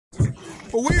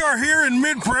Well, we are here in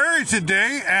Mid-Prairie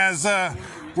today as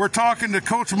we're talking to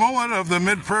Coach Mullet of the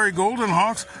Mid-Prairie Golden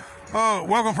Hawks.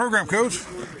 Welcome program, Coach.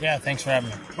 Yeah, thanks for having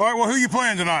me. All right, well, who are you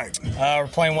playing tonight? We're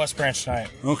playing West Branch tonight.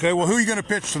 Okay, well, who are you going to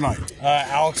pitch tonight?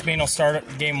 Alex Bean will start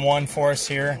game one for us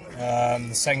here.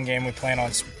 The second game we plan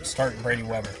on starting Brady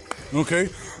Weber. Okay,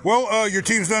 well, your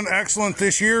team's done excellent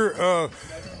this year.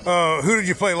 Who did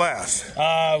you play last?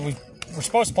 We're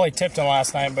supposed to play Tipton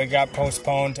last night, but it got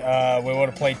postponed. We would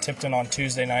have played Tipton on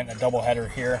Tuesday night in a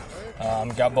doubleheader here.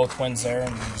 Got both wins there,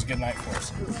 and it was a good night for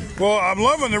us. Well, I'm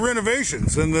loving the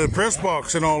renovations and the press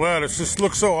box and all that. It just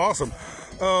looks so awesome.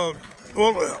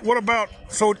 Well, what about?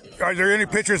 So, are there any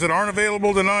pitchers that aren't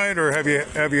available tonight, or have you?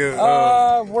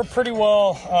 We're pretty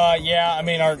well. Yeah, I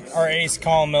mean our ace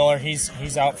Colin Miller,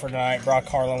 he's out for tonight. Brock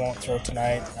Harlan won't throw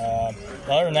tonight.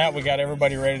 Other than that, we got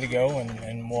everybody ready to go,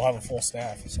 and we'll have a full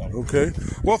staff. So. Okay.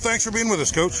 Well, thanks for being with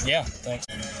us, Coach. Yeah, thanks.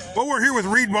 Well, we're here with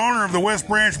Reed Bonner of the West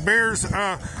Branch Bears.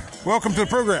 Welcome to the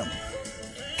program.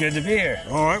 Good to be here.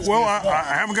 All right. Well, I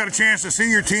haven't got a chance to see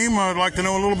your team. I'd like to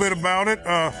know a little bit about it.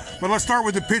 But let's start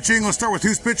with the pitching. Let's start with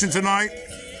who's pitching tonight.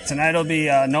 Tonight will be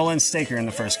Nolan Staker in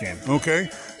the first game. Okay.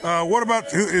 What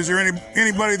about is there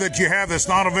anybody that you have that's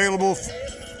not available?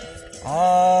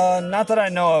 Not that I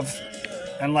know of,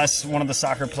 unless one of the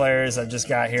soccer players that just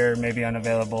got here may be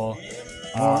unavailable.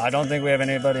 I don't think we have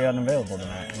anybody unavailable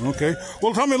tonight. Okay.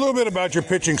 Well, tell me a little bit about your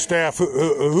pitching staff.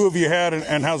 Who have you had,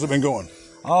 and how's it been going?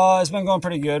 It's been going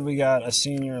pretty good. We got a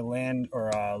senior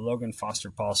Logan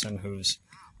Foster Paulson who's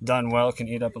done well, can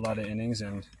eat up a lot of innings,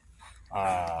 and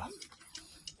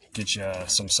get you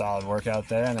some solid work out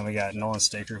there. And then we got Nolan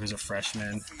Staker, who's a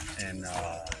freshman, and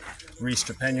Reese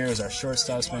Trepanier is our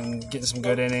shortstop, has been getting some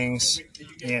good innings.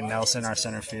 Ian Nelson, our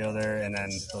center fielder, and then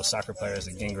those soccer players,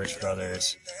 the Gingrich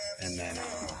brothers, and then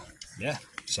yeah.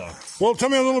 So. Well, tell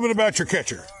me a little bit about your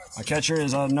catcher. My catcher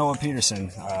is Noah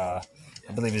Peterson.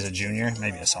 I believe he's a junior,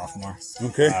 maybe a sophomore.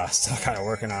 Okay. Still kind of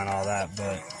working on all that,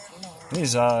 but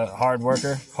he's a hard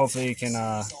worker. Hopefully he can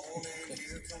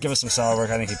give us some solid work.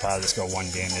 I think he'd probably just go one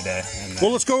game today. And,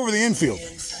 well, let's go over the infield.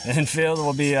 The infield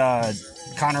will be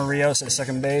Connor Rios at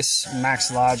second base,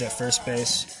 Max Lodge at first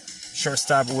base.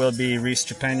 Shortstop will be Reese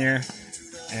Trepanier.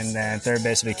 And then third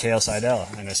base will be Kale Seidel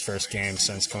in his first game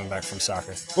since coming back from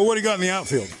soccer. Well, what do you got in the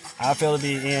outfield? Outfield will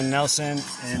be Ian Nelson,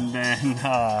 and then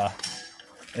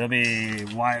it'll be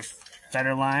Wyatt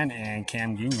Federline and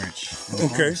Cam Gingrich. Okay.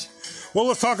 Corners. Well,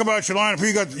 let's talk about your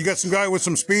lineup. You got some guy with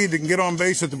some speed that can get on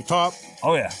base at the top.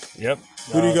 Oh yeah. Yep.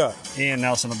 Who do you got? Ian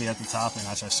Nelson will be at the top, and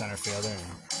that's our center fielder.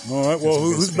 All right. Well,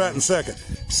 who's batting second?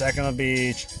 Second will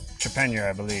be Trepanier,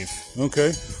 I believe.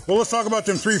 Okay. Well, let's talk about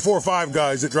them 3, 4, 5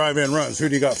 guys that drive in runs. Who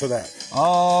do you got for that?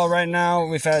 Right now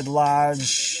we've had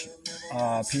Lodge,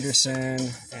 Peterson,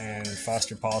 and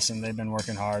Foster Paulson. They've been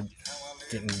working hard,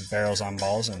 getting barrels on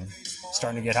balls and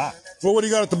starting to get hot. Well, what do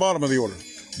you got at the bottom of the order?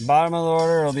 Bottom of the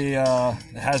order will be,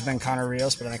 it has been Connor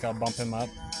Rios, but I think I'll bump him up.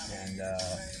 And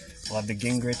we'll have the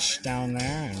Gingrich down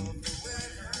there and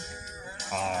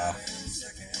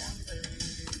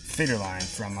Federline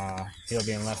from, he'll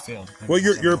be in left field. Well,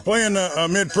 you're playing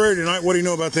Mid-Prairie tonight. What do you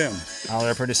know about them? Oh,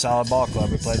 they're a pretty solid ball club.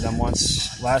 We played them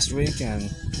once last week, and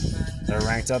they're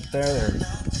ranked up there.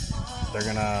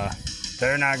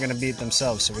 They're not gonna beat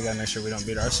themselves, so we gotta make sure we don't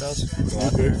beat ourselves. Go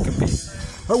out there and compete.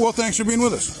 Oh, well, thanks for being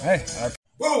with us. Hey.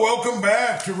 Well, welcome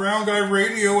back to Round Guy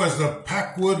Radio as the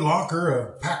Packwood Locker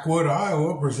of Packwood,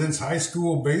 Iowa presents high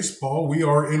school baseball. We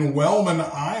are in Wellman,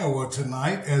 Iowa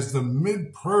tonight as the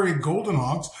Mid-Prairie Golden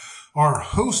Hawks are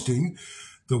hosting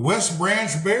the West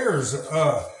Branch Bears.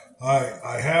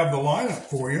 I have the lineup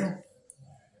for you.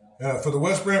 For the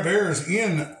West Branch Bears,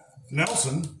 Ian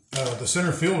Nelson, the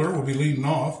center fielder, will be leading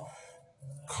off.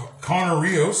 Connor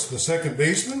Rios, the second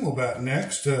baseman, will bat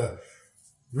next.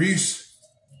 Reese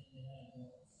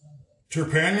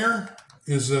Trepanier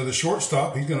is the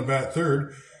shortstop. He's going to bat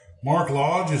third. Mark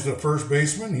Lodge is the first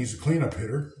baseman. He's a cleanup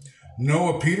hitter.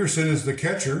 Noah Peterson is the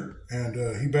catcher,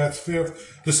 and he bats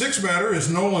fifth. The sixth batter is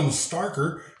Nolan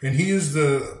Starker, and he is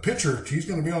the pitcher. He's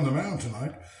going to be on the mound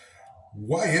tonight.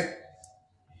 Wyatt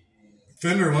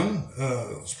Federline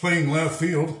is playing left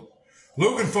field.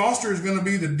 Logan Foster is going to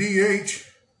be the DH.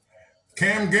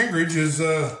 Cam Gingrich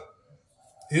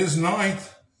is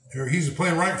ninth. He's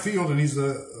playing right field, and he's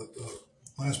the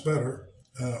last batter.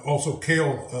 Also,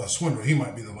 Cale Swindle, he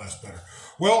might be the last batter.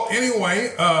 Well,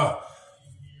 anyway, I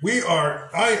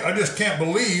just can't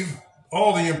believe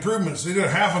all the improvements. They did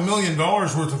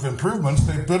 $500,000 worth of improvements.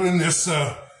 They put in this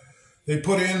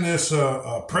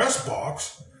press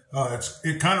box.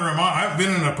 It kind of I've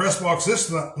been in a press box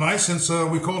this nice since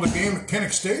we called a game at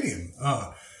Kinnick Stadium.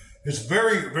 It's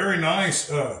very, very nice.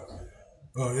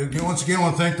 Once again, I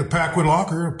want to thank the Packwood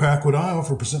Locker of Packwood, Iowa,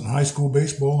 for presenting high school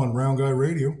baseball on Round Guy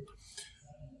Radio.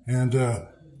 And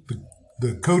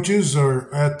the coaches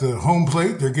are at the home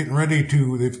plate. They've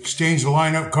exchanged the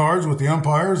lineup cards with the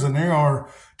umpires, and they are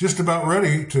just about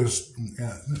ready to.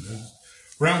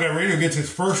 Round Guy Radio gets its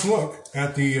first look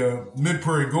at the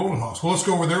Mid-Prairie Golden Hawks. Well, let's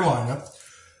go over their lineup.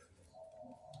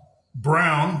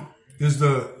 Brown is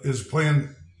the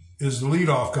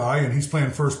leadoff guy, and he's playing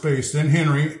first base. Then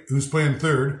Henry, who's playing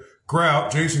third.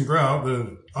 Jason Grout,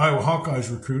 the Iowa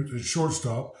Hawkeyes recruit, is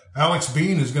shortstop. Alex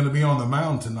Bean is going to be on the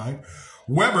mound tonight.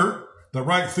 Weber, the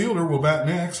right fielder, will bat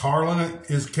next. Harlan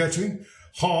is catching.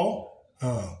 Hall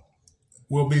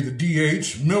will be the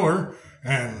DH. Miller,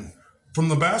 and from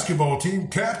the basketball team,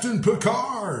 Captain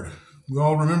Picard. We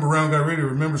all remember, Round Guy Radio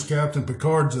remembers Captain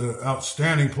Picard's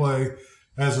outstanding play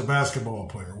as a basketball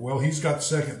player. Well, he's got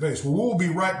second base. Well, we'll be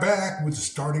right back with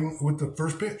the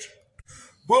first pitch.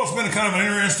 Well, it's been kind of an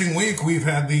interesting week. We've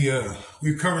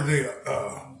covered the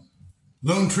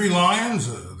Lone Tree Lions,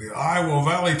 the Iowa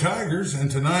Valley Tigers,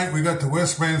 and tonight we got the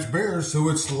West Branch Bears. So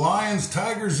it's Lions,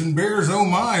 Tigers, and Bears, oh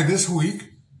my, this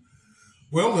week.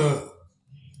 Well,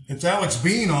 it's Alex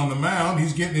Bean on the mound.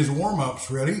 He's getting his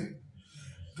warm-ups ready.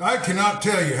 I cannot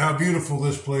tell you how beautiful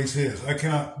this place is. I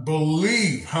cannot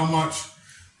believe how much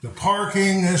the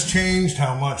parking has changed,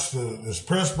 how much this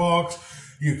press box.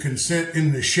 You can sit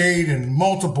in the shade in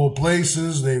multiple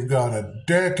places. They've got a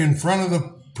deck in front of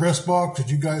the press box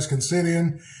that you guys can sit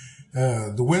in.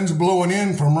 The wind's blowing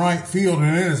in from right field,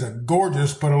 and it is a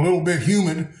gorgeous but a little bit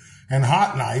humid and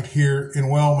hot night here in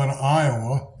Wellman,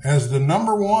 Iowa, as the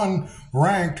 #1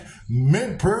 ranked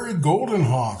Mid-Prairie Golden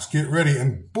Hawks get ready.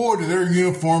 And boy, do their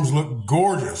uniforms look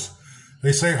gorgeous.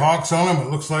 They say Hawks on them. It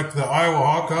looks like the Iowa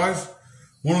Hawkeyes.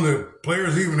 One of the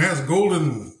players even has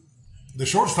the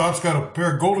shortstop's got a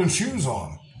pair of golden shoes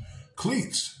on,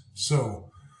 cleats. So,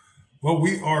 well,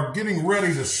 we are getting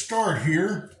ready to start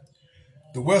here.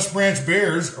 The West Branch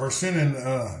Bears are sending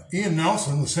Ian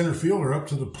Nelson, the center fielder, up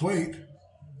to the plate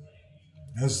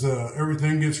as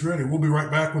everything gets ready. We'll be right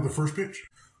back with the first pitch.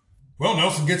 Well,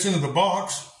 Nelson gets into the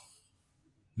box.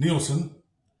 Nielsen.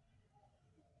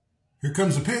 Here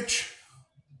comes the pitch.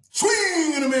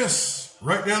 Swing and a miss.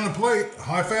 Right down the plate. A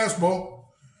high fastball.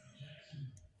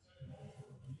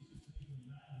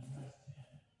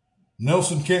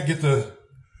 Nelson can't get the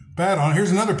bat on.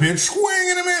 Here's another pitch. Swing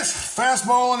and a miss.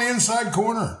 Fastball on the inside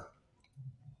corner.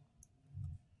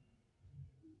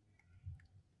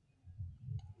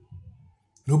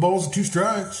 No balls and 2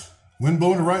 strikes. Wind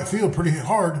blowing to right field pretty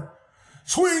hard.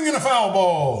 Swing and a foul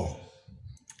ball.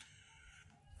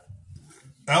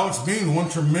 Alex Bean, one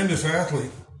tremendous athlete.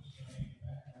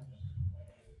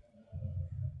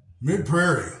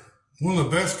 Mid-Prairie, one of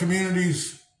the best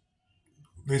communities.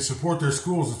 They support their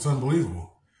schools. It's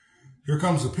unbelievable. Here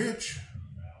comes the pitch.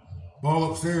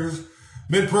 Ball upstairs.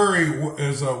 Mid-Prairie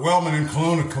is Wellman and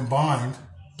Kelowna combined.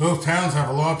 Both towns have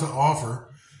a lot to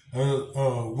offer.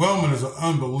 Wellman is an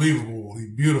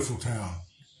unbelievably beautiful town.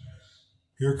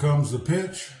 Here comes the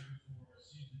pitch.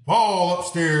 Ball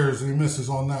upstairs, and he misses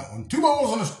on that one. 2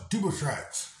 balls and 2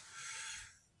 strikes.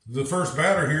 The first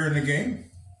batter here in the game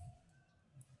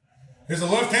is a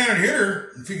left-handed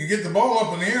hitter. If he could get the ball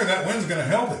up in the air, that wind's going to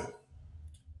help him.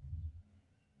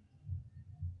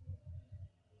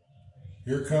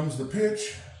 Here comes the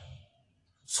pitch.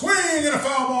 Swing and a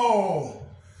foul ball.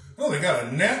 Oh, they got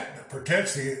a net that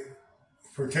protects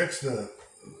the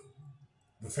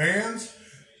fans.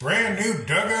 Brand new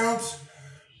dugouts.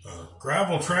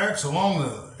 Gravel tracks along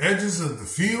the edges of the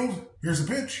field. Here's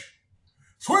the pitch.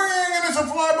 Swing, and it's a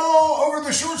fly ball over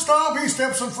the shortstop. He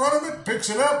steps in front of it,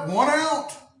 picks it up, 1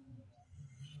 out.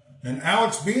 And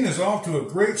Alex Bean is off to a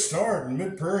great start. And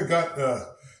Mid-Prairie got,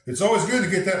 it's always good to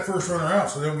get that first runner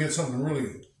out so they don't get something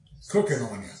really cooking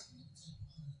on you.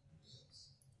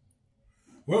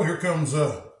 Well, here comes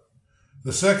the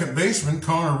second baseman,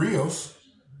 Connor Rios.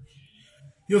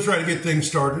 He'll try to get things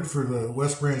started for the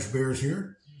West Branch Bears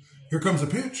here. Here comes the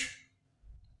pitch.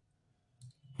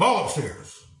 Ball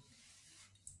upstairs.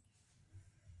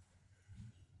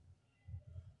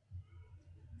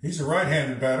 He's a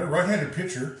right-handed batter, right-handed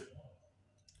pitcher.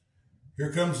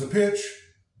 Here comes the pitch.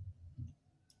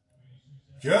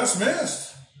 Just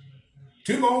missed.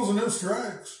 2 balls and no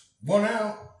strikes. 1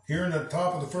 out here in the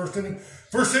top of the first inning.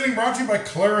 First inning brought to you by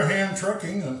Clarahan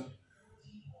Trucking.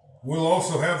 We'll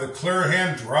also have the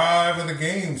Clarahan drive of the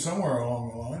game somewhere along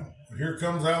the line. But here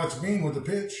comes Alex Bean with the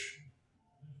pitch.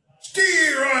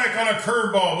 Steer right on a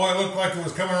curveball. Boy, it looked like it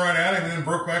was coming right at him and then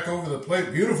broke back over the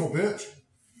plate. Beautiful pitch.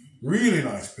 Really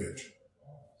nice pitch.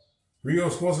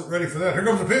 Rios wasn't ready for that. Here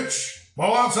comes the pitch.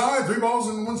 Ball outside. 3 balls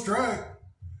and 1 strike.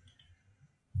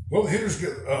 Well, the hitter's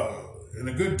get, in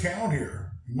a good count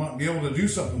here. You might be able to do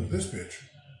something with this pitch.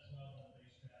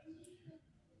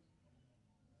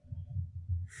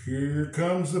 Here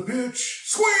comes the pitch.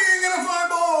 Swing and a fly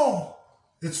ball.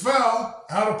 It's foul,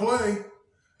 out of play,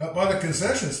 up by the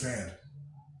concession stand.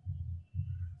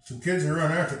 Some kids are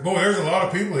running after it. Boy, there's a lot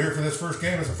of people here for this first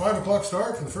game. It's a 5 o'clock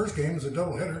start for the first game. It's a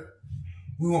doubleheader.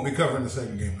 We won't be covering the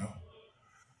second game, though.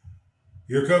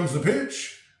 Here comes the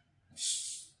pitch.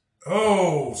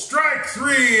 Oh, strike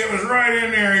 3. It was right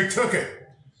in there. He took it.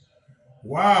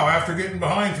 Wow, after getting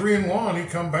behind 3-1, he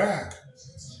come back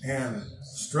and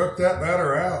struck that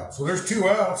batter out. So there's 2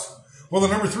 outs. Well, the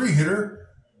number 3 hitter,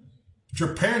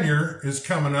 Trepanier, is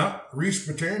coming up. Reese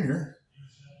Trepanier.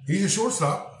 He's a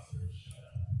shortstop.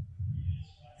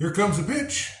 Here comes the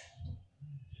pitch.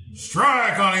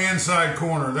 Strike on the inside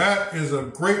corner. That is a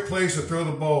great place to throw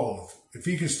the ball. If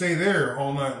he can stay there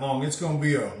all night long, it's going to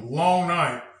be a long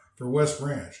night for West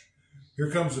Branch.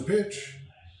 Here comes the pitch.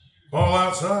 Ball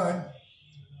outside.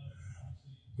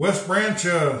 West Branch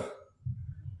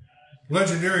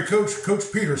legendary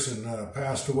Coach Peterson,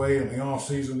 passed away in the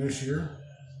offseason this year.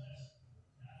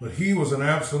 But he was an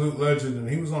absolute legend, and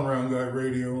he was on Round Guy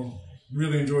Radio.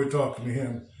 Really enjoyed talking to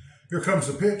him. Here comes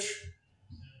the pitch.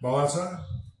 Ball outside.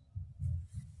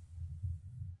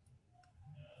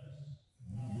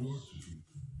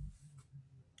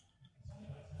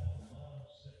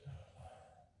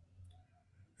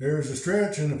 There's the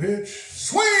stretch and the pitch.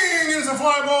 Swing is a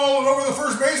fly ball, and over the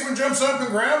first baseman jumps up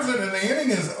and grabs it, and the inning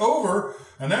is over.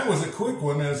 And that was a quick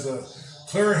one as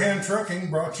Clarahan Trucking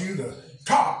brought you the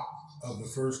top of the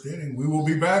first inning. We will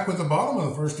be back with the bottom of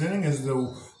the first inning as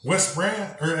the West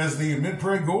Branch, or as the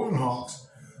Mid-Prairie Golden Hawks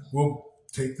will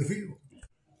take the field.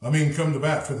 Come to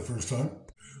bat for the first time.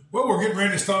 Well, we're getting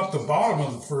ready to stop the bottom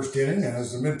of the first inning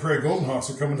as the Mid-Prairie Golden Hawks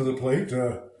are coming to the plate.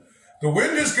 The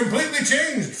wind has completely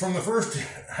changed from the first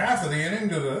half of the inning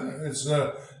to it's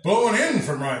blowing in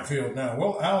from right field now.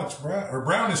 Well,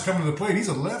 Brown is coming to the plate. He's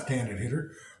a left-handed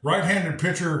hitter. Right-handed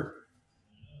pitcher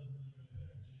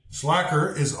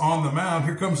Slacker is on the mound.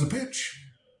 Here comes the pitch.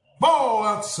 Ball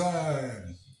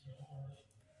outside.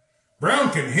 Brown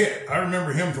can hit. I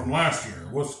remember him from last year.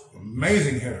 Was an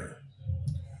amazing hitter.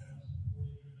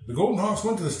 The Golden Hawks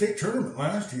went to the state tournament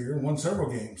last year and won several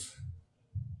games.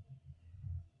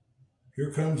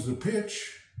 Here comes the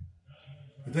pitch.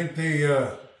 I think they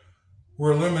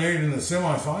were eliminated in the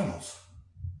semifinals.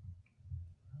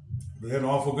 They had an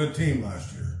awful good team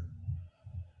last year.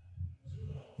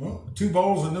 Well, 2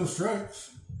 balls and no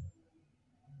strikes.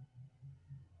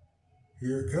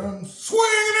 Here it comes. Swing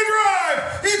and a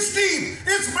drive. It's deep.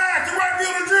 It's back. The right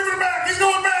fielder driven back. He's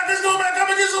going back. He's going back up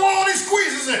against the wall and he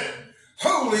squeezes it.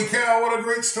 Holy cow, what a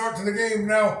great start to the game.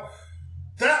 Now,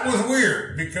 that was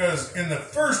weird because in the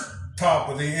first top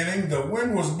of the inning, the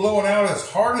wind was blowing out as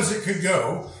hard as it could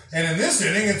go. And in this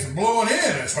inning, it's blowing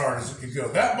in as hard as it could go.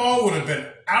 That ball would have been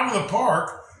out of the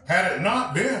park had it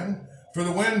not been for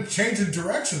the wind changing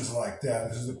directions like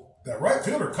that. That right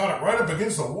fielder caught it right up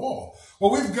against the wall.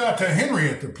 Well, we've got Henry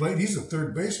at the plate. He's a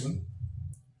third baseman.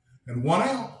 And 1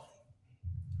 out.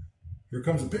 Here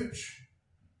comes the pitch.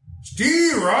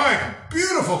 Steve Wright.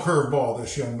 Beautiful curveball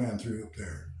this young man threw up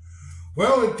there.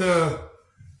 Well,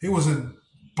 it was a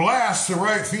blast to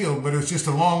right field, but it was just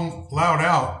a long, loud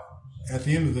out at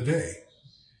the end of the day.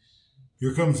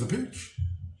 Here comes the pitch.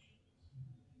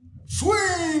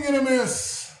 Swing and a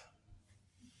miss.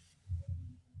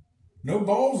 No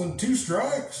balls and 2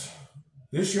 strikes.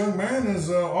 This young man is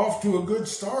off to a good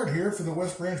start here for the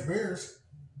West Branch Bears.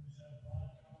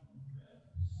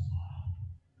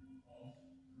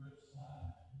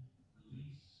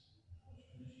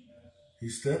 He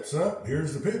steps up.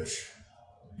 Here's the pitch.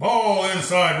 Ball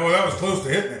inside. Boy, that was close to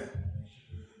hitting him.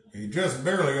 He just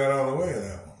barely got out of the way of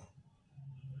that one.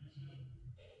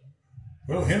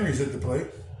 Well, Henry's at the plate.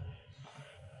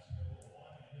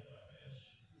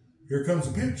 Here comes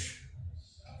the pitch.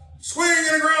 Swing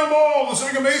and a ground ball. The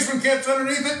second baseman gets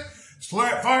underneath it.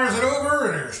 Fires it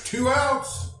over, and there's 2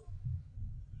 outs.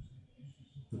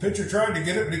 The pitcher tried to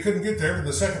get it, but he couldn't get there. But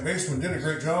the second baseman did a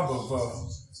great job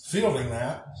of fielding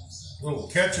that. Little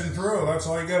catch and throw. That's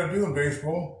all you got to do in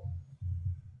baseball.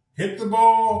 Hit the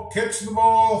ball, catch the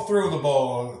ball, throw the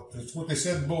ball. That's what they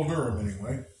said in Bull Durham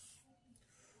anyway.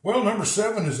 Well, number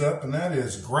 7 is up, and that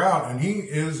is Grout, and he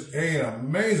is an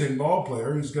amazing ball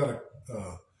player. He's got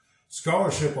a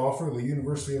scholarship offer at the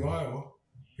University of Iowa.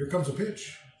 Here comes a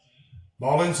pitch.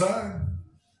 Ball inside.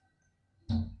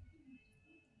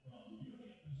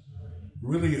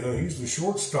 Really, he's the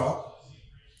shortstop.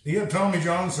 He had Tommy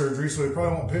John surgery, so he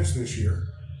probably won't pitch this year.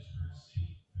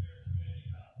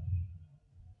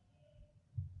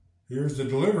 Here's the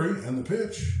delivery and the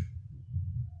pitch.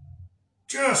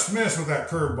 Just missed with that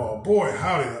curveball. Boy,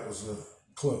 howdy, that was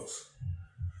close.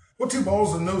 Well, 2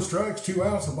 balls and no strikes, 2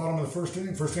 outs, the bottom of the first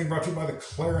inning. First inning brought to you by the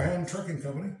Clarahan Trucking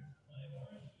Company.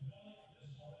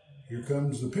 Here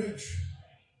comes the pitch.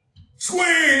 Swing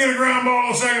and a ground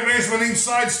ball to second baseman. He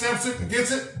sidesteps it and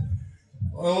gets it.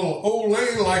 A little ole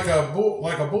like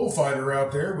a bullfighter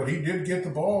out there, but he did get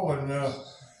the ball, and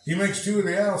he makes 2 of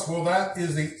the outs. Well, that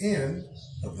is the end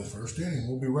of the first inning.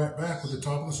 We'll be right back with the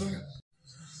top of the second.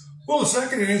 Well, the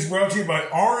second inning is brought to you by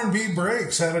R&B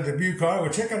Brakes out of Dubuque, Iowa.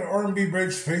 Check out R&B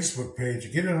Brakes Facebook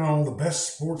page. Get in on all the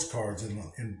best sports cards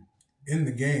in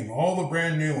the game, all the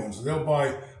brand new ones. They'll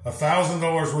buy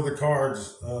 $1,000 worth of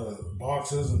cards,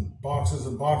 boxes and boxes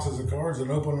and boxes of cards, and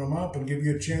open them up and give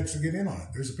you a chance to get in on it.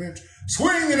 There's a pitch.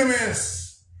 Swing and a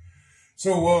miss.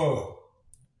 So,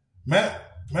 Matt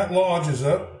Lodge is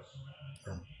up.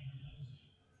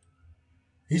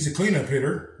 He's a cleanup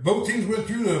hitter. Both teams went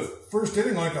through the first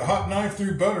inning like a hot knife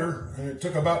through butter, and it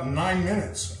took about 9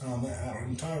 minutes on that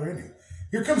entire inning.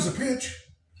 Here comes the pitch.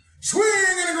 Swing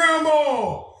and a ground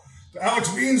ball. Alex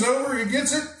Bean's over. He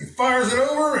gets it. He fires it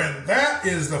over, and that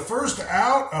is the first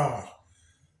out.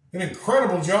 An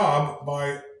incredible job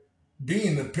by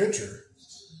Bean, the pitcher.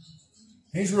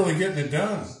 He's really getting it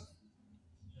done.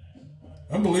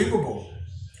 Unbelievable.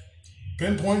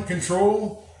 Pinpoint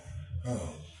control.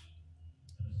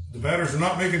 The batters are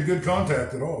not making good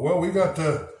contact at all. Well, we got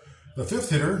the 5th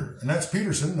hitter, and that's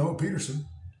Peterson, Noah Peterson.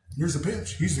 Here's the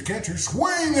pitch. He's the catcher.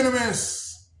 Swing and a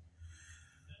miss.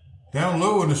 Down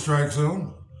low in the strike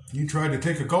zone. He tried to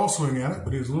take a golf swing at it,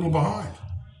 but he was a little behind.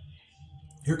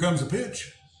 Here comes the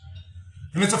pitch.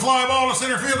 And it's a fly ball to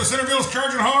center field. The center field's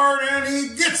charging hard, and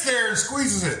he gets there and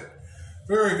squeezes it.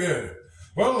 Very good.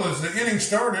 Well, as the inning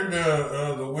started,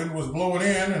 the wind was blowing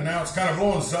in, and now it's kind of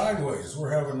blowing sideways.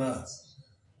 We're having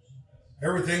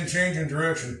everything changing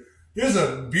direction. It is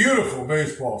a beautiful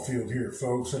baseball field here,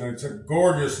 folks, and it's a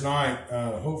gorgeous night.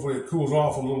 Hopefully it cools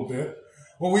off a little bit.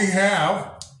 Well, we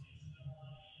have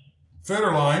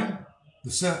Federline,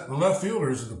 the left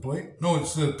fielder is at the plate. No,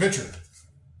 it's the pitcher.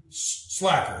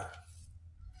 Slacker.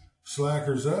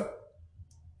 Slacker's up.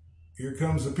 Here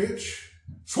comes the pitch.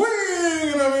 Swing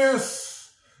and a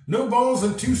miss. No balls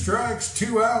and 2 strikes,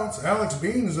 2 outs. Alex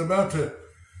Bean is about to...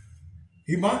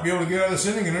 He might be able to get out of this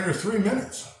inning in under 3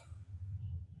 minutes.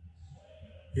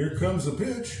 Here comes the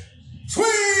pitch. Swing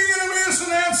and a miss,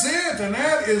 and that's it. And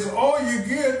that is all you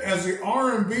get as the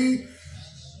R&B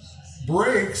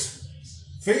Brakes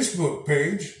Facebook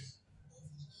page.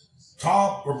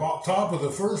 Top of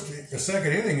the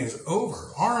second inning is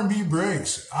over. R&B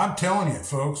Brakes. I'm telling you,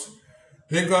 folks.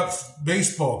 They've got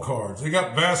baseball cards. They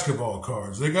got basketball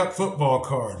cards. They got football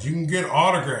cards. You can get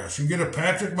autographs. You can get a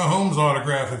Patrick Mahomes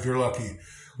autograph if you're lucky.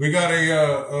 We got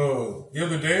the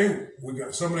other day,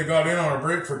 somebody got in on a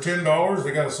break for $10.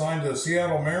 They got assigned to the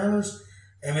Seattle Mariners,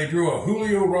 and they drew a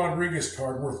Julio Rodriguez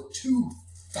card worth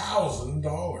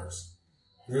 $2,000.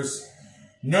 There's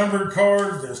numbered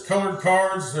cards, there's colored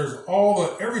cards, there's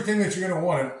everything that you're going to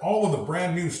want, and all of the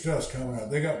brand new stuff's coming out.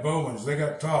 They got Bowmans, they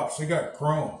got Topps, they got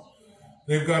Chrome.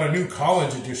 They've got a new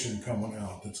college edition coming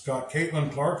out that's got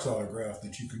Caitlin Clark's autograph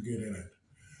that you can get in it.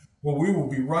 Well, we will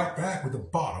be right back with the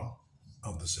bottom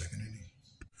of the second inning.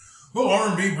 Well,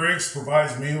 R&B Brakes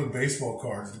provides me with baseball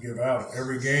cards to give out at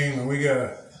every game, and we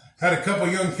had a couple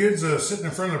young kids sitting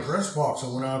in front of the press box. I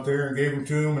went out there and gave them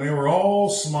to them, and they were all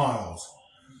smiles.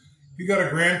 If you got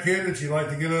a grandkid that you'd like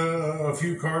to get a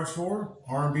few cards for,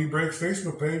 R&B Brakes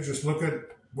Facebook page, just look at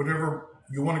whatever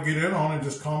you want to get in on and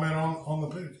just comment on the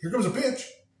page. Here comes a pitch.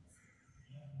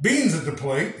 Bean's at the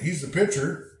plate. He's the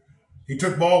pitcher. He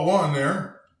took ball 1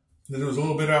 there. Then it was a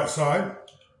little bit outside.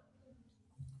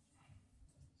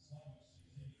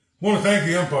 I want to thank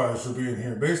the umpires for being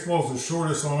here. Baseball's the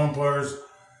shortest on umpires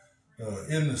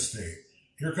in the state.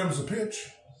 Here comes the pitch.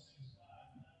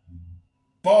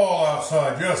 Ball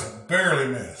outside, just barely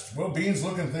missed. Well, Bean's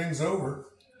looking things over.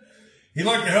 He'd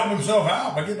like to help himself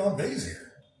out by getting on base here.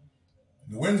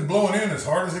 The wind's blowing in as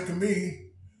hard as it can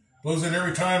be. Blows in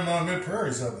every time on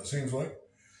Mid-Prairie's up, it seems like.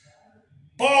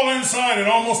 Ball inside, it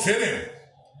almost hit him.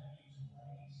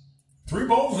 3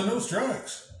 balls and no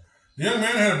strikes. The young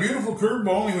man had a beautiful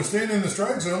curveball, and he was staying in the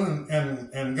strike zone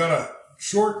and got a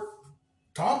short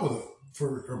top of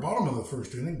or bottom of the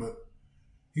first inning, but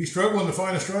he's struggling to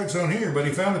find a strike zone here, but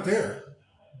he found it there.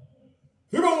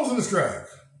 3 balls and a strike.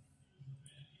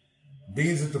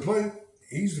 Beans at the plate.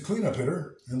 He's the cleanup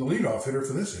hitter and the leadoff hitter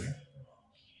for this inning.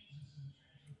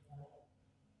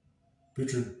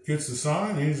 Pitcher gets the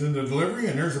sign. He's in the delivery,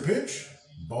 and there's a pitch.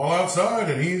 Ball outside,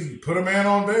 and he's put a man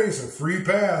on base. A free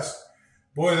pass.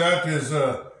 Boy, that is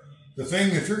The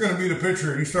thing, if you're going to be the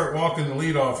pitcher and you start walking the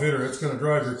leadoff hitter, it's going to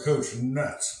drive your coach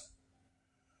nuts.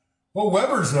 Well,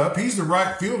 Weber's up. He's the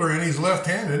right fielder, and he's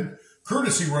left-handed.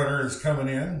 Courtesy runner is coming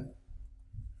in.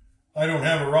 I don't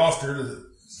have a roster to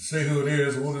say who it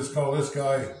is. We'll just call this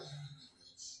guy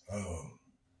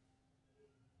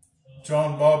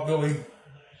John, Bob, Billy.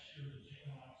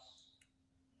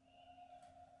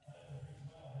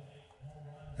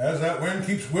 As that wind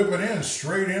keeps whipping in,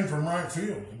 straight in from right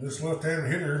field. This left-handed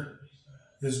hitter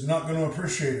is not going to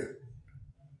appreciate it.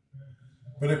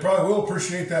 But they probably will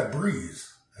appreciate that breeze,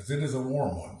 as it is a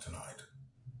warm one tonight.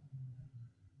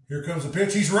 Here comes the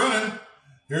pitch. He's running.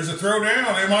 Here's a throw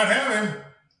down. They might have him.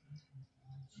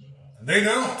 They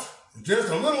don't. Just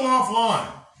a little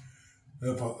offline.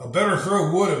 A better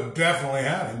throw would have definitely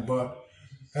had him, but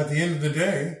at the end of the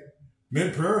day,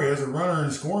 Mid-Prairie has a runner in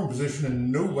scoring position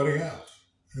and nobody out.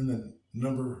 And the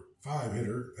number 5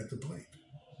 hitter at the plate.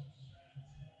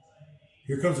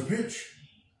 Here comes a pitch.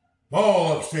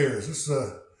 Ball upstairs. This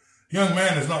young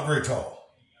man is not very tall.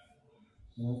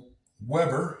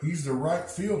 Weber, he's the right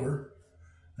fielder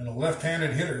and a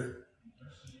left-handed hitter.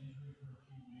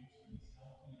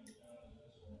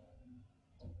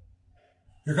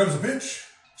 Here comes the pitch.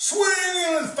 Swing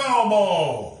and a foul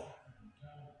ball.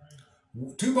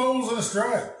 2 balls and a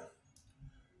strike.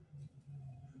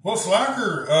 Well,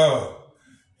 Slacker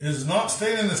is not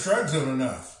staying in the strike zone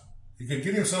enough. He could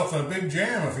get himself in a big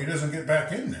jam if he doesn't get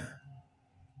back in there.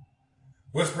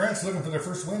 West Brant's looking for their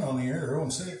first win on the year. They're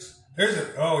 0-6. There's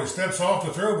it. Oh, he steps off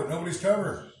the throw, but nobody's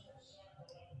covering.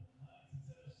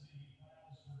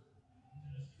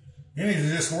 He needs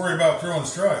to just worry about throwing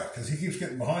strike because he keeps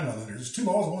getting behind on it. There's 2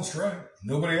 balls, 1 strike.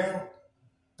 Nobody out.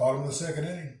 Bottom of the 2nd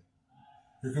inning.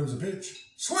 Here comes the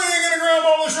pitch. Swing and a ground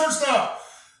ball to shortstop.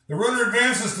 The runner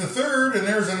advances to 3rd, and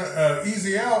there's an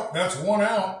easy out. That's 1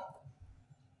 out.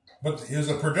 But is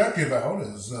a productive out.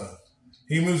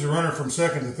 He moves the runner from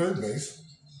 2nd to 3rd base.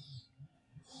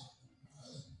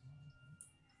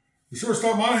 The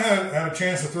shortstop might have had a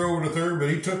chance to throw over to 3rd, but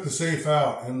he took the safe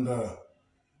out, and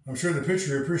I'm sure the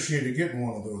pitcher appreciated getting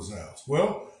one of those outs.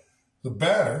 Well, the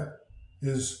batter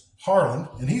is Harlan,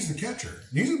 and he's the catcher.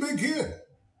 And he's a big kid.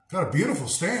 Got a beautiful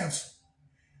stance.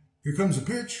 Here comes the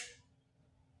pitch.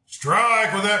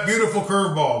 Strike with that beautiful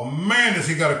curveball. Man, does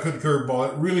he got a good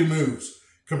curveball. It really moves.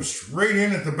 Comes straight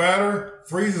in at the batter,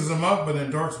 freezes him up, and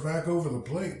then darts back over the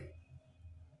plate.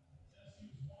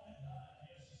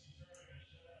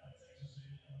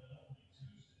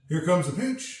 Here comes the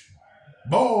pitch.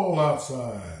 Ball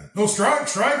outside. No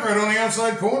strike right on the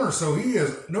outside corner. So he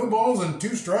has no balls and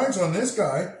 2 strikes on this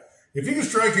guy. If he can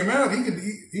strike him out,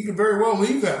 he could very well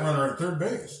leave that runner at 3rd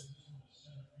base.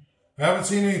 I haven't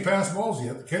seen any pass balls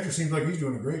yet. The catcher seems like he's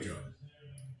doing a great job.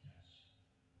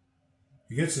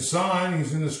 He gets the sign.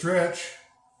 He's in the stretch.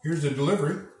 Here's the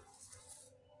delivery.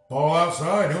 Ball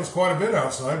outside. It was quite a bit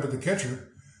outside, but the catcher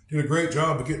did a great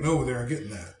job of getting over there and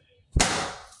getting that.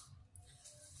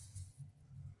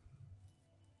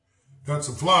 Got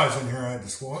some flies in here I had to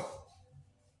swat.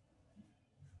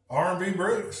 R&B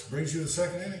breaks. Brings you to the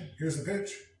 2nd inning. Here's the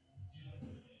pitch.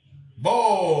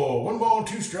 Ball. 1 ball and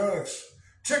 2 strikes.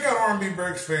 Check out R&B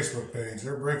Breaks Facebook page.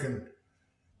 They're breaking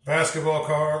basketball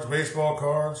cards, baseball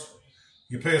cards.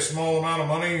 You pay a small amount of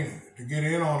money to get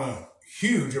in on a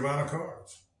huge amount of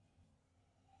cards.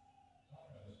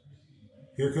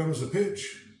 Here comes the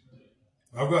pitch.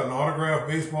 I've gotten autographed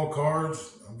baseball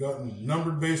cards. I've gotten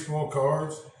numbered baseball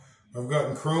cards. I've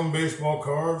gotten chrome baseball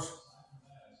cards.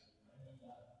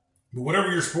 But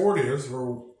whatever your sport is,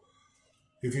 or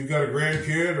if you've got a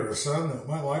grandkid or a son that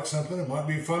might like something, it might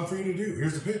be fun for you to do.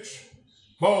 Here's the pitch.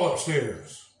 Ball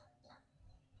upstairs.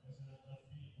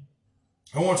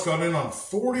 I once got in on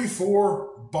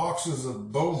 44 boxes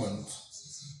of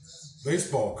Bowman's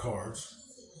baseball cards.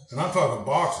 And I'm talking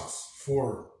boxes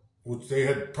for which they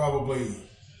had probably,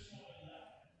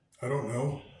 I don't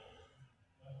know,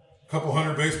 a couple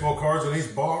hundred baseball cards in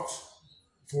each box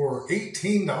for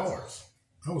 $18.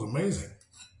 That was amazing.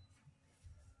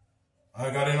 I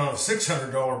got in on a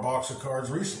 $600 box of cards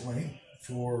recently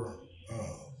for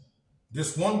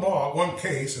just one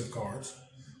case of cards.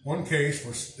 One case,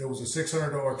 it was a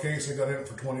 $600 case. I got in it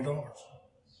for $20.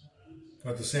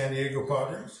 Got the San Diego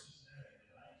Padres.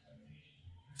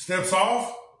 Steps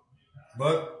off,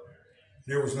 but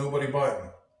there was nobody biting.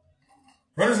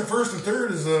 Runners at 1st and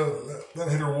 3rd is that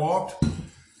hitter walked,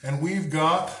 and we've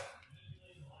got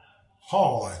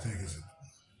Hall, I think is it.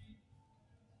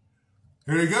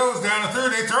 Here he goes, down to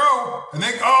 3rd, they throw, and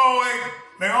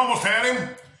they almost had him,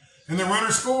 and the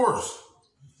runner scores.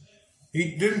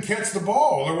 He didn't catch the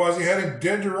ball, otherwise he had him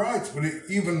dead to rights, but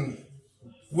even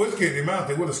Would kick him out,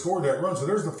 they would have scored that run. So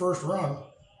there's the first run.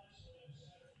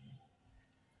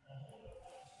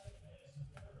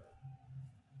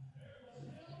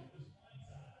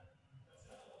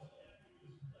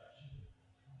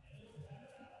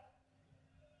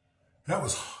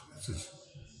 This is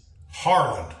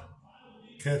Harland,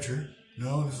 catcher.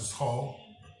 No, this is Hall.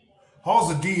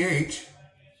 Hall's a DH.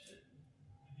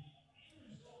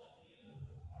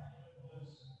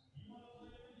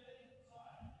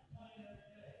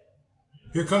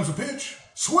 Here comes a pitch.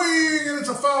 Swing, and it's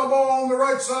a foul ball on the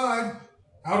right side.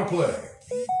 Out of play.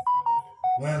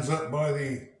 Lands up by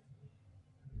the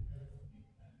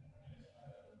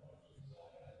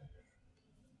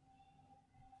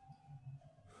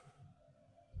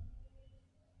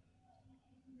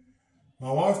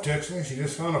My wife texted me, she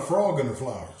just found a frog in her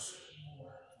flowers.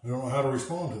 I don't know how to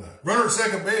respond to that. Runner at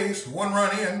second base, 1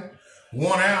 run in,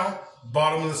 1 out,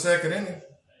 bottom of the second inning.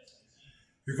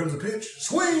 Here comes the pitch.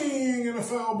 Swing and a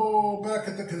foul ball back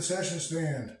at the concession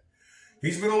stand.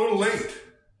 He's been a little late.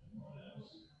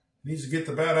 Needs to get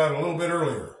the bat out a little bit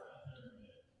earlier.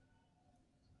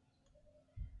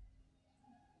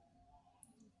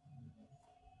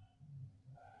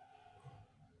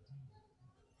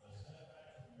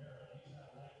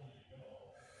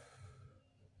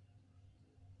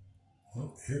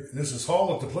 Well, this is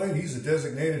Hall at the plate. He's a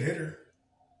designated hitter.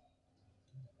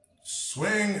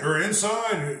 Swing, or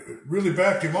inside, really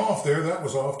backed him off there. That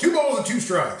was off. 2 balls and 2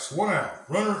 strikes. 1 out.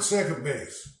 Runner at second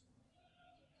base.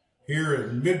 Here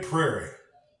in Mid-Prairie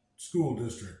School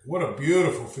District. What a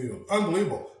beautiful field.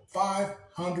 Unbelievable.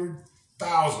 $500,000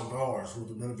 worth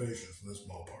of renovations for this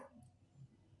ballpark.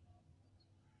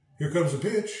 Here comes the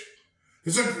pitch.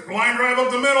 It's a line drive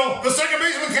up the middle. The second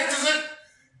baseman catches it.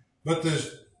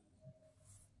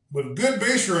 But good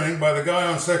base running by the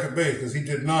guy on second base because he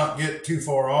did not get too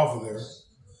far off of there.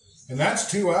 And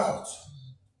that's 2 outs.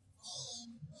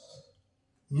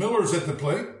 Miller's at the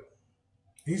plate.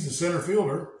 He's the center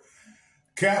fielder.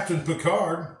 Captain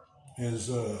Picard is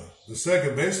the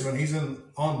second baseman. He's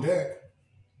on deck.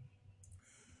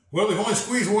 Well, they've only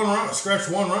scratched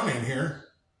 1 run in here.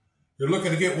 They're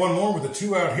looking to get 1 more with a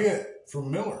 2-out hit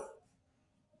from Miller.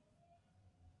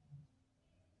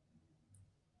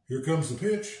 Here comes the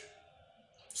pitch.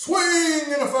 Swing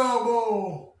and a foul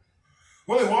ball.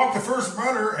 Well, they walked the first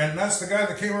runner, and that's the guy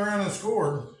that came around and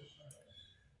scored.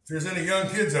 If there's any young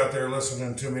kids out there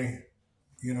listening to me,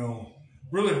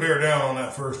 really bear down on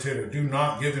that first hitter. Do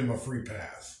not give him a free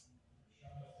pass.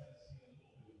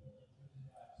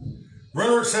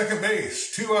 Runner at second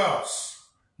base, 2 outs.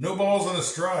 No balls and a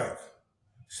strike.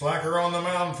 Slacker on the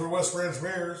mound for West Branch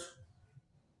Bears.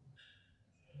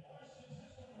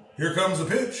 Here comes the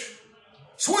pitch.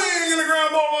 Swing and a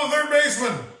ground ball to the third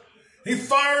baseman. He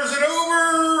fires it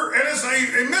over, and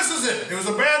he misses it. It was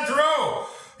a bad throw.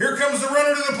 Here comes the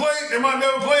runner to the plate. They might be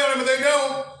able to play on him, but they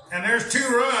don't. And there's 2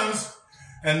 runs.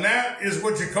 And that is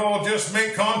what you call just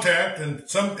make contact, and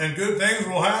good things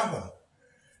will happen.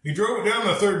 He drove it down to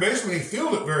the third baseman. He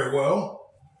fielded it very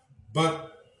well, but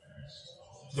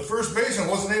the first baseman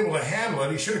wasn't able to handle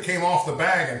it. He should have came off the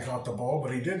bag and caught the ball,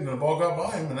 but he didn't. The ball got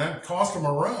by him, and that cost him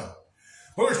a run.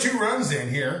 Well, there's 2 runs in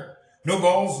here. No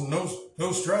balls and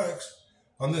no strikes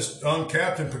on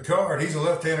Captain Picard. He's a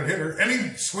left-handed hitter, and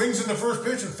he swings in the first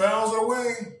pitch and fouls it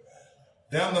away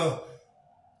down the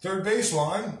third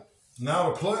baseline.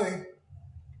 Now to play.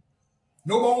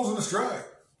 No balls and a strike.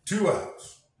 2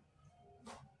 outs.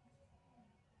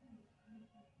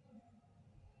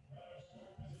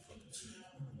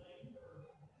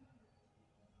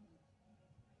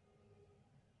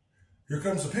 Here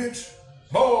comes the pitch.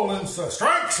 Ball inside.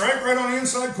 Strike right on the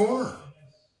inside corner.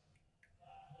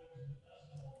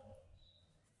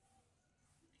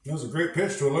 That was a great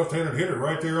pitch to a left-handed hitter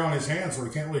right there on his hand, so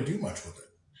he can't really do much with it.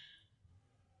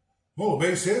 Well, a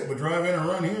base hit, but drive in a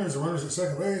run here as the runner's at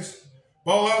second base.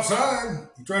 Ball outside.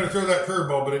 He tried to throw that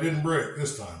curveball, but it didn't break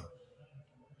this time.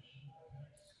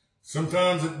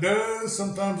 Sometimes it does,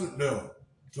 sometimes it don't.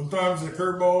 Sometimes it's a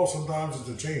curveball, sometimes it's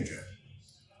a changeup.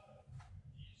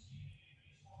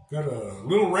 Got a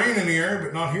little rain in the air,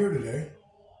 but not here today.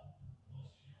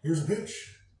 Here's a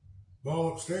pitch.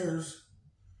 Ball upstairs.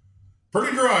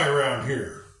 Pretty dry around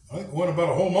here. I think it went about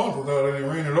a whole month without any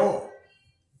rain at all.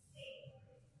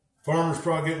 Farmers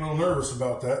probably getting a little nervous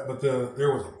about that, but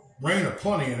there was rain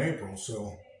aplenty in April,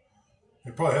 so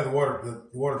they probably had the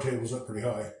water tables up pretty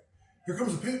high. Here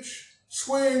comes the pitch.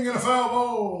 Swing and a foul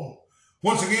ball.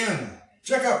 Once again,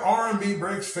 check out R&B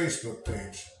Breaks Facebook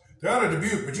page. They're out of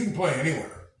Dubuque, but you can play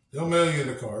anywhere. They'll mail you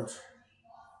the cards.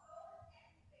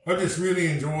 I just really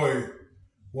enjoy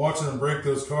watching them break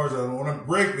those cards out. What a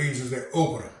break means is they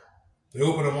open them. They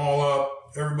open them all up,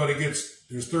 everybody gets,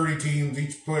 there's 30 teams,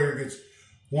 each player gets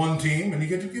one team, and you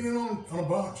get to get in on a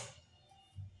bunch.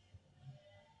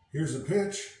 Here's the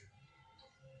pitch.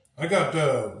 I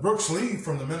got Brooks Lee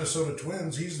from the Minnesota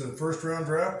Twins. He's the first-round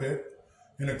draft pick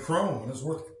in a chrome, and it's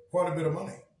worth quite a bit of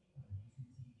money.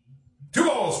 2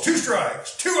 balls, 2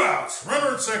 strikes, 2 outs,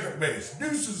 runner at second base.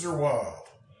 Deuces are wild.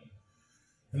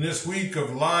 And this week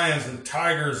of Lions and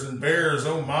Tigers and Bears,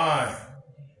 oh my.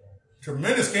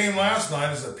 Tremendous game last night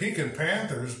as the Pekin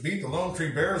Panthers beat the Lone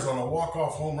Tree Bears on a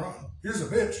walk-off home run. Here's a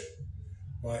pitch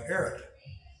by Eric.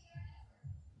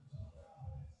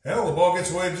 Hell, the ball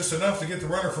gets away just enough to get the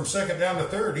runner from second down to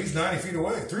third. He's 90 feet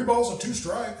away. 3 balls and 2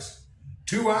 strikes,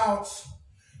 2 outs.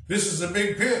 This is a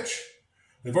big pitch.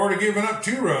 They've already given up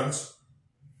 2 runs.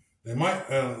 They might,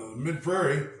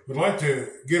 Mid-Prairie would like to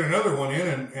get another one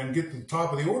in and get the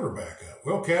top of the order back up.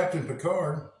 Well, Captain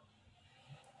Picard,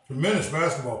 tremendous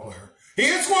basketball player. He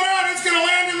hits one out. It's going to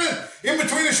land in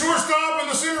between the shortstop and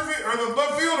the center or the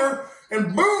left fielder,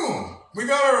 and boom! We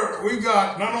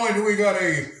got not only do we got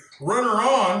a runner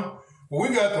on, but we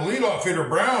got the leadoff hitter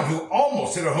Brown, who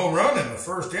almost hit a home run in the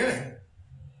first inning.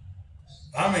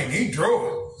 I mean, he drove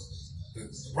it.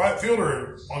 The right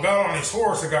fielder got on his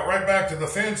horse and got right back to the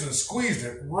fence and squeezed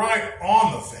it right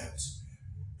on the fence.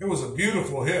 It was a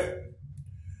beautiful hit.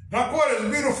 Not quite as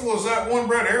beautiful as that one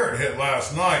Brett Harrod hit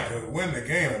last night to win the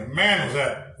game. And man, was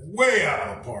that way out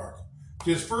of the park.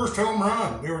 His first home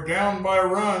run. They were down by a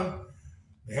run.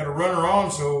 They had a runner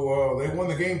on, so they won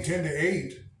the game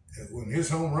 10-8 when his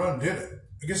home run did it.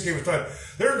 I guess he was tied.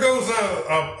 There goes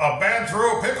a bad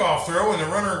throw, pickoff throw, and the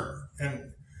runner and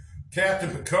Captain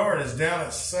Picard is down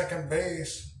at second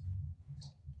base.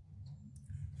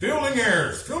 Fielding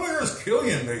errors. Fielding errors kill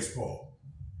you in baseball.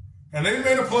 And they've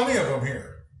made a plenty of them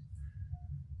here.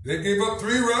 They gave up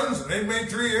 3 runs, and they've made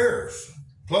 3 errors.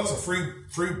 Plus a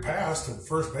free pass to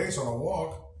first base on a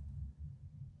walk.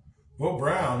 Well,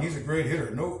 Brown, he's a great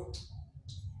hitter. Nope.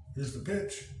 Here's the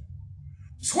pitch.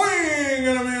 Swing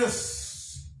and a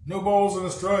miss. No balls and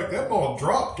a strike. That ball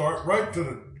dropped right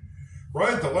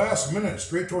at the last minute,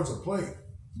 straight towards the plate.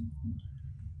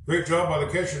 Great job by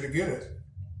the catcher to get it.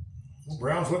 Well,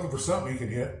 Brown's looking for something he can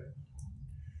hit.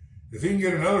 If he can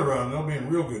get another run, they'll be in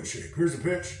real good shape. Here's the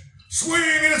pitch. Swing,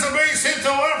 and it's a base hit to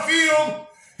left field.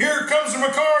 Here comes the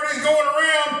McCard. He's going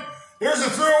around. There's a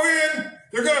throw in.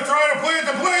 They're going to try to play at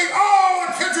the plate. Oh,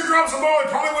 the catcher drops the ball. He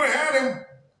probably would have had him.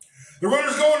 The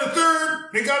runner's going to third.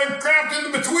 They got him cramped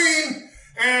in between.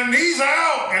 And he's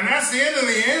out, and that's the end of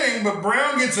the inning. But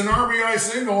Brown gets an RBI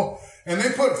single, and they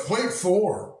put plate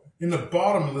 4 in the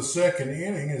bottom of the second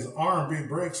inning as R&B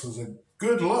breaks. Was a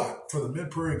good luck for the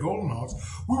Mid-Prairie Golden Hawks.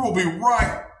 We will be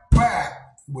right back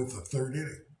with the third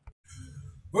inning.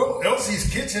 Well,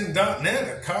 ElsiesKitchen.net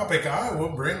at Coppic,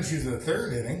 Iowa brings you the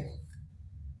third inning.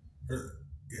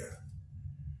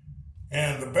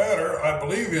 And the batter, I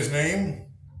believe his name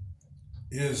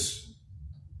is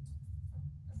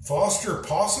Foster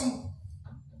Possum.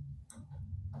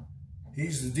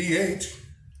 He's the DH.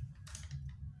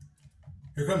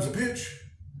 Here comes the pitch.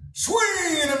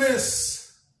 Swing and a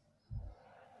miss.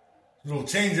 Little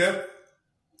changeup.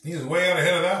 He's way out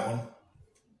ahead of that one.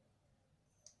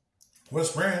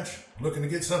 West Branch looking to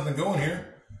get something going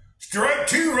here. Strike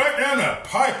 2 right down the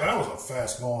pipe. That was a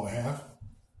fastball and a half.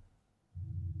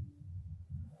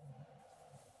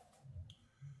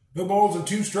 No balls and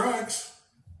 2 strikes.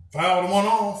 Fouled 1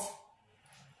 off.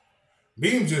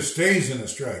 Beam just stays in the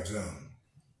strike zone.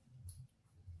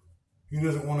 He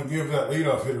doesn't want to give that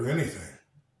leadoff hitter anything.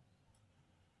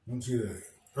 He wants you to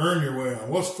earn your way on.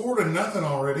 Well, it's 4-0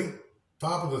 already.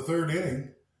 Top of the third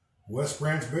inning. West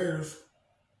Branch Bears.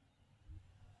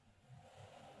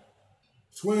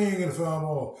 Swing and a foul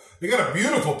ball. They got a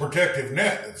beautiful protective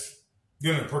net that's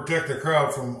going to protect the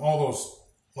crowd from all those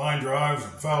line drives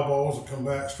and foul balls that come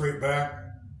back straight back.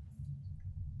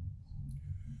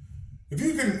 If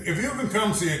you can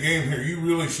come see a game here, you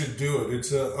really should do it.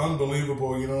 It's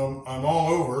unbelievable. You know, I'm all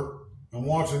over. I'm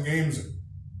watching games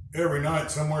every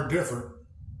night somewhere different.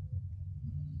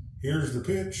 Here's the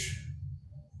pitch.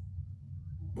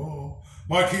 Ball.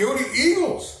 My Coyote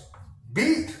Eagles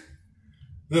beat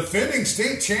the defending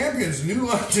state champions New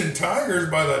London Tigers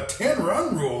by the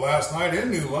 10-run rule last night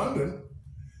in New London.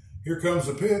 Here comes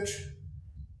the pitch.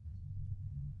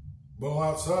 Ball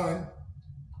outside.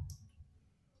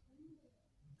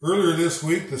 Earlier this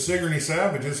week, the Sigourney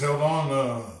Savages held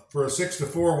on for a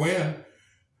 6-4 win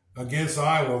against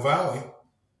Iowa Valley.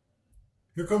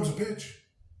 Here comes the pitch.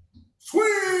 Swing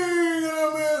and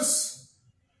a miss.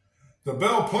 The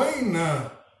Belle Plaine,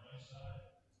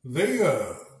 they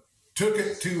took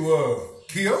it to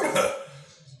Keota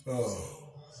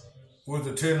with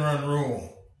the 10-run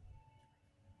rule.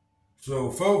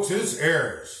 So, folks, it's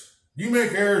errors. You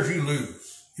make errors, you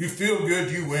lose. You feel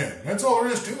good, you win. That's all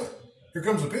there is to it. Here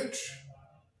comes the pitch.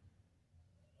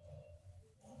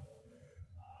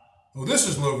 Well, this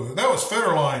is Logan. That was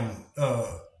Federline,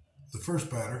 the first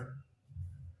batter.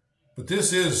 But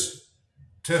this is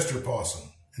Tester Possum,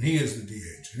 and he is the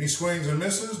DH. And he swings and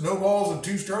misses. No balls and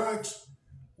 2 strikes.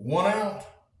 1 out.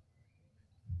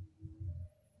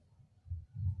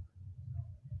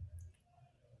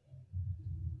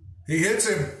 He hits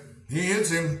him. He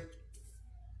hits him.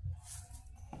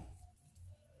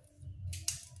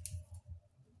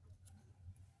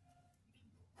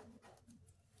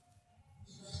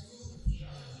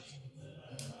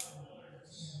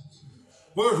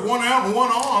 Well, there's 1 out and 1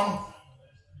 on.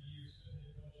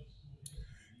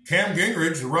 Cam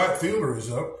Gingrich, the right fielder,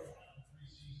 is up.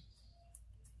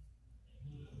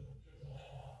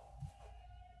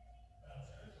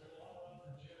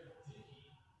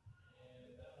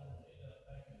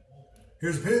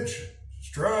 Here's a pitch.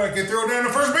 Strike. They throw it down to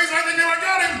first base. I think they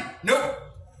got him. Nope.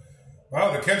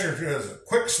 Wow, the catcher does a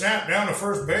quick snap down to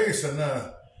first base and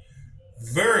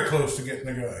very close to getting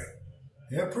the guy.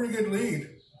 Yeah, pretty good lead.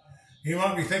 He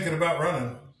might be thinking about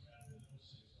running.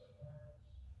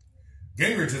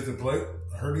 Gingrich at the plate.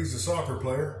 I heard he's a soccer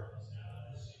player.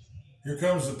 Here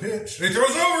comes the pitch. He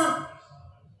throws over.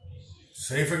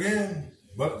 Safe again,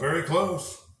 but very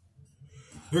close.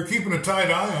 They're keeping a tight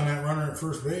eye on that runner at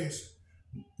first base.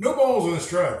 No balls in a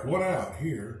strike. 1 out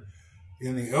here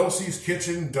in the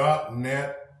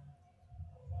elseyskitchen.net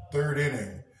 3rd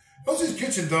inning.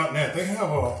 elseyskitchen.net, they have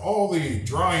all the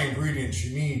dry ingredients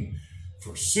you need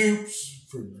for soups,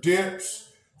 for dips,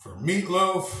 for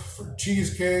meatloaf, for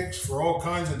cheesecakes, for all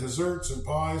kinds of desserts and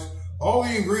pies. All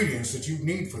the ingredients that you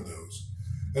need for those.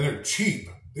 And they're cheap.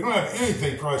 They don't have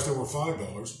anything priced over $5.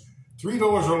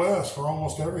 $3 or less for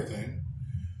almost everything.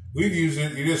 We've used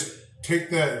it. You just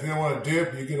take that, if you don't want a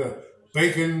dip, you get a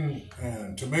bacon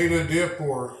and tomato dip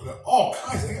or all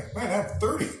kinds. They have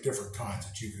 30 different kinds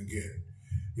that you can get.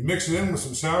 You mix it in with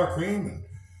some sour cream, and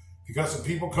if you got some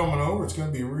people coming over, it's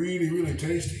going to be really, really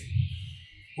tasty.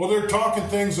 Well, they're talking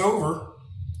things over.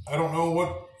 I don't know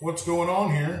what's going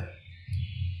on here,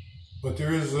 but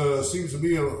there is seems to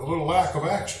be a little lack of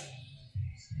action.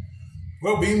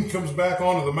 Well, Beam comes back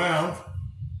onto the mound.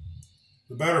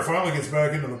 The batter finally gets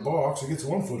back into the box. He gets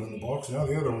 1 foot in the box. Now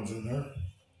the other one's in there.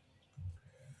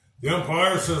 The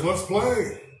umpire says, let's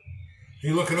play.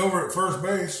 He's looking over at first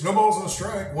base. No balls in the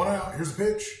strike. 1 out. Here's the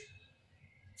pitch.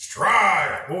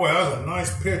 Strike. Boy, that was a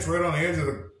nice pitch right on the edge of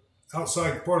the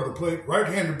outside part of the plate.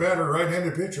 Right-handed batter,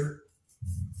 right-handed pitcher.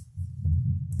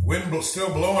 Wind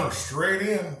still blowing straight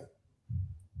in.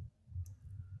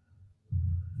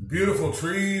 Beautiful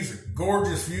trees. A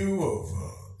gorgeous view of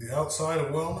the outside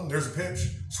of Wellman. There's a pitch.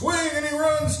 Swing, and he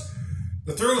runs.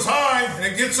 The throw's high, and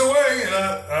it gets away,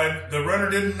 and the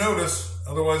runner didn't notice.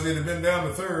 Otherwise, they'd have been down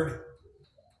to third.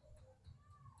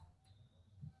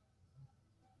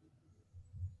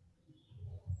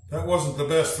 That wasn't the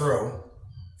best throw.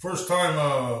 First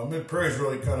time Mid-Prairie's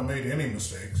really kind of made any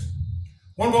mistakes.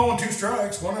 1 ball and 2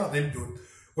 strikes, 1 out.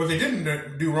 What they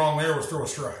didn't do wrong there was throw a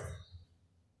strike.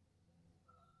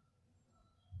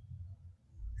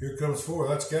 Here comes 4.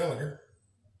 That's Gallagher.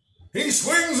 He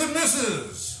swings and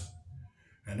misses.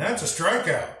 And that's a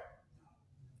strikeout.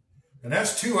 And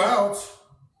that's 2 outs.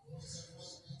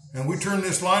 And we turn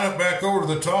this lineup back over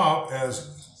to the top as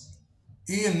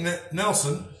Ian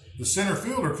Nelson, the center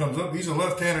fielder, comes up. He's a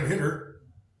left-handed hitter.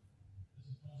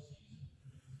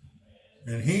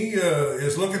 And he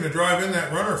is looking to drive in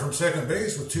that runner from second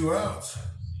base with 2 outs.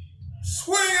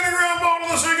 Swinging a ground ball to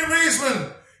the second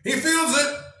baseman. He fields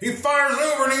it. He fires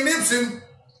over and he nips him.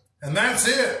 And that's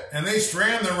it. And they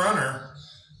strand the runner.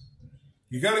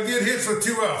 You got to get hits with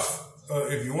 2 outs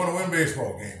if you want to win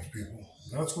baseball games, people.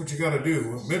 That's what you got to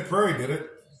do. Mid-Prairie did it.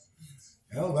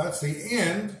 Well, that's the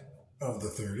end of the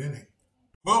 3rd inning.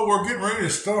 Well, we're getting ready to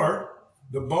start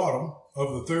the bottom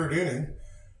of the 3rd inning.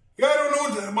 Yeah, I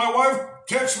don't know. My wife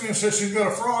texted me and said she's got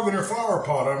a frog in her flower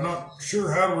pot. I'm not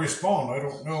sure how to respond. I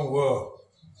don't know.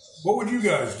 What would you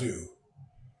guys do?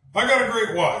 I got a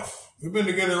great wife. We've been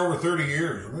together over 30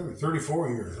 years, or maybe 34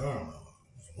 years. I don't know.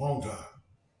 It's a long time.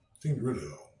 Seems really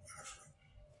long, actually.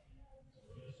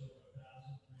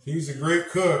 She's a great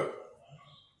cook.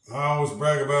 I always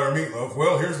brag about her meatloaf.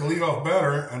 Well, here's the leadoff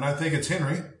batter, and I think it's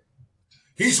Henry.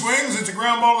 He swings. It's a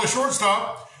ground ball to the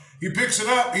shortstop. He picks it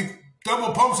up. He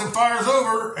double pumps and fires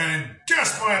over, and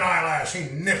just by an eyelash, he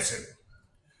nips it.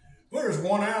 Well, there's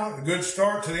 1 out. A good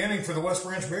start to the inning for the West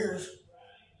Branch Bears.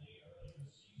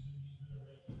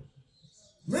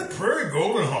 Mid-Prairie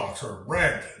Golden Hawks are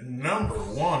ranked number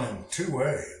 1 and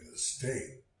 2A in the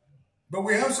state. But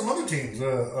we have some other teams.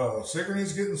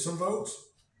 Sigourney's getting some votes.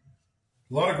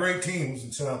 A lot of great teams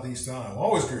in Southeast Iowa.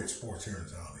 Always great sports here in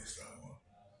Southeast Iowa.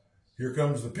 Here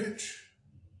comes the pitch.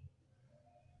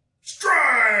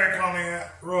 Strike on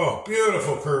the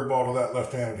beautiful curveball to that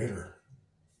left-handed hitter.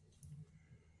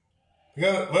 You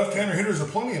got left-hander hitters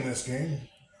aplenty in this game.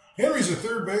 Henry's a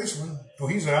third baseman. Oh,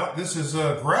 he's out. This is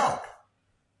Grout.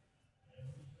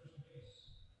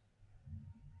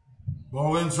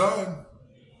 Ball inside.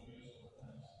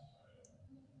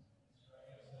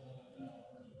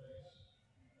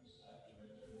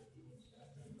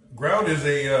 Grout is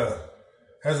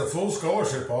has a full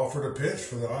scholarship offer to pitch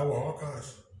for the Iowa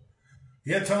Hawkeyes.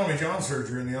 He had Tommy John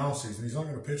surgery in the offseason. He's not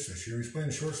going to pitch this year. He's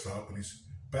playing shortstop, and he's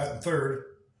batting third.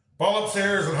 Ball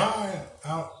upstairs and high,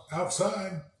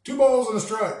 outside. 2 balls and a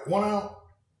strike, 1 out.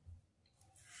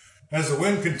 As the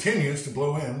wind continues to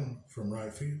blow in from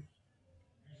right field.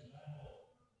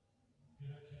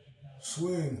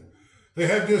 Swing. They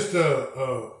have just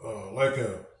like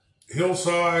a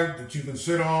hillside that you can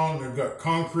sit on. They've got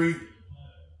concrete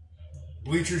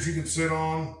bleachers you can sit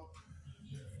on.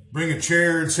 Bring a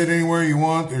chair and sit anywhere you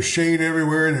want. There's shade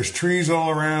everywhere. There's trees all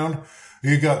around.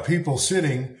 You got people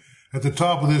sitting at the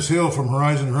top of this hill from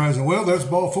horizon to horizon. Well, that's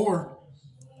ball 4.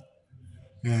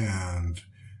 And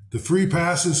the free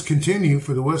passes continue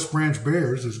for the West Branch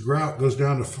Bears as Grout goes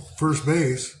down to first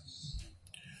base.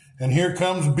 And here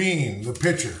comes Bean, the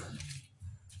pitcher,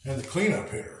 and the cleanup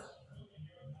hitter.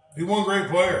 He's one great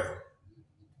player.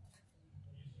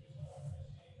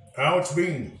 Alex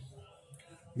Bean,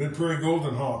 Mid-Prairie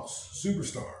Golden Hawks,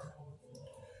 superstar.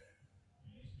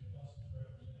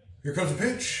 Here comes a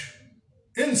pitch.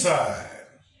 Inside.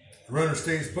 The runner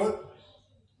stays put.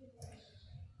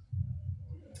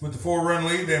 With the 4-run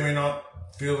lead, they may not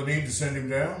feel the need to send him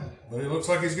down, but it looks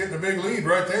like he's getting a big lead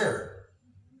right there.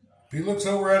 If he looks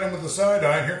over at him with the side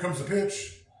eye, here comes the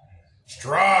pitch.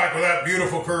 Strike with that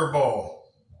beautiful curveball.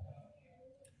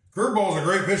 Curveball's a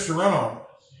great pitch to run on,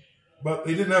 but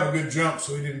he didn't have a good jump,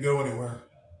 so he didn't go anywhere.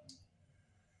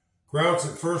 Grout's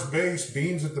at first base,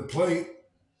 Beans at the plate.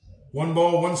 1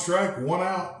 ball, 1 strike, 1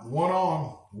 out, 1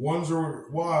 on. Ones are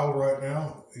wild right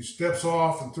now. He steps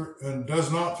off and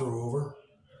does not throw over.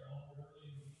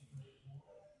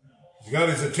 He's got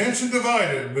his attention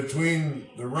divided between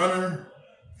the runner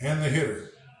and the hitter.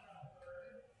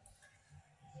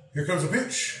 Here comes a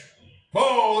pitch.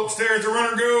 Ball upstairs, the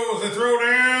runner goes. They throw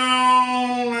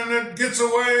down, and it gets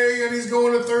away, and he's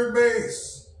going to third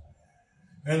base.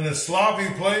 And the sloppy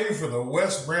play for the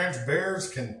West Branch Bears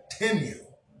continue.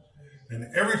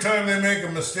 And every time they make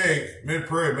a mistake,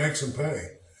 Mid-Prairie makes them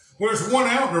pay. Well, there's 1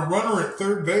 out and a runner at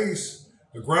third base.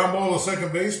 The ground ball to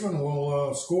second baseman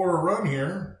will score a run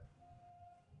here.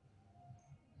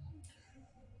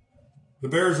 The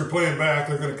Bears are playing back.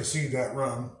 They're going to concede that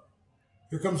run.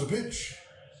 Here comes a pitch.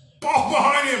 Ball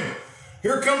behind him.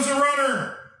 Here comes the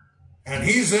runner. And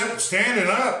he's up, standing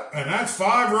up. And that's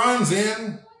 5 runs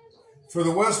in for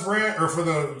the West Branch, or for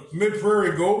the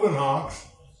Mid-Prairie Golden Hawks.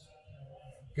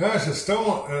 Gosh,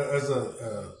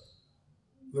 the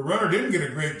runner didn't get a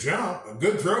great jump. A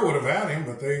good throw would have had him,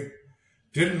 but they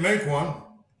didn't make one.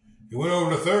 He went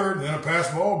over to third, and then a pass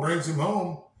ball brings him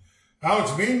home.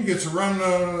 Alex Bean gets a run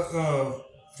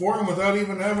for him without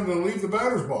even having to leave the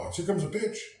batter's box. Here comes a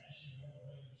pitch.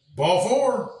 Ball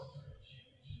 4.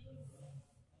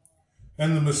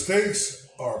 And the mistakes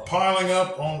are piling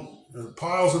up on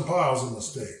piles and piles of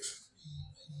mistakes.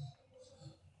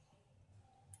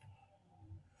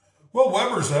 Well,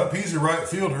 Weber's up. He's a right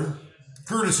fielder.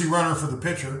 Courtesy runner for the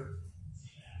pitcher.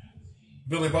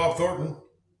 Billy Bob Thornton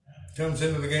comes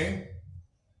into the game.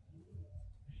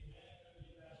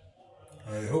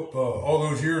 I hope all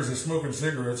those years of smoking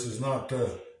cigarettes has not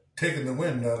taken the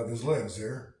wind out of his legs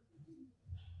there.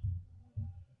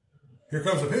 Here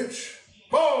comes a pitch.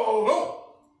 Ball!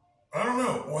 Oh! I don't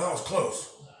know. Well, that was close.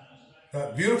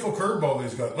 That beautiful curveball that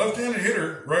he's got. Left-handed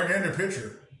hitter, right-handed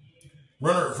pitcher.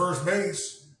 Runner at first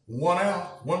base. 1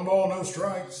 out. 1 ball, no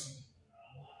strikes.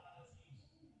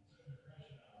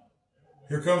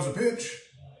 Here comes the pitch.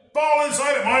 Ball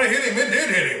inside. It might have hit him. It did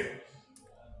hit him.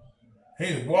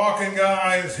 He's walking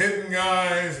guys, hitting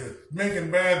guys,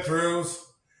 making bad throws.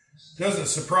 Doesn't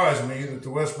surprise me that the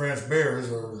West Branch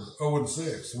Bears are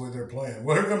 0-6 the way they're playing.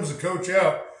 Well, here comes the coach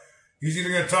out. He's either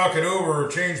going to talk it over or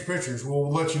change pitchers.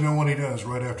 We'll let you know when he does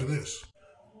right after this.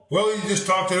 Well, he just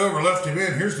talked it over, left him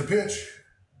in. Here's the pitch.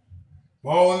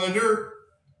 Ball in the dirt.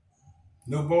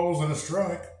 No balls and a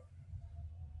strike.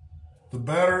 The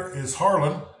batter is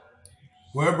Harlan.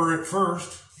 Weber at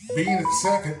first. Bean at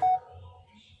second.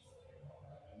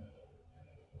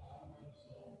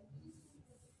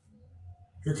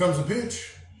 Here comes the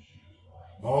pitch.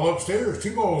 Ball upstairs,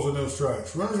 2 balls and no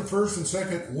strikes. Runners at first and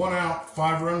second, 1 out,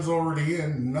 5 runs already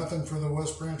in. Nothing for the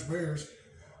West Branch Bears.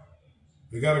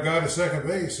 They got a guy to second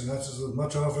base, and that's as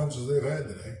much offense as they've had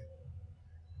today.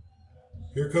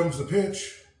 Here comes the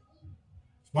pitch.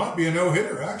 Might be a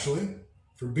no-hitter, actually,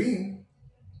 for Bean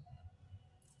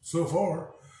so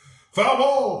far. Foul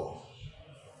ball.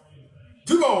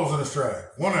 2 balls and a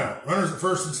strike. 1 out. Runners at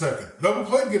first and second. Double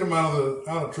play to get them out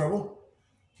of trouble.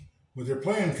 But they're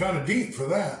playing kind of deep for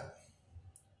that.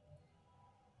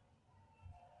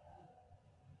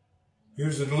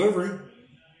 Here's the delivery.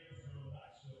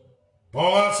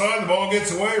 Ball outside. The ball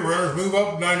gets away. Runners move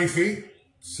up 90 feet.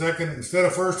 Second, instead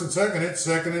of first and second, it's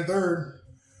second and third.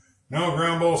 Now a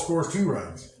ground ball scores 2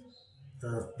 runs.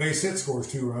 Or a base hit scores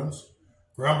 2 runs.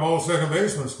 Ground ball second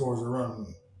baseman scores a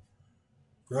run.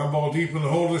 Ground ball deep in the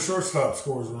hole to the shortstop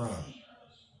scores a run.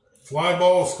 Fly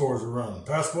ball scores a run.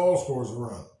 Pass ball scores a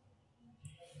run.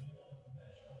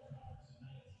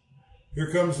 Here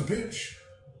comes the pitch.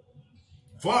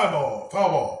 Fly ball, foul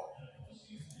ball.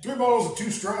 3 balls and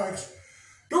 2 strikes.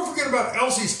 Don't forget about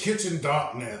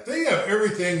elsie'skitchen.net. They have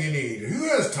everything you need. Who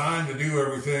has time to do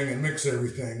everything and mix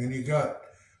everything? And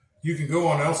you can go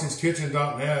on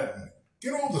elsie'skitchen.net and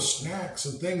get all the snacks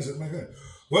and things that make it.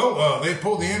 Well, they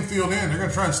pulled the infield in. They're going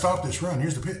to try and stop this run.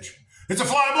 Here's the pitch. It's a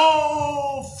fly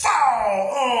ball. Foul.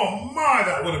 Oh, my,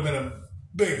 that would have been a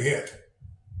big hit.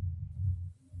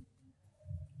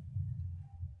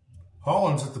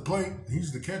 Holland's at the plate.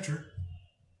 He's the catcher.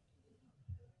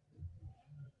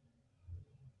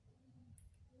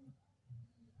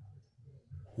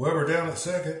 Weber down at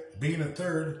second. Bean at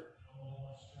third.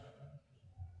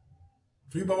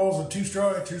 3 balls and 2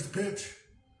 strikes. Here's the pitch.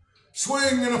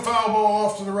 Swing and a foul ball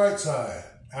off to the right side.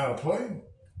 Out of play.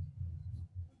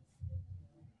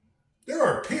 There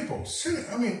are people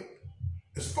sitting,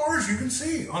 as far as you can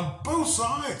see, on both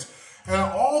sides. And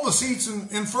all the seats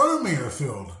in front of me are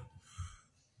filled.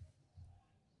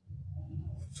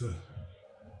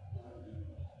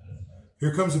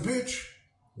 Here comes the pitch.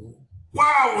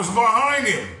 Wow, it was behind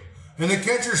him. And the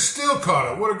catcher still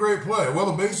caught it. What a great play. Well,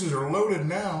 the bases are loaded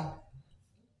now.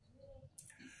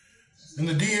 And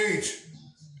the DH,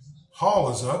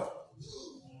 Hall, is up.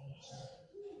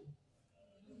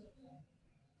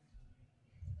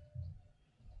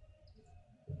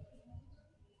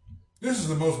 This is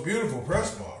the most beautiful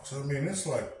press box. It's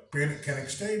like being at Kinnick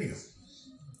Stadium.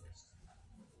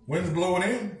 Wind's blowing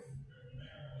in.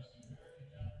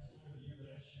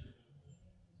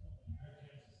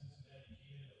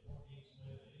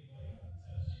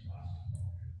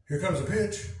 Here comes the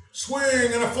pitch.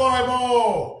 Swing and a fly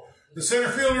ball. The center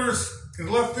fielders and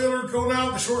the left fielder going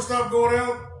out. The shortstop going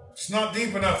out. It's not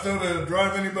deep enough, though, to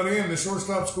drive anybody in. The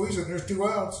shortstop squeezing. There's 2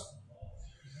 outs.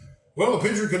 Well, the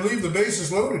pitcher can leave the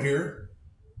bases loaded here.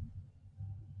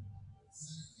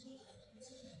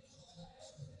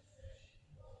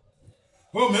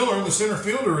 Well, Miller, the center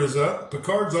fielder, is up.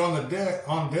 Picard's on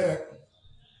deck.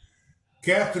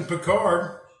 Captain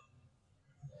Picard,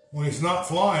 when he's not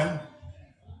flying,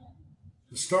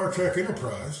 the Star Trek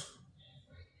Enterprise.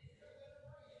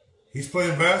 He's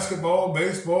playing basketball,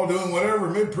 baseball, doing whatever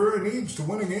Mid-Prairie needs to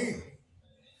win a game.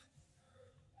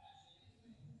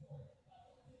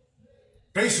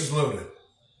 Bases loaded.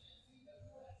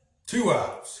 2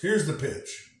 outs. Here's the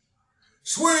pitch.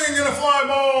 Swing and a fly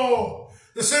ball.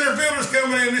 The center fielder's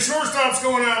coming in. The shortstop's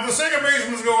going out. The second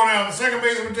baseman's going out. The second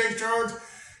baseman takes charge.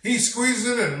 He squeezes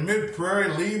it, and Mid-Prairie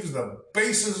leaves the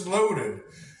bases loaded.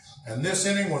 And this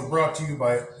inning was brought to you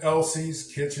by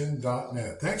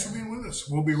elsie'skitchen.net. Thanks for being with us.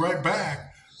 We'll be right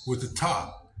back with the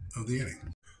top of the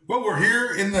inning. Well, we're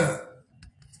here in the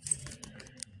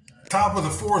top of the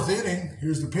 4th inning.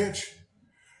 Here's the pitch.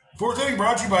 4th inning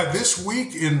brought to you by This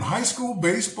Week in High School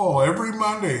Baseball. Every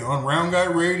Monday on Round Guy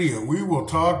Radio, we will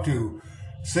talk to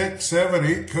 6, 7,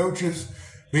 8 coaches,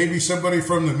 maybe somebody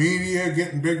from the media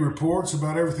getting big reports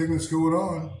about everything that's going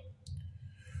on.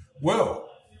 Well,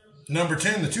 number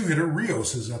 10, the 2-hitter,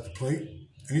 Rios, is at the plate.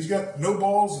 And he's got no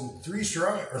balls and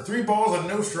 3 balls and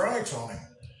no strikes on him.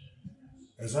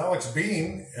 As Alex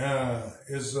Bean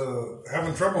is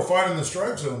having trouble finding the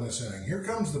strike zone this inning. Here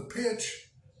comes the pitch.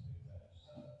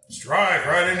 Strike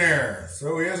right in there.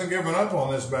 So he hasn't given up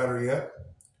on this batter yet.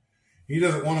 He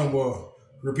doesn't want to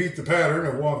repeat the pattern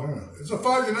of walking in. It's a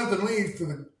 5-0 lead for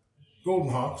the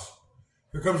Golden Hawks.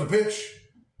 Here comes the pitch.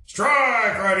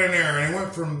 Strike right in there. And he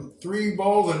went from 3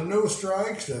 balls and no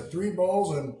strikes to 3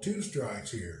 balls and 2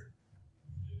 strikes here.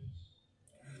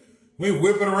 We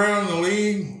whip it around the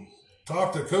league,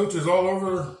 talk to coaches all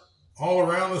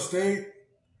around the state.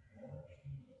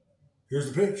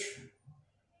 Here's the pitch.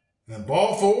 And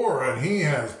ball 4, and he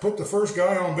has put the first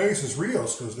guy on base as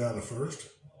Rios goes down to first.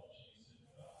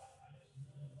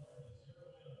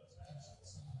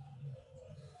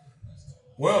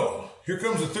 Well, here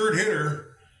comes the third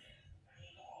hitter,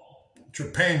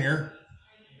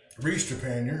 Reese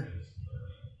Trepanier.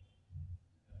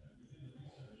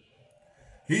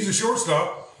 He's a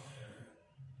shortstop.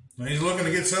 And he's looking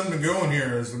to get something going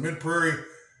here as the Mid-Prairie,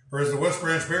 or as the West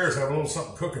Branch Bears have a little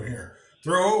something cooking here.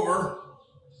 Throw over.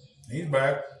 He's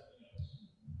back.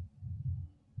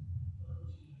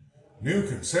 New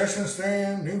concession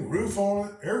stand, new roof on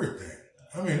it, everything.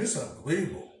 I mean, it's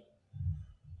unbelievable.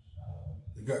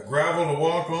 They've got gravel to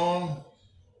walk on.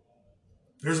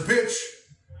 There's a pitch.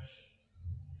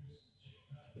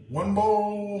 1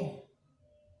 ball,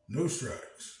 no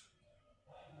strikes.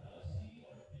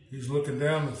 He's looking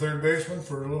down the third baseman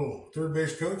for a little third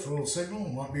base coach, a little signal.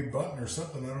 Might be button or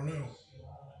something, I don't know.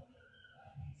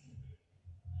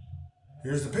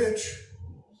 Here's the pitch.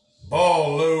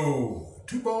 Ball low.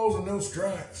 2 balls and no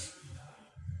strikes.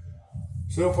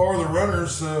 So far, the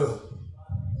runners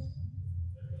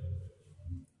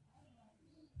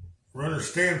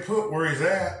stand put where he's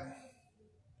at.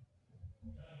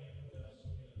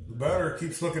 The batter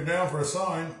keeps looking down for a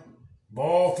sign.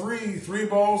 Ball 3, 3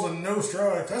 balls and no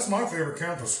strikes. That's my favorite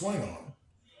count to swing on.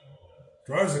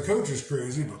 Drives the coaches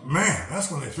crazy, but man,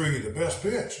 that's when they throw you the best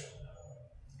pitch.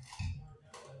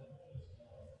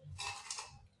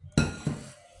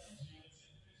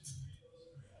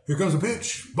 Here comes the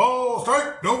pitch. Ball,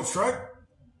 strike, no strike.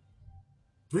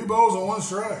 3 balls and 1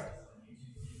 strike.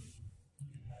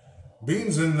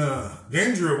 Bean's in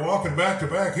danger of walking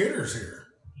back-to-back hitters here.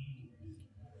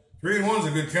 3 and 1's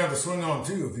a good count to swing on,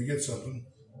 too, if you get something.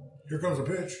 Here comes a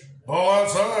pitch. Ball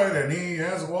outside, and he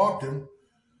hasn't walked him.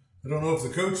 I don't know if the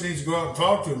coach needs to go out and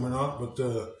talk to him or not, but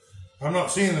I'm not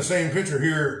seeing the same picture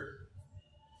here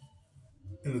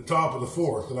in the top of the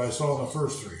 4th that I saw in the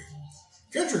first 3.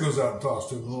 Catcher goes out and talks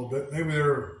to him a little bit. Maybe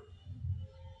their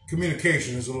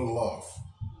communication is a little off.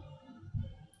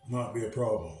 Not be a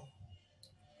problem.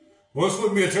 Well, this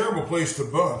wouldn't be a terrible place to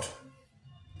bunt.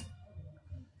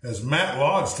 As Matt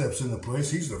Lodge steps into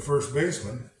place, he's the first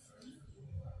baseman.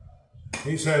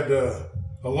 He's had a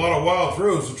lot of wild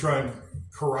throws to try and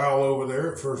corral over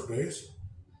there at first base.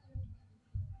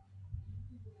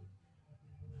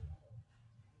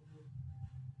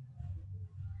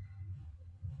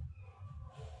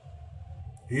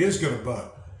 He is going to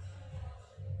bunt.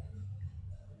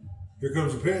 Here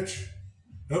comes the pitch.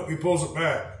 Nope, he pulls it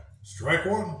back. Strike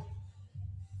 1.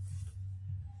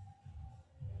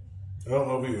 I don't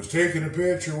know if he was taking a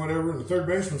pitch or whatever. The third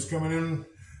baseman's coming in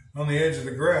on the edge of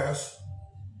the grass.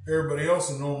 Everybody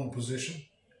else in normal position.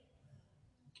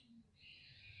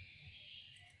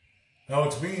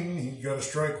 Alex Bean, he got a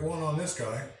strike 1 on this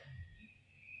guy.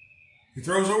 He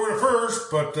throws over to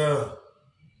first, but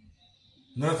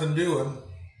nothing doing.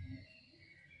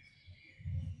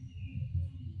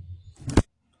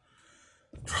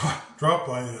 Dropped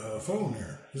my phone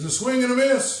there. There's a swing and a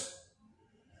miss.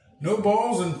 No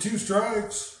balls and 2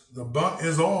 strikes. The bunt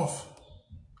is off.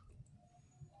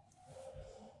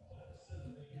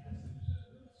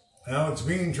 Alex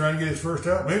Bean trying to get his first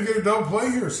out. Maybe get a double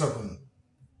play here or something.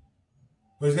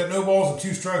 But he's got no balls and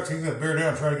 2 strikes. He's going to bear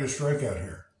down trying to get a strikeout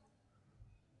here.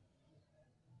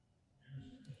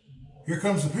 Here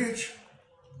comes the pitch.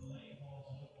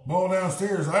 Ball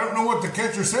downstairs. I don't know what the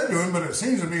catcher said to him, but it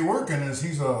seems to be working as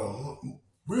he's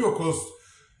real close.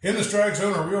 In the strike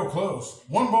zone are real close.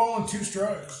 1 ball and 2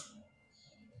 strikes.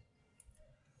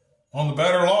 On the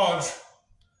batter Lodge,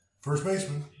 first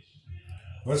baseman.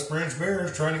 West Branch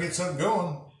Bears trying to get something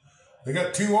going. They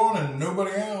got 2 on and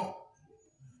nobody out.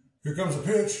 Here comes the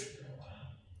pitch.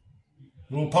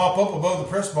 A little pop up above the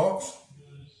press box.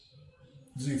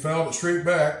 As he fouled it straight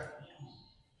back.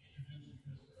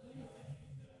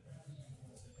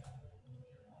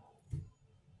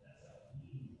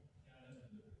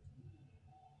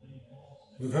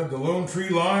 We've had the Lone Tree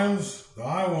Lions, the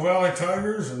Iowa Valley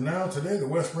Tigers, and now today the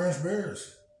West Branch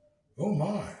Bears. Oh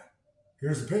my.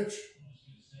 Here's the pitch.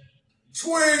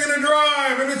 Swing and a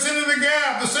drive, and it's into the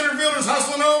gap. The center fielder's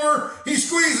hustling over. He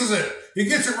squeezes it. He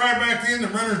gets it right back in. The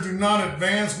runners do not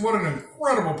advance. What an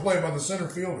incredible play by the center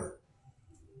fielder.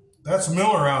 That's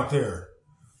Miller out there.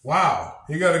 Wow.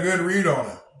 He got a good read on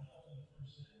it.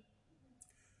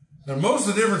 And most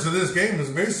of the difference of this game is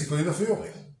basically the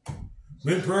fielding.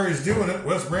 Mid-Prairie's doing it.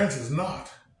 West Branch is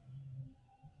not.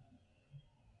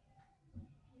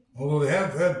 Although they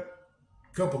have had a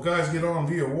couple guys get on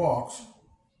via walks.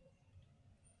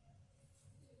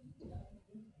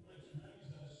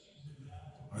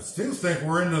 I still think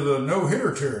we're into the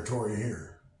no-hitter territory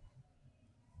here.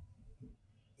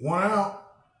 one out,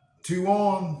 two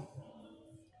on.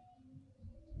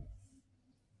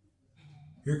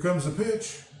 Here comes the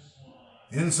pitch.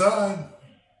 Inside.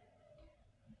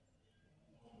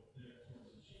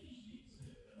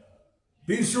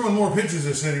 He's throwing more pitches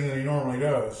this inning than he normally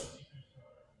does.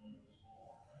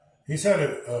 He's had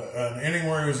an inning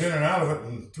where he was in and out of it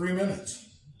in 3 minutes.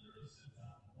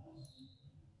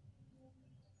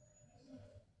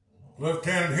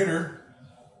 Left-handed hitter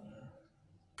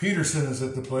Peterson is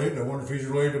at the plate. I wonder if he's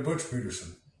related to Butch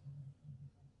Peterson.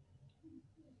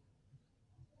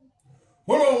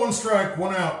 1-0, 1 strike,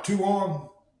 1 out, 2 on.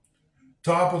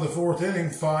 Top of the fourth inning,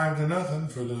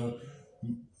 5-0 for the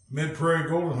Mid-Prairie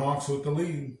Golden Hawks with the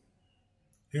lead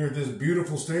here at this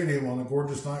beautiful stadium on a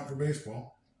gorgeous night for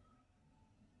baseball.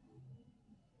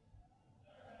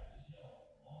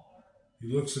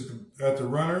 He looks at the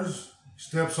runners,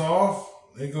 steps off,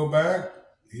 they go back,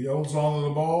 he holds on to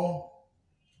the ball.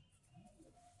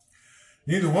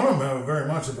 Neither one of them have very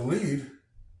much of a lead.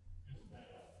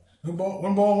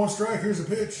 One ball, 1 strike, here's a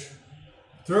pitch.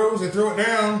 Throws, they throw it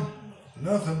down,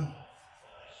 nothing.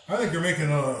 I think they're making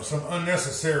some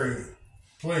unnecessary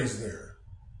plays there.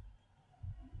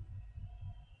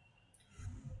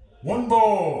 1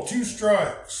 ball, 2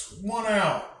 strikes, 1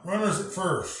 out. Runners at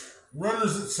first,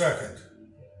 runners at second.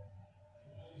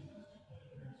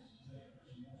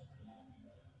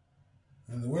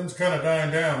 And the wind's kind of dying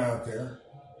down out there.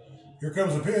 Here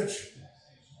comes the pitch.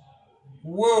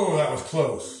 Whoa, that was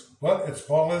close. But it's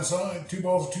ball inside. 2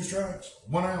 balls and 2 strikes,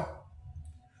 1 out.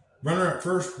 Runner at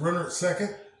first, runner at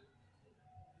second.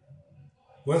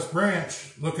 West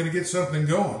Branch looking to get something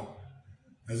going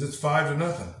as it's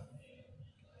 5-0.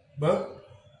 But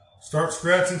start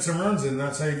scratching some runs in.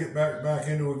 That's how you get back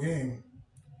into a game.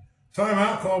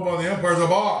 Timeout called by the umpires. A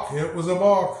balk. It was a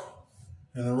balk.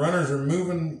 And the runners are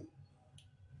moving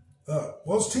up.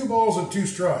 Well, it's 2 balls and 2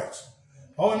 strikes.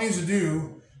 All he needs to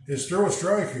do is throw a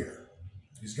strike here.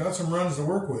 He's got some runs to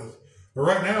work with. But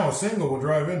right now, a single will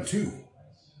drive in 2.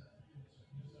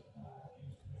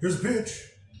 Here's a pitch.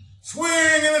 Swing,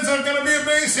 and it's not going to be a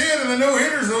base hit, and the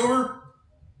no-hitter's over.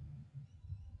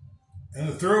 And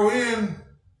the throw in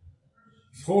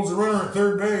holds the runner at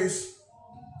third base.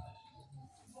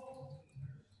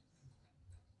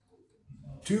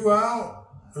 2 out,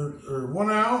 or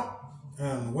 1 out,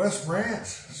 and West Branch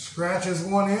scratches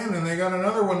 1 in, and they got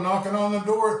another one knocking on the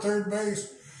door at third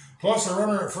base, plus a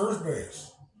runner at first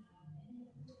base.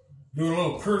 Doing a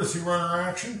little courtesy runner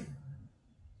action.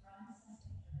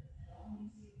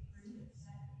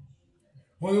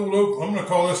 Well, I'm going to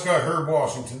call this guy Herb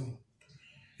Washington.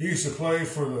 He used to play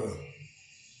for the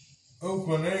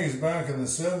Oakland A's back in the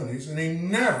 70s, and he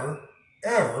never,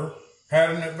 ever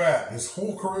had an at-bat his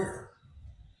whole career.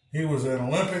 He was an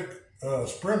Olympic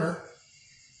sprinter,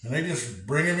 and they just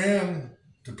bring him in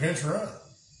to pinch run.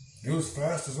 He was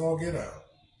fast as all get out.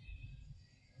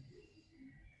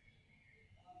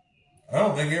 I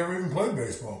don't think he ever even played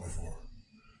baseball before.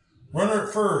 Runner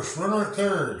at first, runner at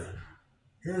third.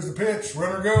 Here's the pitch.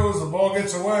 Runner goes. The ball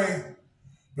gets away,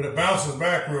 but it bounces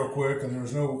back real quick, and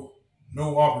there's no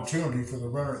opportunity for the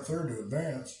runner at third to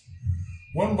advance.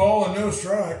 1 ball and no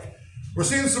strike. We're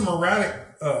seeing some erratic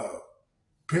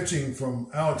pitching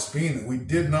from Alex Bean that we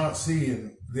did not see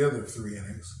in the other 3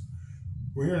 innings.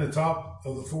 We're here in the top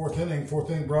of the 4th inning.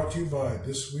 4th inning brought to you by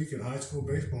This Week in High School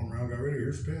Baseball and Round Guy Radio.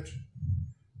 Here's the pitch.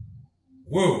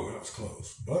 Whoa, that was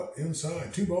close, but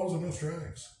inside. 2 balls and no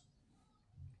strikes.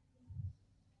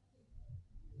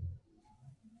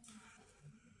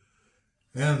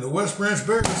 And the West Branch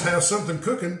Bears have something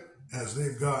cooking as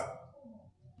they've got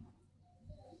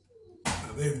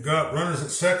runners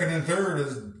at second and third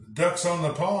as ducks on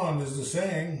the pond is the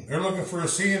saying. They're looking for a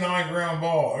C&I ground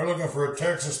ball. They're looking for a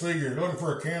Texas Leaguer. They're looking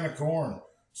for a can of corn.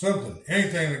 Something,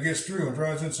 anything that gets through and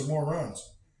drives in some more runs.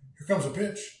 Here comes a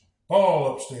pitch.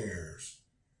 Ball upstairs.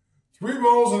 3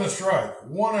 balls and a strike.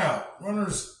 1 out.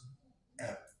 Runners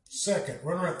at second.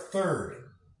 Runner at third.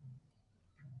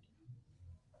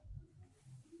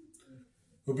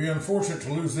 It would be unfortunate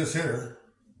to lose this hitter.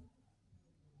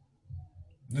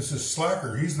 This is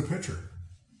Slacker. He's the pitcher.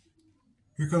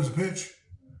 Here comes the pitch.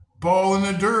 Ball in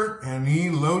the dirt, and he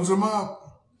loads them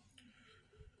up.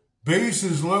 Base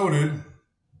is loaded.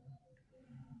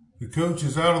 The coach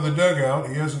is out of the dugout.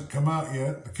 He hasn't come out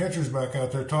yet. The catcher's back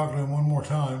out there talking to him one more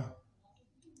time.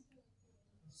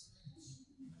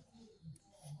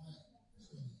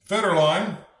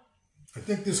 Federline. I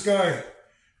think this guy,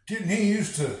 didn't he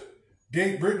used to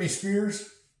date Britney Spears?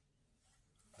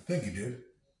 I think he did.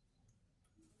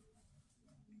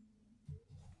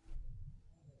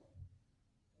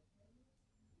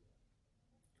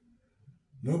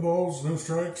 No balls, no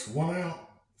strikes, 1 out.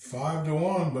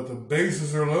 5-1, but the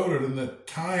bases are loaded and the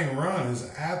tying run is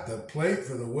at the plate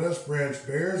for the West Branch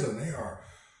Bears, and they are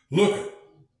looking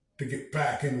to get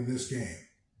back into this game.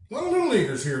 A lot of little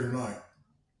leaguers here tonight.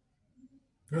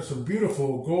 Got some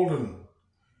beautiful golden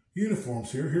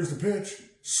uniforms here. Here's the pitch.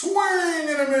 Swing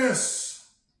and a miss.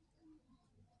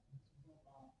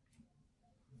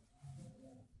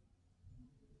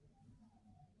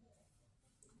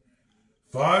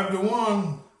 Five to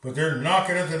 1, but they're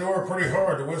knocking at the door pretty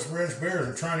hard. The West Branch Bears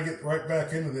are trying to get right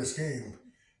back into this game.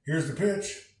 Here's the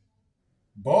pitch.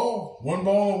 Ball. 1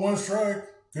 ball and 1 strike.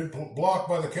 Good block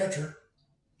by the catcher.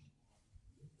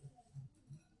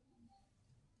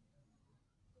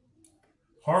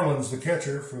 Harlan's the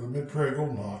catcher for the Mid-Prairie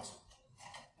Golden Hawks.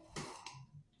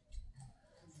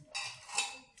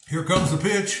 Here comes the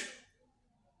pitch.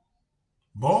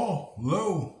 Ball,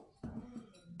 low.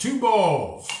 2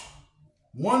 balls,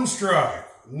 1 strike,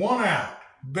 1 out.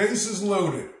 Bases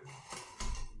loaded.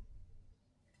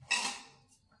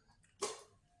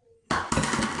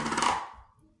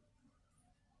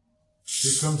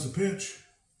 Here comes the pitch.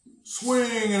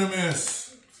 Swing and a miss.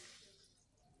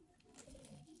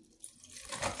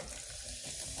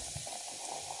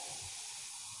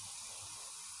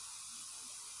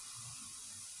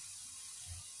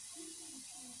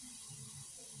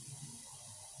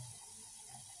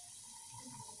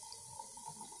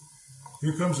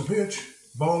 Here comes the pitch.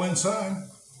 Ball inside.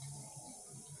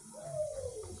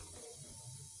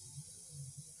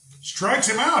 Strikes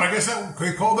him out. I guess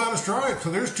they called that a strike.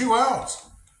 So there's 2 outs.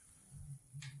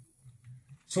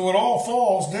 So it all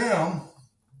falls down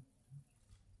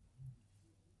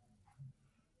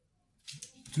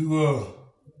to,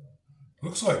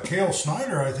 looks like Cale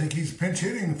Snyder. I think he's pinch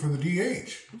hitting for the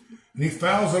DH. And he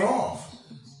fouls it off.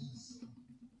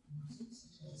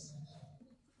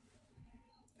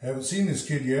 Haven't seen this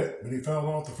kid yet, but he fouled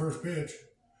off the first pitch.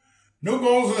 No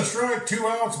balls and a strike, 2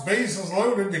 outs, bases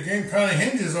loaded. The game kind of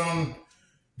hinges on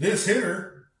this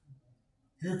hitter.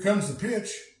 Here comes the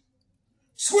pitch.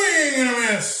 Swing and a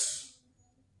miss.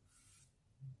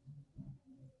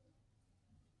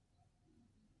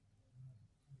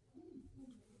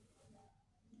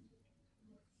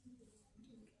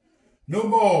 No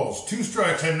balls, 2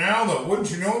 strikes. And now, wouldn't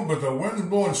you know, but the wind's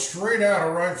blowing straight out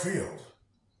of right field.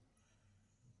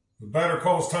 The batter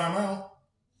calls timeout.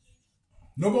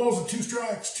 No balls and 2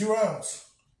 strikes, 2 outs.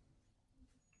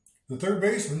 The third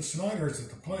baseman, Snyder, is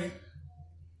at the plate.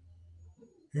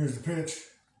 Here's the pitch.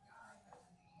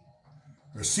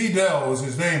 Or Seedell was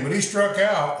his name, but he struck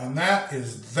out, and that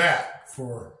is that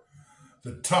for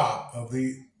the top of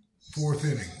the 4th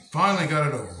inning. Finally got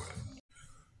it over with.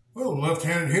 Well,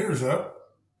 left-handed hitter's up.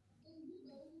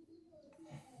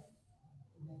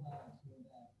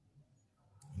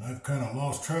 And I've kind of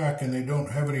lost track, and they don't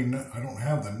have any. I don't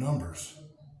have the numbers.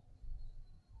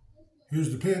 Here's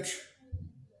the pitch.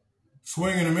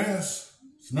 Swing and a miss.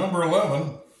 It's number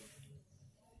 11.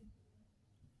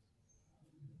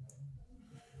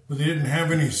 But they didn't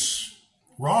have any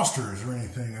rosters or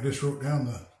anything. I just wrote down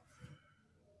the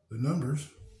numbers.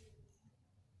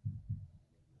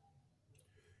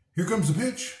 Here comes the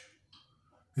pitch.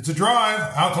 It's a drive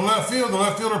out to left field. The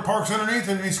left fielder parks underneath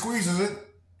it, and he squeezes it.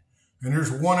 And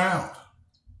there's 1 out.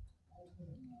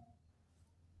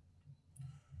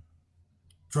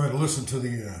 Try to listen to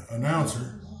the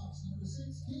announcer.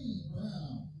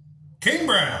 King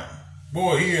Brown.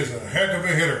 Boy, he is a heck of a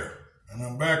hitter. And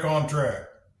I'm back on track.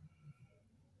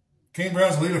 King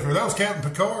Brown's the leader for that was Captain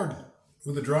Picard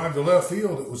with a drive to left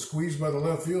field. It was squeezed by the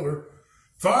left fielder.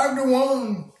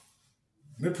 5-1.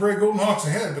 Mid-Prairie Golden Hawks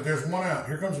ahead, but there's 1 out.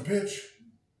 Here comes the pitch.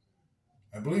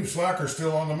 I believe Slacker's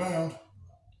still on the mound.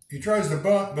 He tries to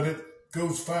bunt, but it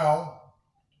goes foul.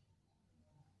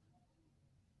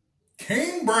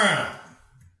 King Brown.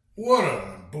 What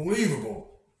an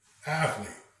unbelievable athlete.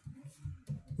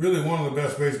 Really one of the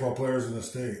best baseball players in the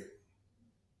state.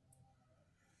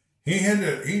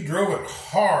 He drove it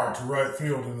hard to right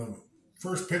field in the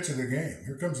first pitch of the game.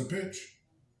 Here comes the pitch.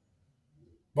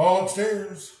 Ball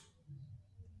upstairs.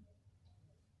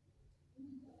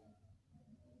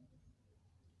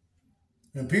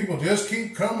 And people just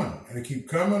keep coming, and they keep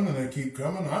coming, and they keep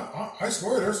coming. I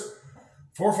swear there's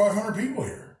 400 or 500 people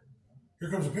here. Here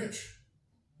comes a pitch.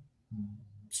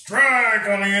 Strike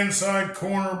on the inside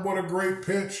corner. What a great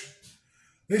pitch.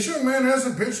 This young man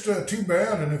hasn't pitched too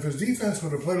bad, and if his defense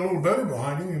would have played a little better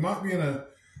behind him, he might be in a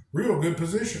real good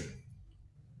position.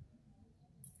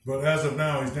 But as of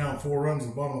now, he's down 4 runs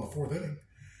at the bottom of the 4th inning.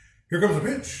 Here comes a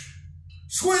pitch.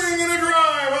 Swing and a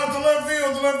drive out to left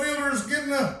field. The left fielder is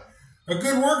getting a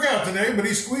good workout today, but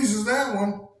he squeezes that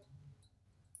one.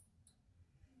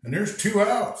 And there's 2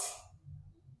 outs.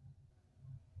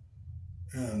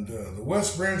 And the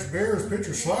West Branch Bears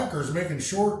pitcher Slacker is making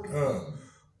short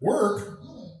work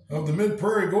of the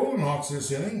Mid-Prairie Golden Hawks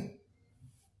this inning.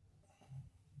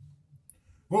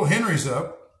 Well, Henry's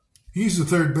up. He's the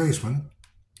third baseman.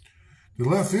 The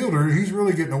left fielder, he's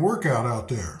really getting a workout out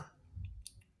there.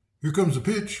 Here comes the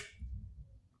pitch.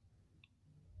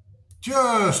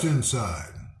 Just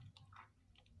inside.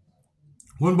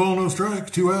 1 ball, no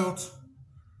strikes, 2 outs.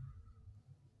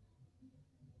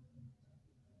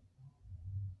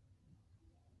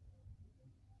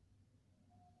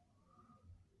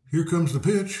 Here comes the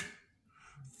pitch.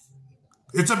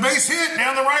 It's a base hit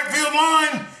down the right field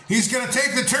line. He's going to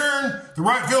take the turn. The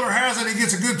right fielder has it. He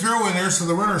gets a good throw in there, so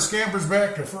the runner scampers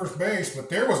back to first base. But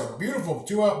there was a beautiful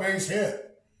 2-out base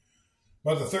hit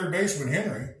by the third baseman,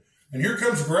 Henry. And here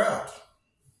comes Grout.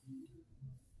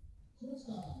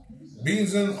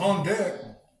 Beans in on deck.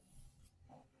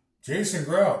 Jason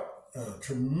Grout, a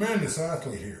tremendous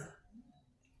athlete here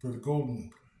for the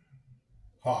Golden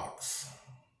Hawks.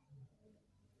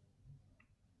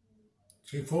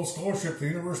 See, full scholarship to the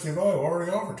University of Iowa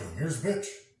already offered to him. Here's the pitch.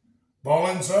 Ball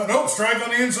inside. Oh, strike on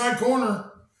the inside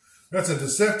corner. That's a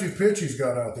deceptive pitch he's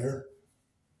got out there.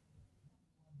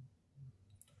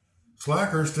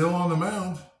 Slacker still on the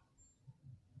mound.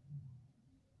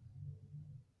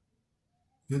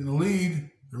 Getting the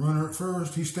lead. The runner at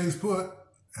first. He stays put.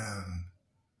 And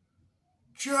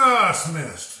just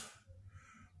missed.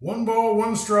 1 ball,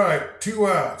 1 strike, 2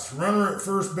 outs. Runner at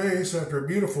first base after a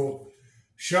beautiful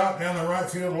shot down the right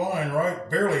field line, right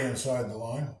barely inside the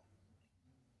line.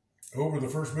 Over the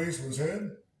first baseman's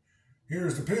head.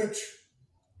 Here's the pitch.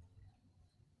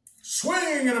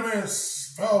 Swing and a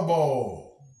miss. Foul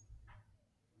ball.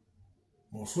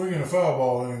 Well, swing and a foul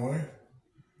ball anyway.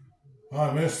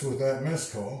 I missed with that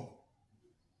missed call.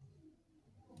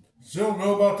 Still don't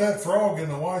know about that frog in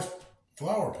the wife's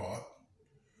flower pot.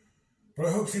 But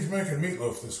I hope she's making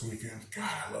meatloaf this weekend. God,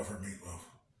 I love her meatloaf.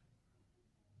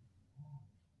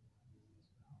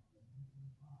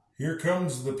 Here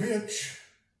comes the pitch.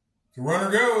 The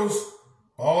runner goes.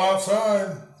 All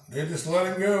outside. They just let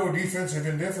him go. Defensive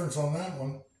indifference on that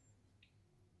one.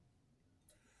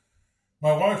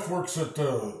 My wife works at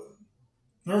the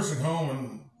nursing home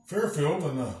in Fairfield,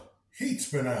 and the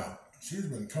heat's been out. She's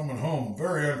been coming home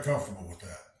very uncomfortable with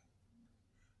that.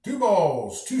 2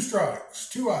 balls, 2 strikes,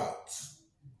 2 outs.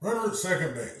 Runner at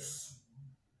second base.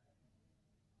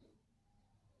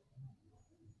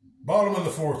 Bottom of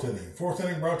the 4th inning. 4th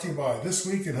inning brought to you by This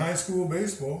Week in High School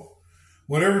Baseball.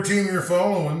 Whatever team you're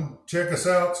following, check us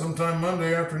out sometime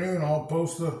Monday afternoon. I'll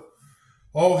post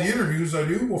all the interviews I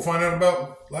do. We'll find out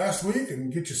about last week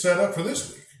and get you set up for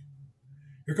this week.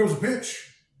 Here comes a pitch.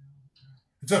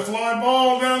 It's a fly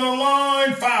ball down the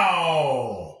line.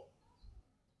 Foul.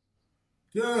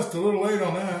 Just a little late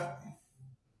on that.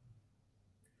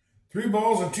 3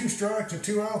 balls and 2 strikes and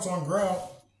 2 outs on Grout.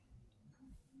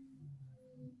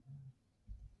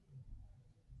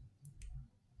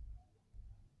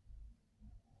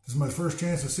 This is my first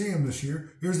chance to see him this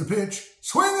year. Here's the pitch.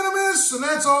 Swing and a miss, and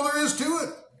that's all there is to it.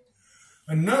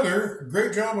 Another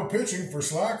great job of pitching for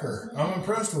Slacker. I'm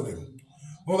impressed with him.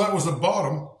 Well, that was the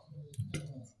bottom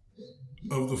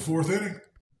of the 4th inning.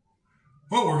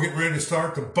 Well, we're getting ready to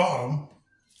start the bottom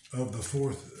of the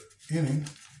 4th inning,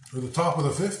 or the top of the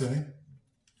 5th inning.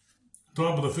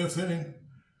 Top of the 5th inning.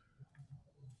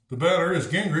 The batter is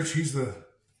Gingrich.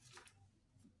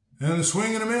 And the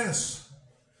swing and a miss.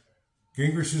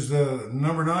 Gingrich is the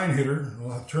number 9 hitter.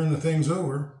 I'll turn the things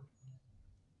over.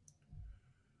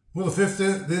 Well, the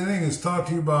 5th inning is taught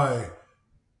to you by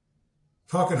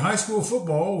Talking High School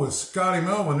Football with Scotty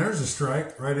Melvin. There's a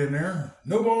strike right in there.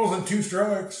 No balls and 2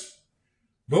 strikes.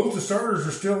 Both the starters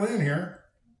are still in here.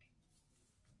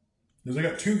 Because they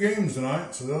got 2 games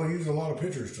tonight, so they'll use a lot of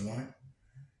pitchers tonight.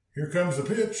 Here comes the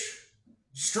pitch.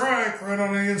 Strike right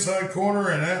on the inside corner,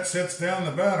 and that sets down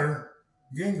the batter,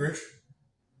 Gingrich.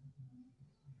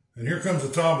 And here comes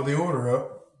the top of the order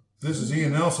up. This is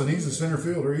Ian Nelson. He's the center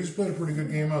fielder. He's played a pretty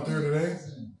good game out there today.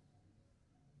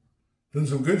 Done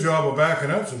some good job of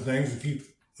backing up some things to keep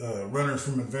runners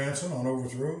from advancing on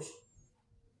overthrows.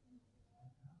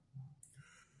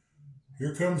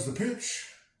 Here comes the pitch.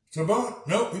 It's a bunt.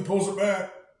 Nope, he pulls it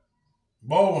back.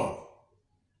 Ball 1.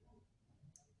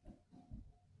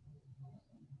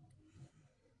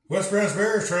 West Branch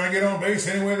Bears trying to get on base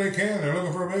any way they can. They're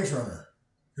looking for a base runner.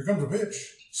 Here comes the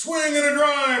pitch. Swing and a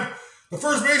drive. The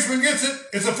first baseman gets it.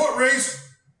 It's a foot race,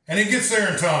 and he gets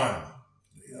there in time.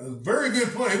 A very good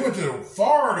play. He went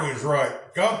far to his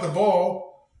right, got the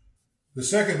ball. The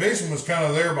second baseman was kind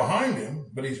of there behind him,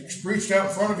 but he reached out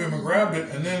in front of him and grabbed it,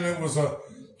 and then it was a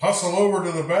hustle over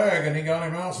to the bag, and he got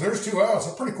him out. So there's 2 outs.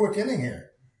 A pretty quick inning here.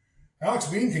 Alex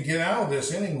Bean could get out of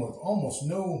this inning with almost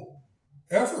no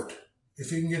effort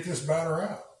if he can get this batter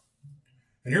out.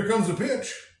 And here comes the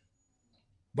pitch.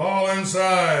 Ball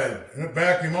inside, and it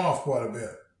backed him off quite a bit.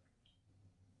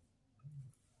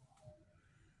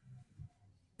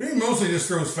 Bean mostly just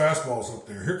throws fastballs up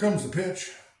there. Here comes the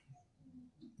pitch.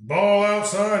 Ball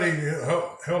outside. He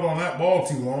held on that ball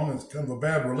too long. It's kind of a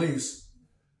bad release.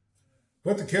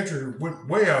 But the catcher went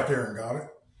way out there and got it.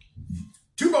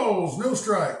 2 balls, no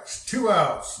strikes, 2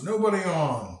 outs, nobody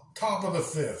on. Top of the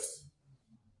 5th.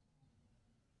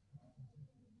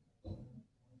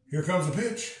 Here comes the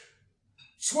pitch.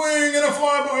 Swing and a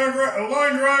fly ball, a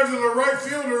line drive to the right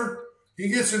fielder. He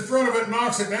gets in front of it,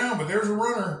 knocks it down, but there's a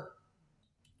runner.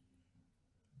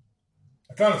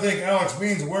 I kind of think Alex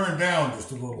Bean's wearing down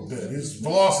just a little bit. His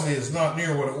velocity is not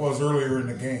near what it was earlier in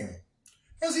the game,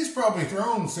 as he's probably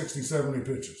thrown 60, 70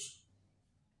 pitches.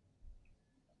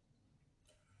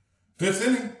 5th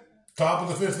inning, top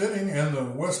of the 5th inning, and the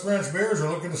West Branch Bears are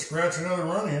looking to scratch another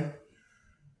run in.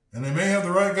 And they may have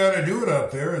the right guy to do it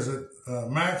up there. Is it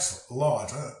Max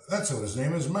Lodge? That's what his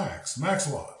name is, Max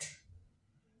Lodge.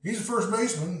 He's a first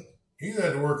baseman. He's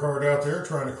had to work hard out there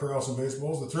trying to corral some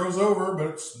baseballs. The throw's over,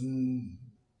 but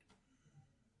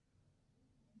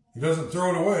he doesn't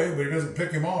throw it away, but he doesn't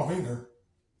pick him off either.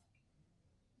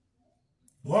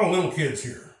 A lot of little kids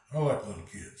here. I like little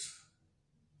kids.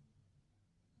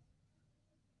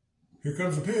 Here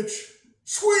comes the pitch.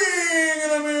 Swing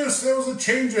and a miss. That was a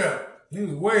changeup. He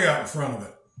was way out in front of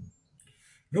it.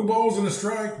 No balls and a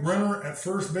strike. Runner at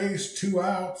first base. 2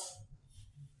 outs.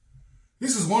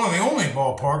 This is one of the only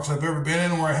ballparks I've ever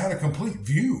been in where I had a complete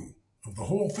view of the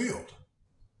whole field.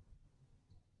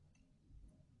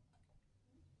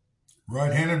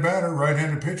 Right-handed batter,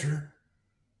 right-handed pitcher.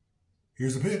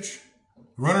 Here's the pitch.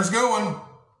 The runner's going.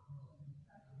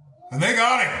 And they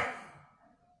got him.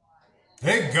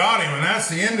 They got him, and that's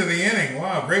the end of the inning.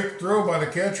 Wow, great throw by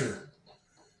the catcher.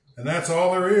 And that's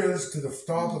all there is to the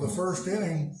top of the 1st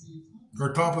inning,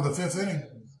 or top of the 5th inning.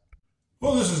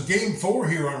 Well, this is Game 4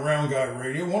 here on Round Guy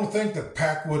Radio. I want to thank the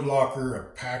Packwood Locker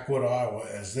of Packwood, Iowa,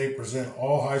 as they present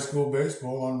all high school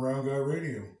baseball on Round Guy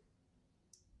Radio.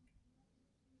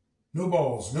 No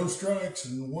balls, no strikes,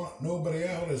 and nobody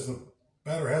out as the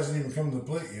batter hasn't even come to the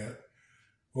plate yet.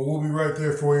 But we'll be right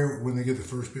there for you when they get the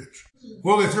first pitch.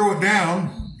 Well, they throw it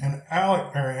down, and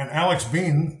Alex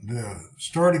Bean, the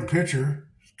starting pitcher,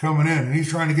 is coming in, and he's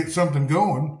trying to get something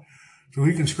going so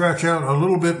he can scratch out a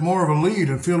little bit more of a lead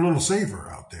and feel a little safer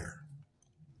out there.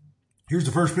 Here's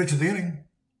the first pitch of the inning,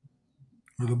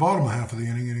 or the bottom half of the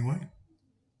inning anyway.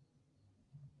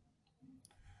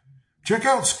 Check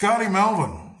out Scotty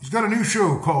Melvin. He's got a new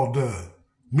show called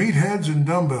Meatheads and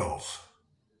Dumbbells.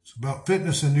 It's about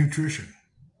fitness and nutrition.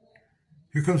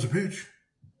 Here comes the pitch.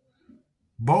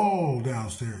 Ball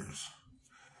downstairs.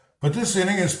 But this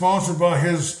inning is sponsored by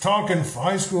his Talkin'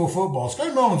 High School Football.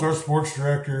 Scotty Melvin's our sports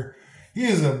director. He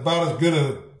is about as good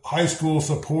a high school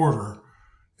supporter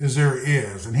as there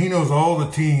is. And he knows all the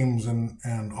teams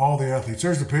and all the athletes.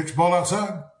 There's the pitch. Ball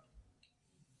outside.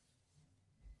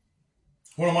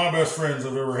 One of my best friends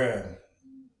I've ever had.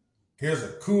 He has a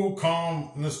cool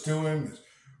calmness to him. He's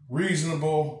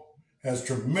reasonable. Has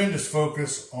tremendous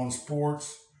focus on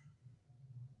sports.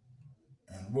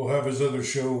 And we'll have his other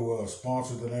show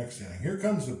sponsor the next inning. Here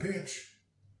comes the pitch.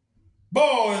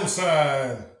 Ball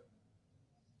inside.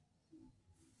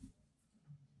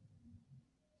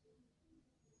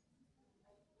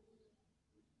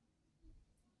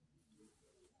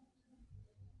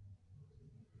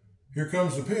 Here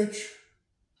comes the pitch.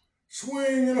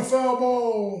 Swing and a foul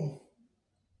ball.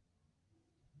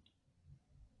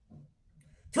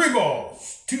 3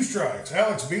 balls, 2 strikes.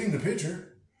 Alex Bean, the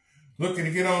pitcher, looking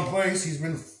to get on place. He's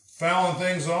been fouling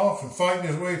things off and fighting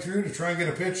his way through to try and get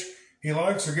a pitch he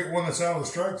likes or get one that's out of the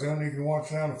strike zone and he can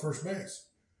watch down to first base.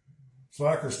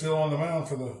 Slacker's still on the mound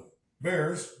for the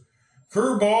Bears.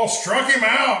 Curveball struck him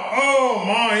out. Oh,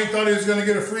 my. He thought he was going to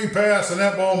get a free pass, and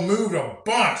that ball moved a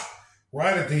bunch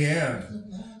right at the end.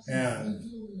 And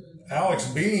Alex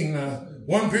Bean,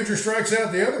 one pitcher strikes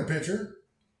out the other pitcher.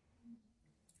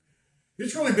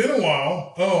 It's really been a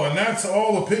while. Oh, and that's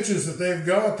all the pitches that they've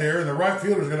got there, and the right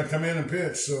fielder's going to come in and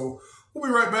pitch. So we'll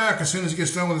be right back as soon as he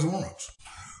gets done with his warm-ups.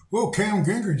 Well, Cam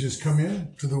Gingrich has come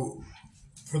in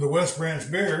for the West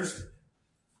Branch Bears.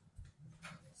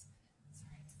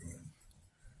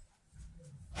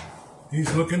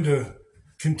 He's looking to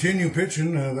continue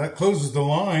pitching. That closes the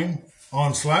line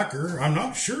on Slacker. I'm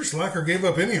not sure Slacker gave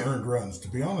up any earned runs, to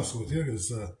be honest with you,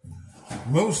 because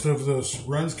most of those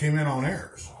runs came in on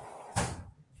errors.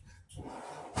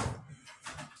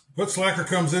 But Slacker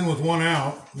comes in with one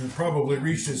out and probably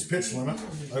reached his pitch limit.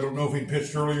 I don't know if he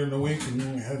pitched earlier in the week and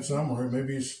only had some, or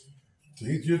maybe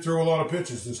he did throw a lot of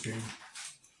pitches this game.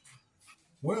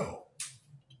 Well,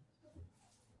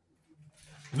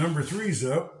 number 3's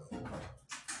up.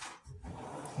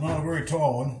 Not a very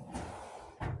tall one.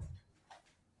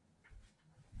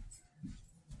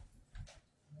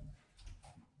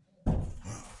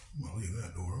 I'll leave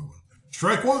that door open.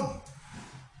 Strike one.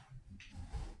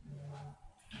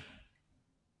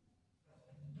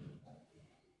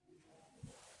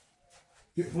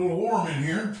 Get a little warm in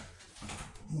here.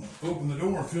 Open the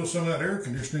door and feel some of that air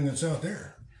conditioning that's out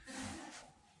there.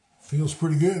 Feels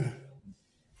pretty good.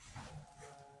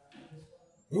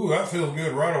 Ooh, that feels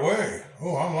good right away.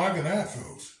 Oh, I'm liking that,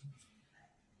 folks.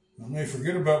 I may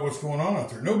forget about what's going on out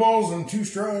there. No balls and 2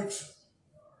 strikes.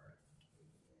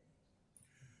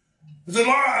 It's a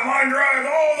line drive.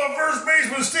 Oh, the first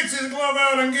baseman sticks his glove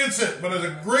out and gets it. But it's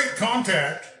a great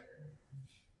contact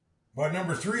by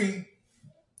number 3.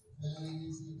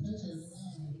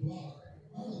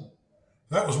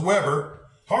 That was Weber.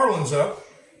 Harlan's up.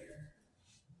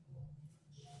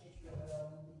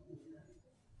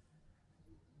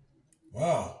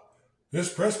 Wow.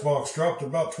 This press box dropped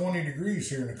about 20 degrees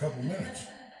here in a couple minutes.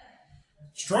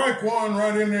 Strike one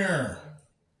right in there.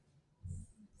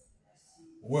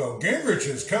 Well, Gingrich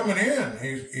is coming in.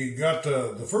 He got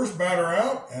the first batter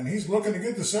out, and he's looking to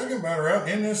get the second batter out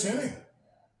in this inning.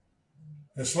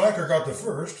 And Slacker got the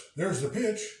first. There's the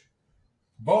pitch.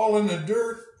 Ball in the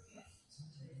dirt.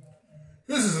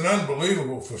 This is an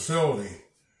unbelievable facility.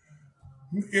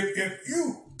 If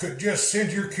you could just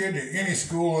send your kid to any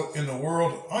school in the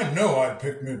world, I know I'd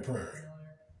pick Mid-Prairie.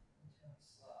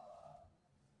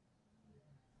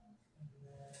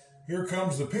 Here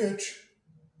comes the pitch.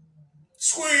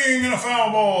 Swing and a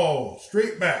foul ball.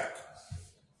 Straight back.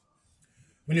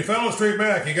 When you foul it straight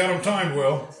back, you got them timed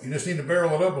well. You just need to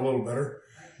barrel it up a little better.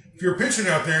 If you're pitching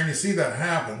out there and you see that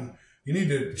happen, you need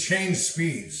to change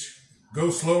speeds. Go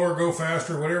slower, go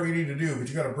faster, whatever you need to do, but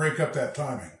you got to break up that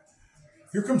timing.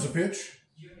 Here comes the pitch.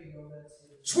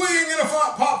 Swing and a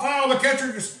pop foul. The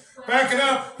catcher just backing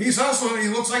up. He's hustling. He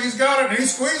looks like he's got it, and he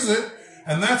squeezes it.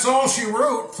 And that's all she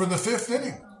wrote for the 5th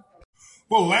inning.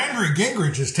 Well, Landry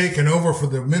Gingrich has taken over for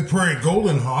the Mid-Prairie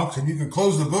Golden Hawks, and you can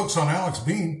close the books on Alex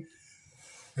Bean.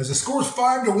 As the score's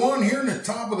 5-1 here in the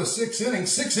top of the 6th inning.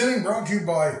 6th inning brought to you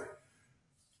by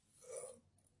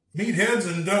Meatheads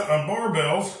and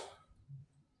Barbells.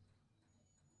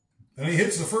 And he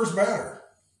hits the first batter.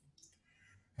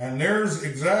 And there's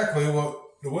exactly what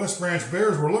the West Branch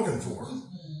Bears were looking for.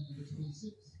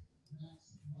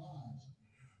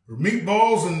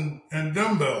 Meatballs and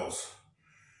dumbbells.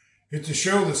 It's a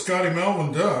show that Scotty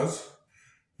Melvin does,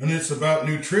 and it's about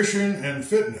nutrition and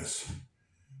fitness,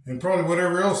 and probably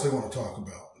whatever else they want to talk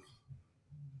about.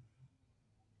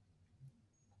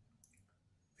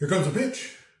 Here comes the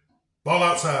pitch. Ball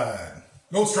outside.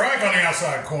 No strike on the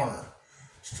outside corner.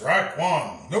 Strike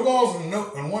one. No balls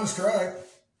and 1 strike.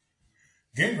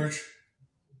 Gingrich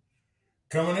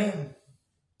coming in.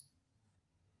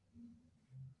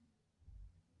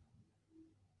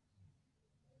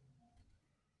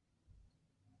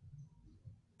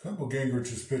 Couple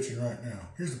Gingrich is pitching right now.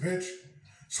 Here's the pitch.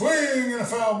 Swing and a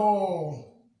foul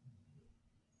ball.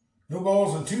 No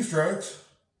balls and 2 strikes.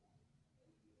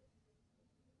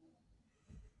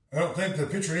 I don't think the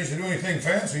pitcher needs to do anything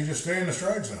fancy. Just stay in the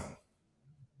strike zone.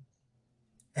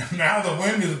 And now the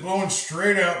wind is blowing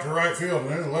straight out to right field,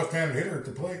 and there's a left-handed hitter at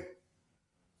the plate.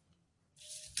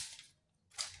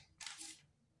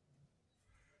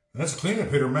 And that's a cleanup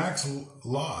hitter, Max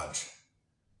Lodge.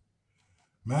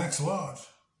 Max Lodge.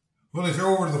 Well, they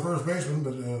throw over to the first baseman,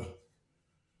 but the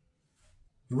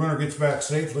runner gets back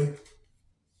safely.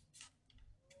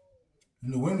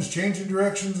 And the wind's changing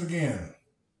directions again.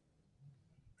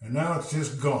 And now it's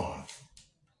just gone.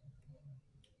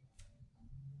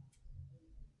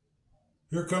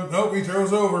 Here comes, nope, he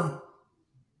throws over.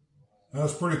 That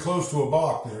was pretty close to a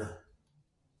balk there.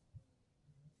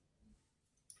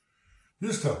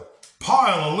 Just a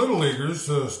pile of little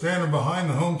leaguers standing behind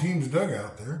the home team's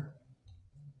dugout there.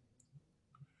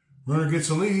 Runner gets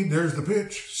a lead. There's the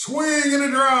pitch. Swing and a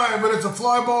drive, but it's a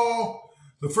fly ball.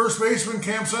 The first baseman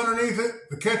camps underneath it.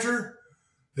 The catcher,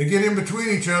 they get in between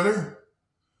each other.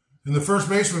 And the first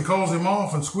baseman calls him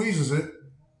off and squeezes it.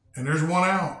 And there's 1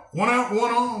 out. 1 out, 1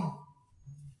 on.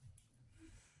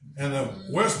 And the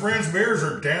West Branch Bears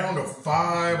are down to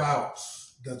 5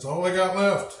 outs. That's all they got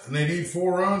left. And they need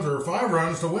 4 runs or 5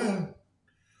 runs to win.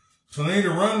 So they need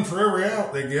a run for every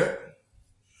out they get.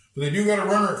 But they do got a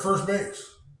runner at first base.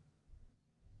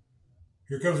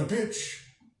 Here comes a pitch.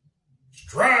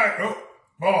 Strike. Oh,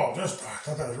 Ball, I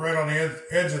thought that was right on the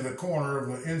edge of the corner, of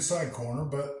the inside corner,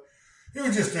 but it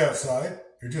was just outside,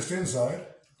 or just inside.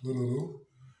 Little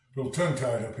tongue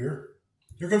tied up here.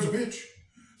 Here comes a pitch.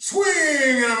 Swing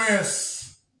and a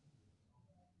miss.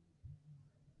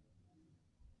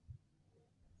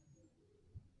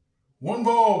 One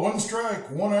ball, one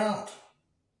strike, one out.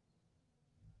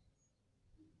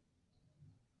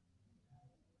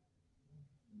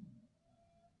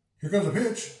 Here comes a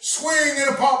pitch. Swing and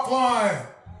a pop fly.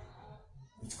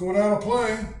 It's going out of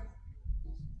play.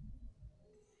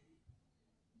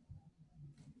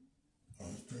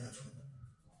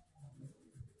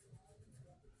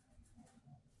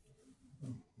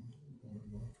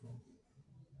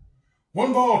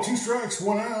 One ball, two strikes,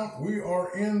 one out. We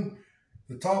are in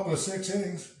the top of the 6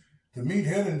 innings. The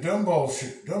Meathead and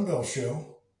Dumbbell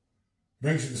Show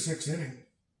brings you the 6th inning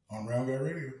on Round Guy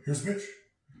Radio. Here's the pitch.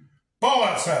 Ball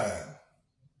outside.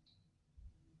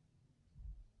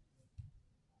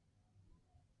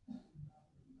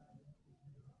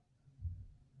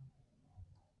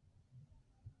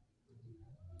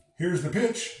 Here's the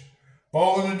pitch.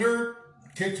 Ball in the dirt.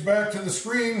 Kicks back to the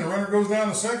screen. The runner goes down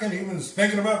to second. He was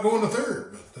thinking about going to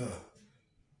third. But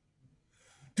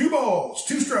 2 balls,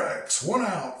 2 strikes, 1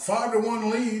 out.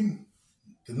 5-1 lead.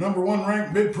 The number 1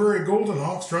 ranked Mid-Prairie Golden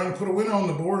Hawks trying to put a win on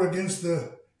the board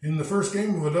in the first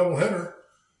game of a doubleheader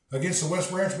against the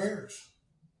West Branch Bears.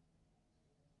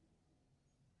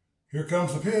 Here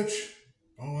comes the pitch.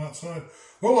 Ball outside.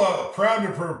 Well, proud to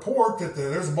report that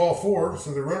there's a ball 4.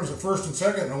 So the runners at first and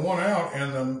second and 1 out.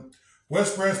 And the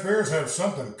West Branch Bears have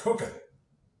something cooking.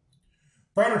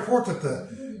 Proud to report that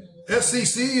the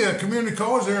SCC Community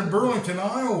College there in Burlington,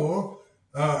 Iowa,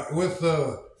 with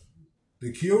the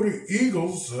Coyote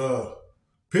Eagles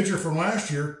pitcher from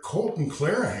last year, Colton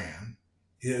Clarahan,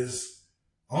 is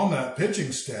on that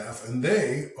pitching staff, and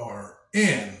they are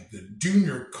in the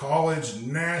Junior College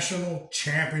National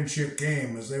Championship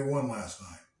game as they won last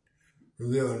night, or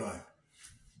the other night.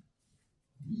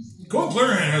 Colton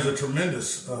Clarahan has a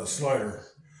tremendous slider.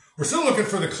 We're still looking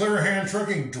for the Clarahan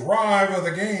Trucking drive of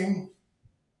the game,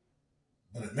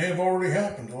 but it may have already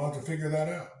happened. We'll have to figure that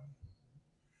out.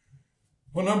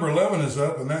 Well, number 11 is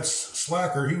up, and that's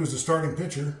Slacker. He was the starting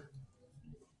pitcher.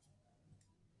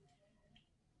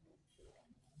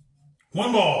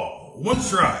 1 ball, 1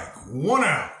 strike, 1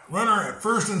 out. Runner at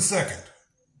first and second.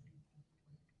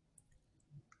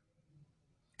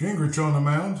 Gingrich on the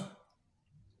mound.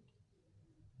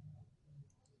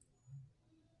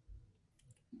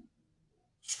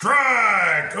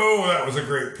 Strike! Oh, that was a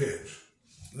great pitch.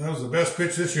 That was the best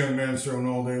pitch this young man's thrown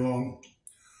all day long.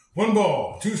 1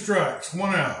 ball, 2 strikes,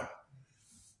 1 out.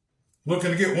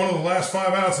 Looking to get one of the last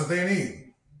 5 outs that they need.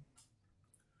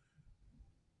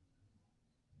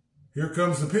 Here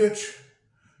comes the pitch.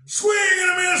 Swing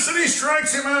and a miss, and he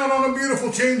strikes him out on a beautiful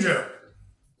changeup.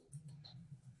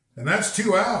 And that's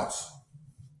 2 outs.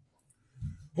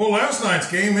 Well, last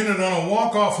night's game ended on a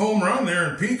walk-off home run there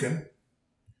in Pekin,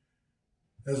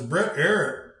 as Brett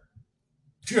Eric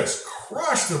just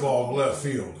crushed the ball to left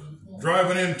field,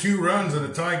 driving in 2 runs in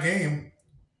a tie game.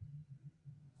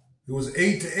 It was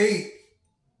 8-8,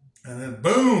 and then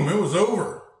boom, it was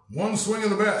over. 1 swing of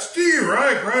the bat. Steve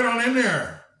Reich right on in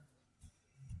there.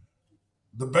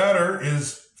 The batter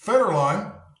is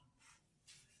Federline.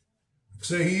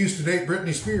 Say he used to date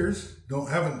Britney Spears.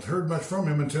 Haven't heard much from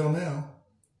him until now.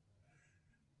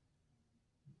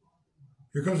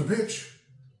 Here comes a pitch.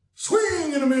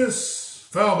 Swing and a miss.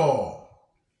 Foul ball.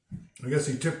 I guess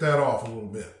he tipped that off a little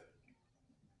bit.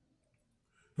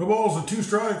 No balls and 2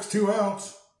 strikes, 2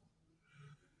 outs.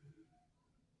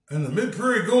 And the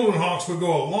Mid-Prairie Golden Hawks would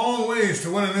go a long ways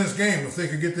to winning this game if they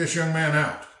could get this young man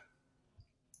out.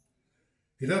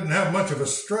 He doesn't have much of a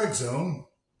strike zone.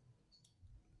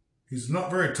 He's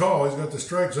not very tall. He's got the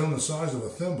strike zone the size of a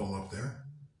thimble up there.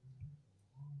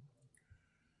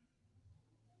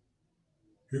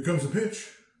 Here comes the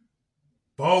pitch.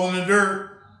 Ball in the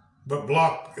dirt, but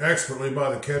blocked expertly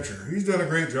by the catcher. He's done a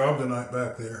great job tonight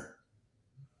back there.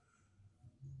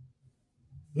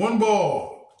 1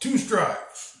 ball, 2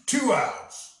 strikes, 2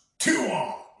 outs, 2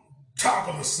 on. Top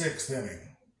of the 6th inning.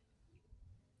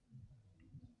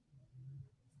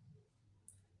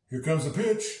 Here comes the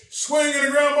pitch. Swing and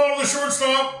a ground ball to the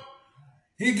shortstop.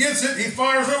 He gets it. He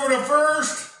fires over to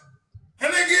first.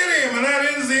 And they get him. And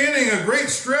that ends the inning. A great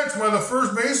stretch by the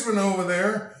first baseman over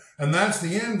there. And that's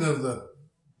the end of the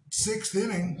 6th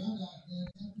inning.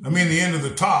 The end of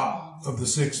the top of the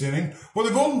 6th inning.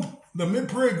 Well, the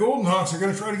Mid-Prairie Golden Hawks are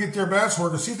going to try to get their bats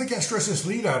working, see if they can't stretch this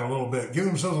lead out a little bit, give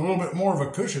themselves a little bit more of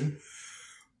a cushion.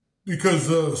 Because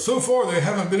so far they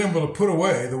haven't been able to put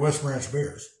away the West Branch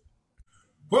Bears.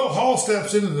 Well, Hall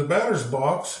steps into the batter's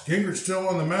box. Gingrich's still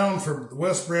on the mound for the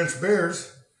West Branch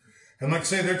Bears. And like I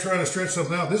say, they're trying to stretch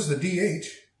something out. This is the DH.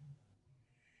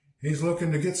 He's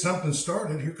looking to get something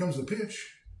started. Here comes the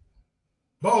pitch.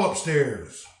 Ball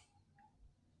upstairs.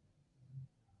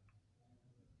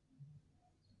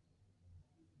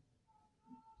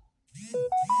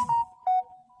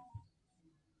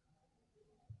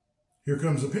 Here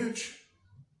comes the pitch.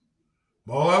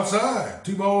 Ball outside.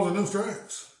 2 balls and no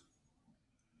strikes.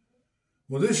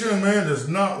 Well, this young man does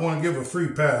not want to give a free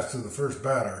pass to the first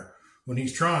batter when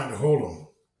he's trying to hold him.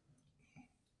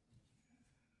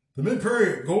 The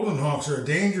Mid-Prairie Golden Hawks are a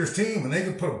dangerous team, and they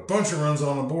can put a bunch of runs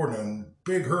on the board in a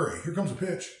big hurry. Here comes a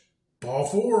pitch. Ball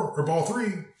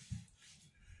 3.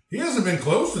 He hasn't been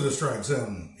close to the strike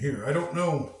zone here. I don't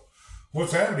know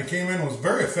what's happened. He came in, was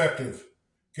very effective,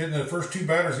 getting the first 2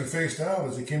 batters he faced out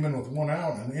as he came in with 1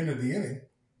 out and ended the inning.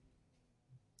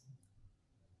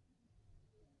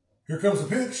 Here comes the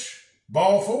pitch.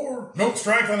 Ball 4. Nope,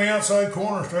 strike on the outside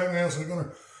corner. Strike on the outside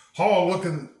corner. Hall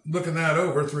looking that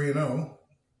over, 3-0.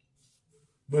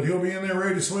 But he'll be in there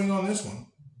ready to swing on this one.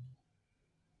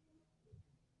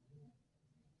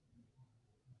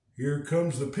 Here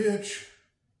comes the pitch.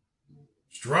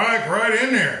 Strike right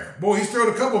in there. Boy, he's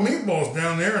thrown a couple meatballs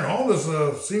down there, and Hall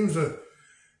just seems to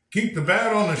keep the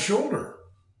bat on the shoulder.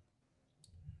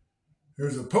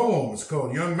 There's a poem. It's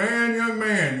called Young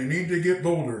Man, you need to get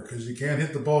bolder because you can't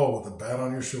hit the ball with the bat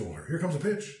on your shoulder. Here comes a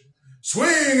pitch.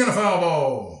 Swing and a foul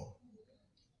ball.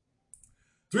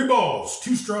 3 balls,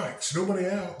 2 strikes, nobody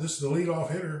out. This is the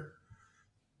leadoff hitter.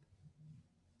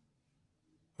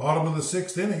 Bottom of the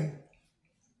 6th inning.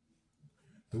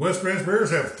 The West Branch Bears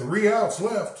have 3 outs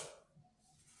left.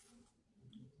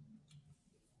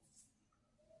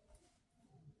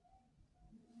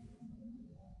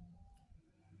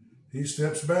 He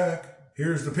steps back.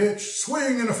 Here's the pitch.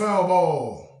 Swing and a foul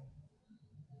ball.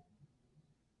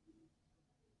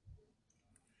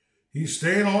 He's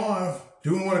staying alive,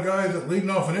 doing what a guy that leading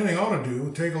off an inning ought to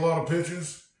do. Take a lot of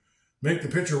pitches, make the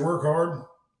pitcher work hard,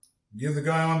 give the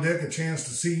guy on deck a chance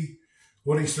to see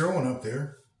what he's throwing up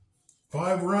there.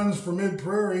 5 runs for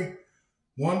Mid-Prairie,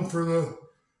 1 for the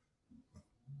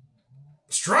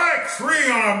strike, 3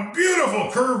 on a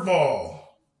beautiful curveball.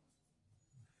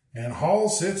 And Hall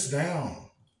sits down.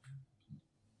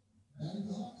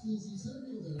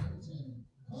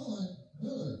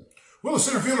 Well, the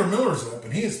center fielder Miller's up,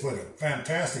 and he has played a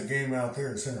fantastic game out there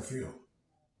in center field.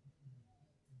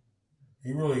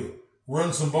 He really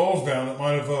runs some balls down that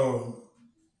might have,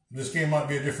 this game might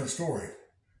be a different story.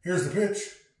 Here's the pitch,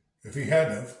 if he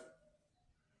hadn't have.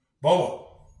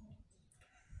 Ball.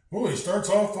 Well, he starts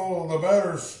off all the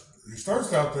batters. He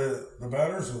starts out the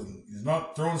batters and he's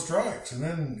not throwing strikes. And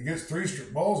then he gets 3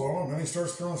 balls on him, and then he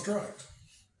starts throwing strikes.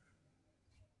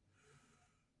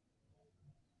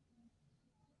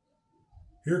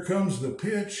 Here comes the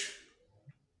pitch.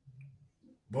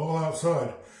 Ball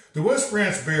outside. The West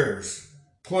Branch Bears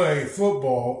play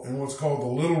football in what's called the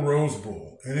Little Rose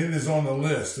Bowl, and it is on the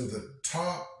list of the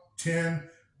top 10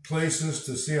 places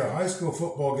to see a high school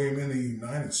football game in the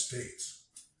United States.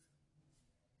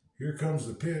 Here comes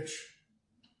the pitch.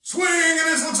 Swing, and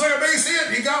this looks like a base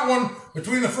hit. He got one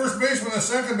between the first baseman and the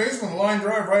second baseman, a line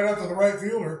drive right out to the right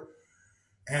fielder.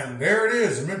 And there it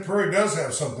is. The Mid-Prairie does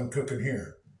have something cooking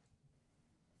here.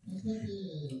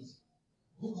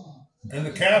 And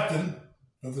the captain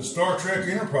of the Star Trek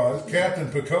Enterprise, Captain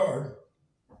Picard,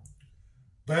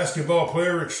 basketball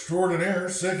player extraordinaire,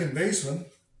 second baseman,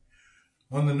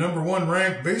 on the number 1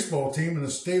 ranked baseball team in the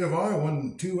state of Iowa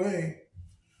in 2A.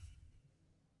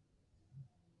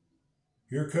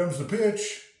 Here comes the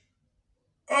pitch.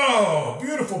 Oh,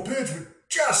 beautiful pitch, but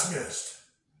just missed.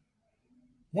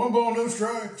 1 ball, no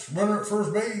strikes. Runner at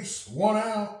first base, 1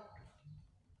 out.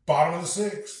 Bottom of the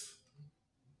 6th.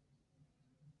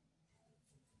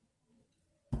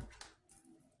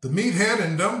 The Meathead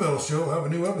and Dumbbell Show have a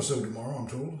new episode tomorrow, I'm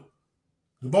told.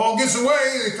 The ball gets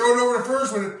away. They throw it over to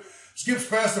first, but it skips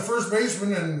past the first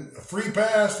baseman and a free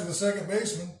pass to the second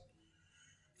baseman.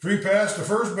 Free pass to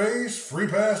first base, free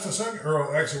pass to second,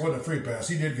 or actually it wasn't a free pass.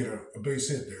 He did get a base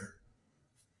hit there.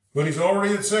 But he's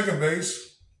already at second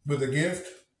base with a gift.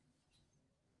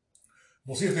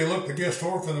 We'll see if they look the gift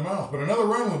horse in the mouth. But another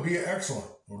run would be excellent.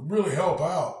 Would really help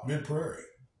out Mid-Prairie.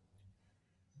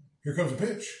 Here comes a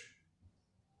pitch.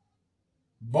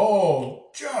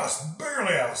 Ball just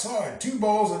barely outside. 2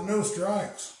 balls and no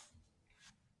strikes.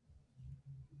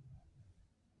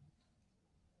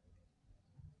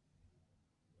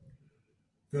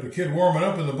 Got a kid warming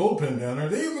up in the bullpen down there.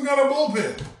 They even got a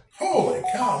bullpen. Holy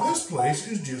cow, this place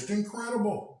is just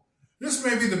incredible. This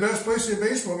may be the best place to see a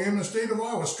baseball game in the state of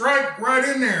Iowa. Strike right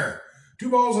in there.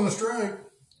 2 balls and a strike.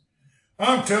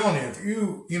 I'm telling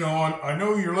you, if I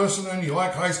know you're listening, you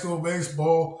like high school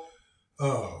baseball,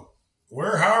 however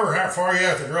how far you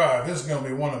have to drive, this is going to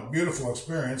be one beautiful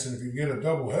experience. And if you get a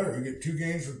doubleheader, you get 2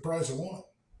 games for the price of 1.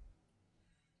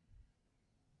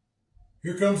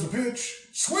 Here comes the pitch.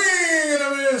 Swing and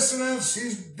a miss. And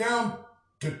he's down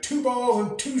to 2 balls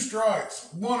and 2 strikes.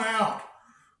 1 out.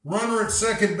 Runner at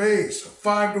second base. A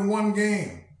 5-1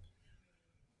 game.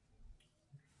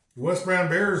 The West Brown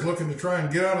Bears looking to try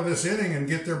and get out of this inning and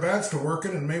get their bats to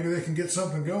working, and maybe they can get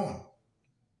something going.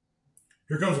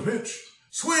 Here comes a pitch.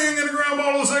 Swing and a ground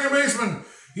ball to the second baseman.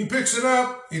 He picks it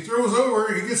up. He throws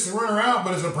over. He gets the runner out,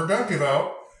 but it's a productive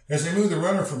out as they move the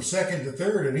runner from second to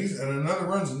third, and another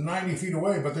run's 90 feet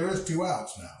away, but there is 2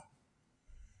 outs now.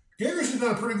 Gingrich has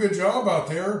done a pretty good job out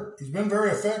there. He's been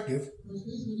very effective.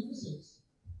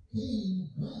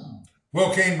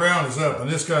 Well, Kane Brown is up, and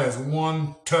this guy is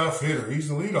one tough hitter. He's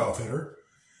the leadoff hitter.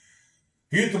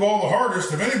 He hit the ball the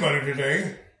hardest of anybody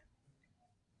today.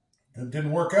 It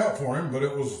didn't work out for him, but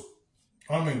it was,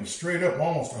 straight up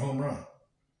almost a home run.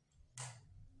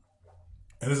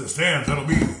 And as it stands, that'll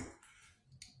be...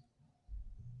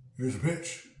 Here's a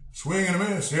pitch. Swing and a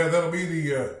miss. Yeah, that'll be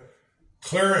the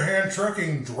Clarahan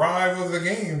Trucking drive of the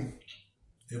game.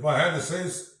 If I had to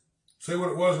say what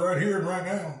it was right here and right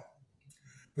now.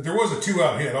 But there was a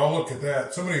 2-out hit. I'll look at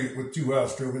that. Somebody with 2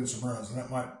 outs drove in some runs, and that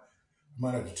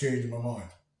might have to change my mind.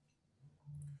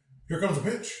 Here comes a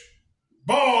pitch.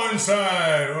 Ball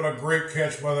inside. What a great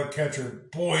catch by the catcher.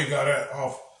 Boy, he got it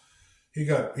off.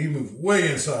 He moved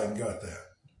way inside and got that.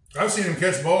 I've seen him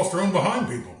catch balls thrown behind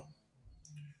people.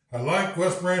 I like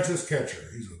West Branch's catcher.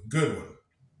 He's a good one.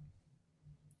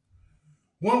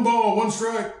 1 ball, 1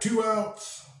 strike, 2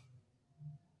 outs.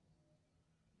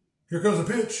 Here comes a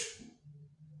pitch.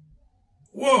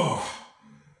 Whoa.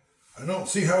 I don't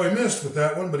see how he missed with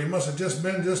that one, but he must have just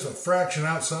been a fraction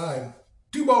outside.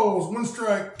 2 balls, 1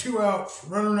 strike, 2 outs.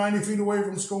 Runner 90 feet away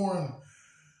from scoring.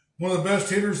 One of the best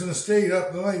hitters in the state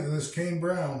up the late, this Kane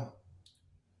Brown.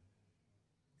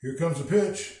 Here comes the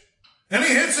pitch. And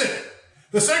he hits it.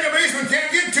 The second baseman can't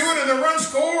get to it, and the run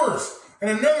scores.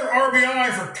 And another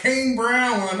RBI for Kane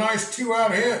Brown with a nice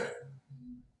 2-out hit.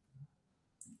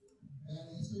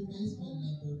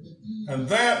 And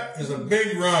that is a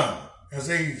big run as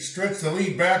they stretch the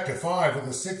lead back to 5 with a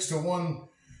 6-1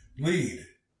 lead.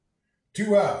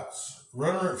 2 outs.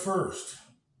 Runner at first.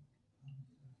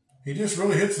 He just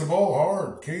really hits the ball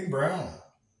hard. Kane Brown.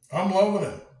 I'm loving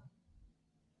it.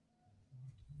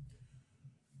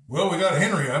 Well, we got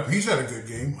Henry up. He's had a good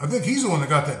game. I think he's the one that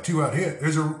got that 2-out hit.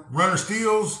 There's a runner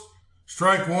steals,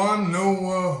 strike 1,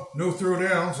 no throw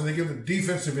down, so they give a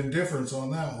defensive indifference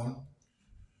on that one.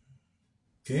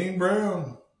 Kane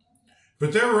Brown.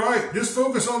 But they're right. Just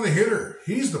focus on the hitter.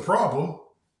 He's the problem.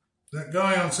 That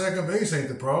guy on second base ain't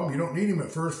the problem. You don't need him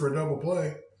at first for a double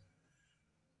play.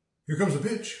 Here comes the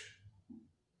pitch.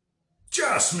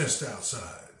 Just missed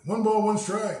outside. 1 ball, 1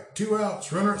 strike, 2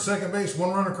 outs. Runner at second base, 1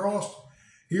 run across.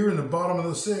 Here in the bottom of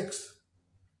the 6th.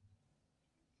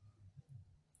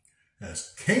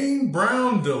 As Kane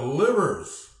Brown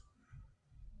delivers.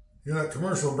 You know that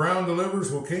commercial, Brown delivers?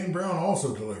 Well, Kane Brown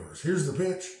also delivers. Here's the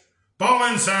pitch.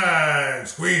 Ball inside.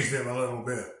 Squeezed him a little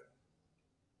bit.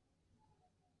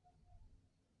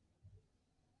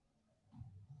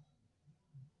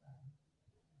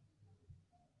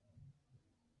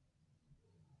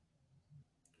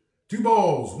 Two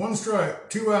balls, 1 strike,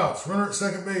 2 outs, runner at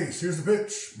second base. Here's the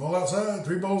pitch. Ball outside,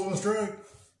 3 balls and a strike.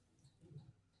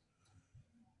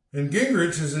 And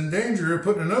Gingrich is in danger of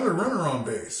putting another runner on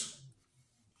base.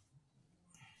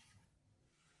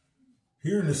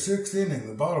 Here in the 6th inning,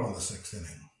 the bottom of the 6th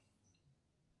inning.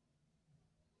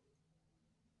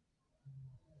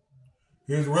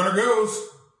 Here's the runner goes.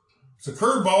 It's a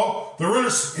curveball. The runner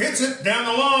hits it down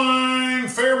the line.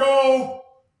 Fair ball.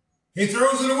 He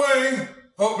throws it away.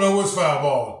 Oh, no, it was foul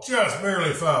ball. Just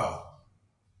barely foul.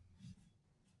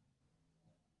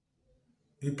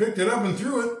 He picked it up and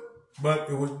threw it, but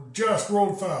it was just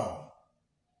rolled foul.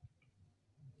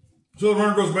 So the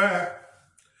runner goes back.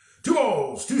 2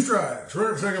 balls, 2 strikes,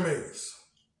 runner at second base.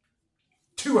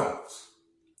 2 outs.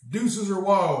 Deuces are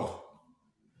wild.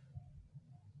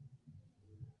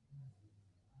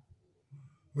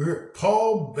 We're at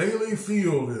Paul Bailey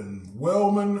Field in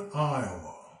Wellman, Iowa.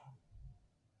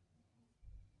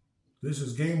 This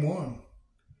is game 1.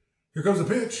 Here comes the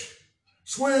pitch.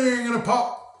 Swing and a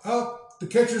pop up. The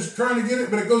catcher's trying to get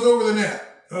it, but it goes over the net.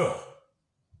 Ugh.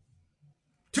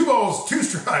 2 balls, 2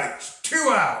 strikes,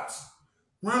 2 outs.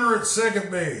 Runner at second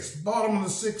base. Bottom of the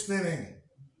 6th inning.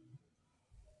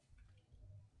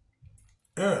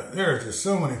 There's just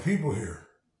so many people here.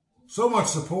 So much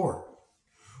support.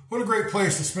 What a great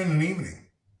place to spend an evening.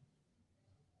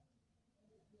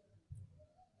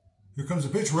 Here comes the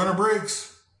pitch. Runner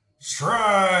breaks.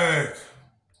 Strike.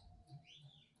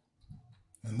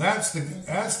 And that's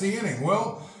the inning.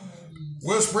 Well,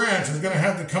 West Branch is going to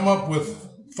have to come up with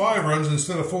 5 runs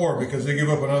instead of 4 because they give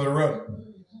up another run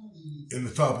in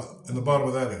the bottom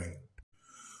of that inning.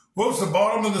 Well, it's the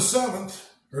bottom of the 7th,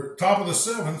 or top of the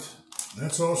 7th.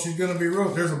 That's all she's going to be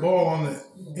wrote. There's a ball on the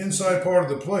inside part of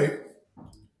the plate.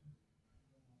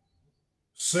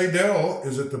 Sadell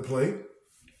is at the plate.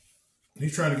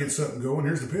 He's trying to get something going.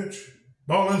 Here's the pitch.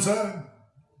 Ball inside.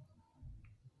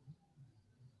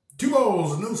 2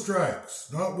 balls and no strikes.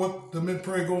 Not what the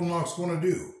Mid-Prairie Golden Hawks want to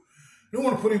do. They don't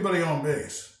want to put anybody on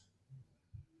base.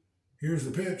 Here's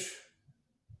the pitch.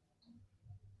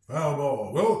 Foul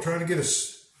ball. Well, trying to get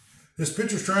this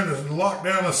pitcher's trying to lock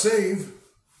down a save.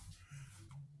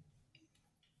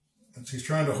 And he's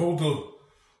trying to hold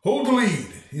the lead.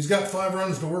 He's got 5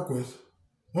 runs to work with.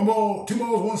 1 ball, 2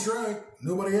 balls, 1 strike.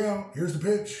 Nobody out. Here's the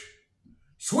pitch.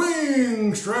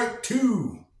 Swing! Strike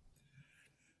 2.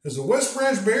 As the West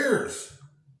Branch Bears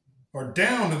are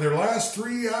down to their last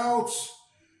 3 outs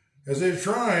as they're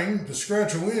trying to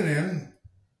scratch a win in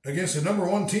against the number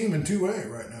 1 team in 2A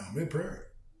right now, Mid-Prairie.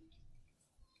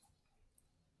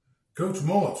 Coach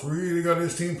Mullet's really got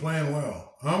his team playing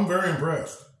well. I'm very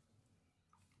impressed.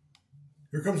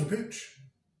 Here comes a pitch.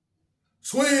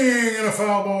 Swing and a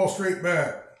foul ball straight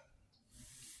back.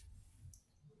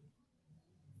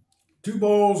 2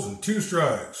 balls and 2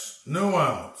 strikes. No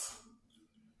outs.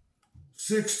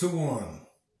 6-1.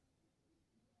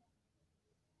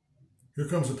 Here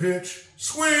comes the pitch.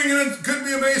 Swing, and it could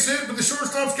be a base hit, but the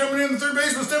shortstop's coming in. The third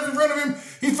baseman steps in front of him.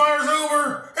 He fires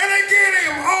over, and they get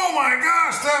him. Oh, my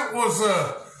gosh, that was,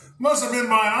 must have been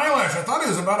by an eyelash. I thought he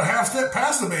was about a half step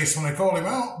past the base when they called him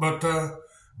out, but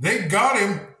they got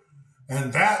him,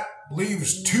 and that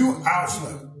leaves 2 outs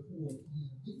left.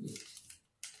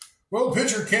 Well, the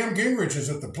pitcher, Cam Gingrich, is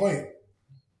at the plate.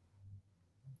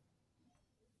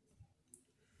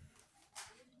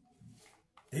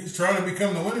 He's trying to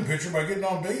become the winning pitcher by getting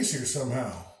on base here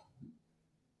somehow.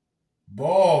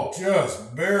 Ball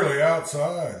just barely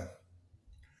outside.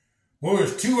 Well,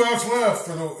 there's 2 outs left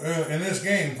for in this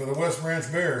game for the West Branch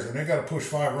Bears, and they got to push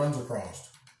 5 runs across.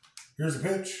 Here's the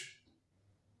pitch.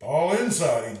 Ball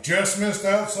inside. He just missed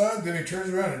outside, then he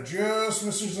turns around and just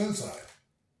misses inside.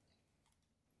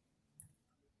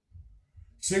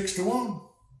 6-1.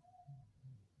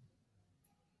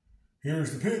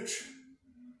 Here's the pitch.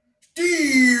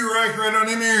 Right on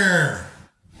in there.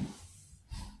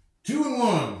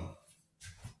 2-1.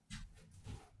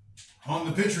 On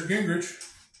the pitcher, Gingrich.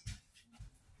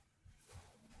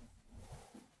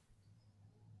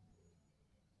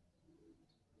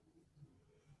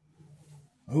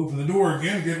 Open the door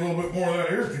again, get a little bit more of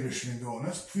that air conditioning going.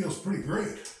 That feels pretty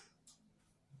great.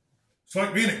 It's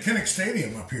like being at Kinnick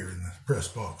Stadium up here in the press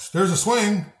box. There's a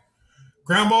swing.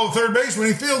 Ground ball to third base. When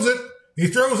he fields it, he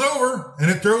throws over,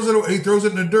 and he throws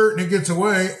it in the dirt, and it gets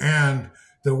away. And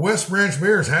the West Branch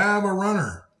Bears have a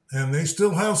runner, and they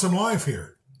still have some life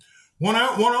here. 1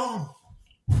 out, 1 on.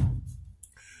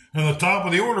 And the top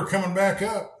of the order coming back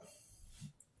up.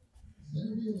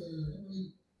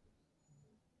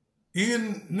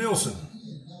 Ian Nelson.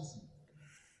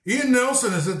 Ian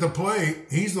Nelson is at the plate.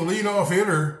 He's the leadoff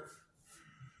hitter.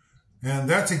 And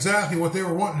that's exactly what they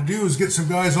were wanting to do, is get some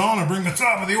guys on and bring the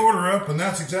top of the order up, and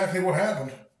that's exactly what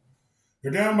happened.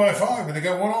 They're down by 5, but they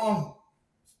got 1 on.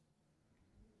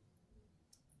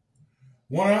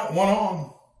 1 out, 1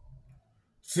 on.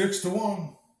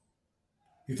 6-1.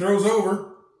 He throws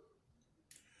over.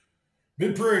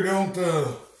 Mid-Prairie don't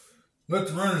let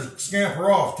the runners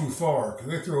scamper off too far, because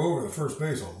they throw over the first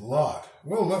base a lot.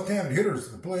 Well, left-handed hitters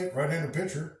at the plate, right-handed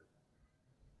pitcher.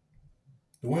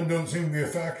 The wind don't seem to be a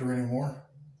factor anymore.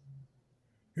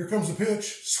 Here comes the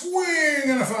pitch. Swing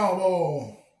and a foul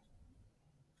ball.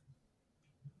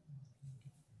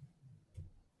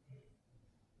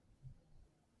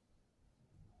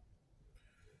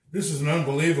 This is an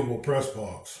unbelievable press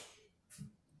box.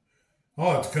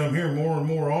 I'll have to come here more and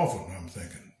more often, I'm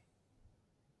thinking.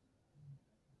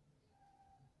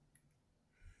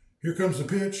 Here comes the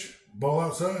pitch. Ball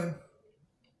outside.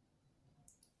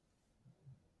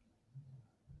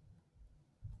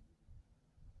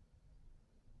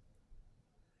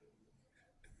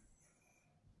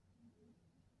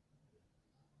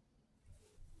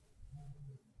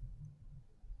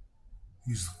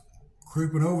 He's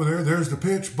creeping over there. There's the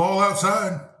pitch. Ball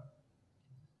outside.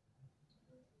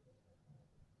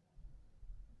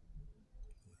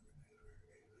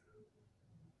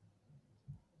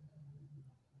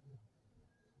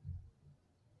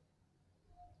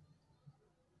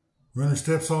 Runner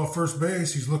steps off first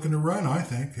base. He's looking to run, I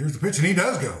think. Here's the pitch, and he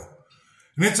does go.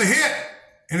 And it's a hit.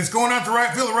 And it's going out to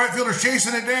right field. The right fielder's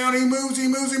chasing it down. He moves. He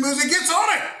gets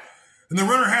on it. And the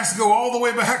runner has to go all the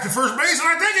way back to first base, and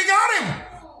I think he got him.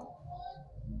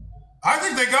 I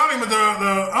think they got him, but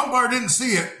the umpire didn't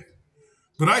see it.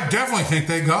 But I definitely think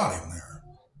they got him there.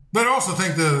 But I also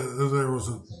think there was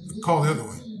a call the other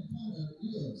way.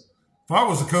 If I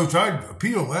was the coach, I'd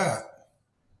appeal that.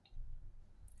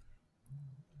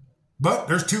 But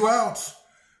there's 2 outs.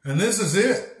 And this is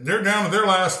it. They're down to their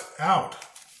last out.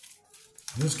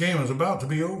 This game is about to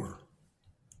be over.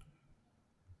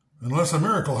 Unless a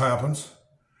miracle happens.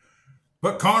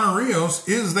 But Connor Rios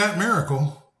is that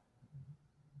miracle.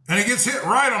 And he gets hit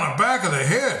right on the back of the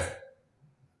head.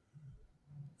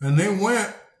 And they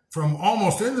went from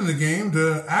almost ending the game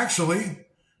to actually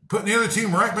putting the other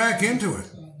team right back into it.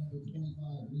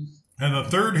 And the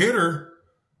third hitter,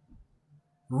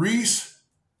 Reese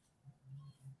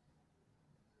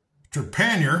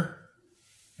Trepanier,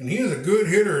 and he is a good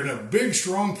hitter and a big,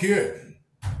 strong kid.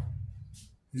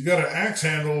 He's got an axe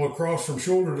handle across from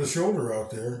shoulder to shoulder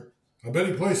out there. I bet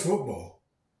he plays football.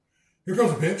 Here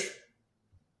comes a pitch.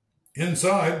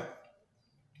 Inside.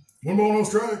 1 ball, no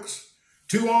strikes.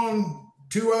 2 on,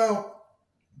 2 out.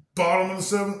 Top of the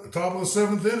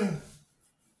 7th inning.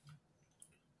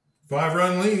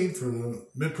 5-run lead for the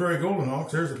Mid-Prairie Golden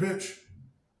Hawks. There's the pitch.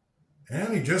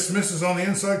 And he just misses on the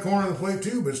inside corner of the plate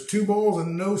too, but it's 2 balls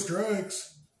and no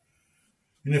strikes.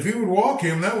 And if he would walk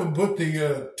him, that would put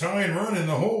the tying run in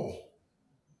the hole.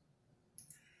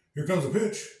 Here comes the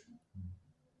pitch.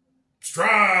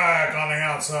 Strike on the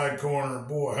outside corner.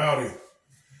 Boy, howdy.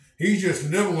 He's just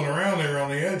nibbling around there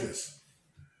on the edges.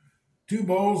 2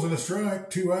 balls and a strike,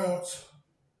 2 outs.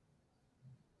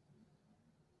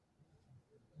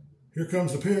 Here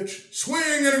comes the pitch. Swing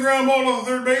and a ground ball to the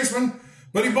third baseman,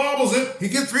 but he bobbles it. He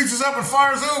reaches up and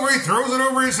fires over. He throws it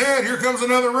over his head. Here comes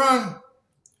another run.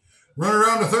 Run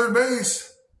around to third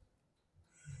base.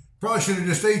 Probably should have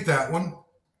just ate that one.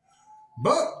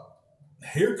 But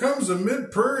here comes the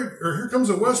here comes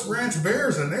the West Branch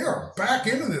Bears, and they are back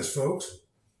into this, folks.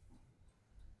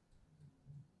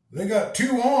 They got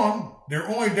 2 on. They're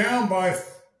only down by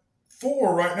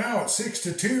 4 right now at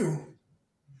 6-2.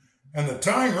 And the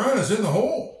tying run is in the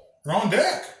hole. They're on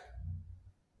deck.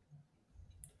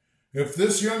 If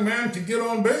this young man can get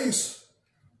on base,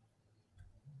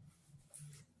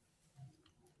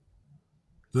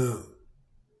 the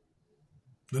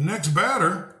next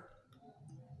batter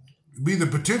would be the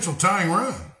potential tying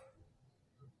run.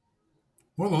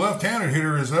 Well, the left-handed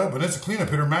hitter is up, and it's a cleanup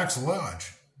hitter, Max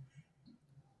Lodge.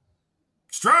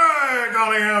 Strike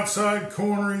on the outside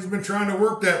corner. He's been trying to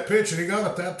work that pitch, and he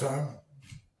got it that time.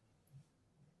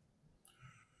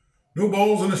 No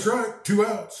balls and a strike, 2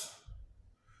 outs.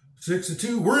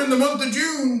 6-2. We're in the month of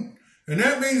June, and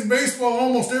that means baseball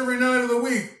almost every night of the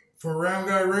week for Round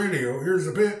Guy Radio. Here's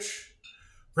the pitch.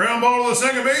 Ground ball to the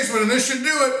second baseman, and this should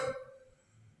do it.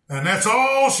 And that's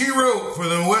all she wrote for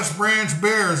the West Branch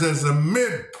Bears as the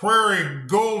Mid-Prairie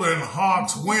Golden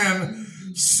Hawks win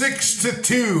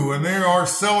 6-2, and they are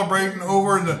celebrating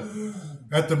over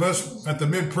at the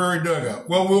Mid-Prairie dugout.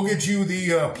 Well, we'll get you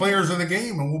the players of the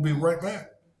game, and we'll be right back.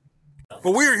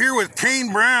 Well, we are here with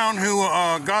Kane Brown, who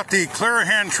got the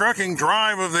Clarahan Trucking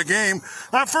drive of the game.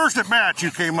 That first at bat, you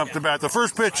came up to bat. The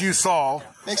first pitch you saw,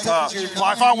 what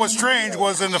I thought was strange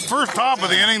was in the first top of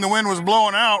the inning, the wind was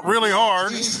blowing out really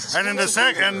hard, and in the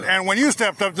second, and when you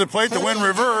stepped up to the plate, the wind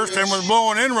reversed and was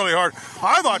blowing in really hard.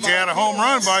 I thought you had a home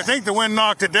run, but I think the wind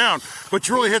knocked it down. But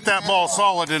you really hit that ball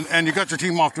solid, and you got your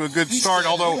team off to a good start.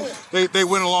 Although they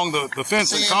went along the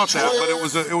fence and caught that, but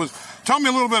it was. Tell me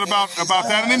a little bit about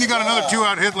that, and then you got another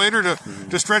 2-out hit later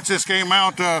to stretch this game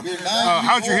out.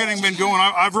 How's your hitting been going?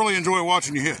 I've really enjoyed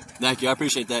watching you hit. Thank you, I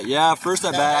appreciate that. Yeah, first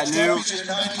at bat, I knew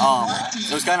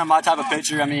it was kind of my type of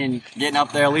pitcher. I mean, getting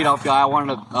up there, leadoff guy, I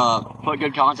wanted to put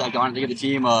good contact on it to get the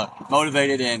team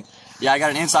motivated, and yeah, I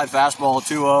got an inside fastball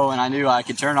 2-0, and I knew I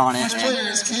could turn on it, and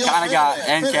kind of got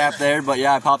end cap there, but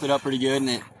yeah, I popped it up pretty good,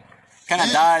 and it kind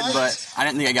of died, but I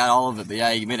didn't think I got all of it. But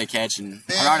yeah, he made a catch, and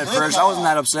I ran it first. I wasn't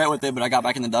that upset with it, but I got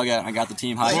back in the dugout and I got the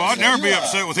team hyped. Well, I'd never be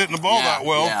upset with hitting the ball that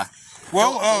well. Yeah.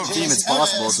 Well, team, it's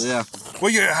possible. So yeah.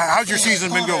 Well, how's your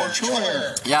season been going?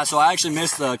 Yeah, so I actually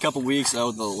missed a couple weeks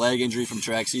with the leg injury from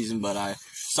track season, but I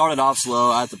started off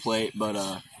slow at the plate, but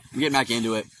I'm getting back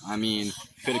into it. I mean,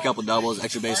 hit a couple doubles,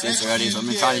 extra base hits already, so I've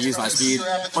been trying to use my speed,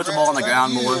 put the ball on the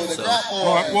ground more. So.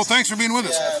 Well, thanks for being with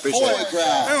us. Appreciate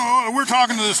it. We're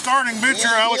talking to the starting pitcher,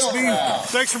 Alex Bean.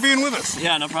 Thanks for being with us.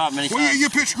 Yeah, no problem. Well, you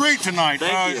pitched great tonight.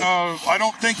 Thank you. I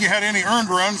don't think you had any earned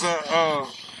runs.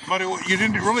 but you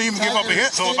didn't really even give up a hit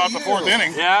until about the 4th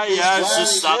inning. Yeah, I was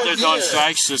just out there throwing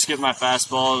strikes, just getting my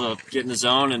fastball to get in the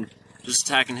zone and just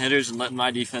attacking hitters and letting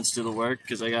my defense do the work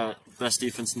because I got the best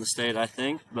defense in the state, I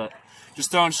think. But just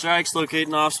throwing strikes,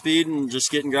 locating off speed, and just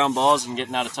getting ground balls and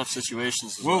getting out of tough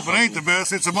situations. Well, if it ain't the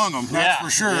best, it's among them. That's for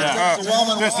sure. Yeah.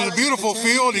 This is a beautiful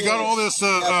field. You got all this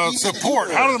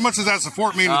support. How much does that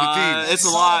support mean to the team? It's a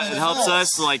lot. It helps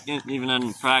us, like even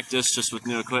in practice, just with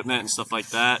new equipment and stuff like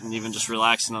that, and even just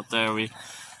relaxing up there. We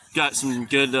got some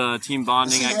good team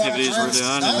bonding activities we're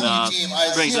doing,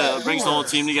 and brings the whole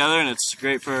team together, and it's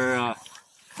great for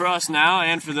us now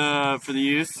and for the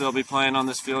youth. They'll be playing on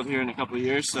this field here in a couple of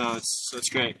years, so it's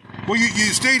great. Well,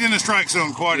 you stayed in the strike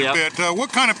zone quite a bit.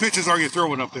 What kind of pitches are you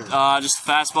throwing up there? Just a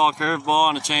fastball, curveball,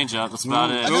 and a changeup. That's about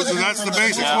it. That's the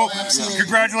basics. Well,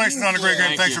 congratulations on a great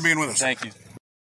game. Thanks for being with us. Thank you.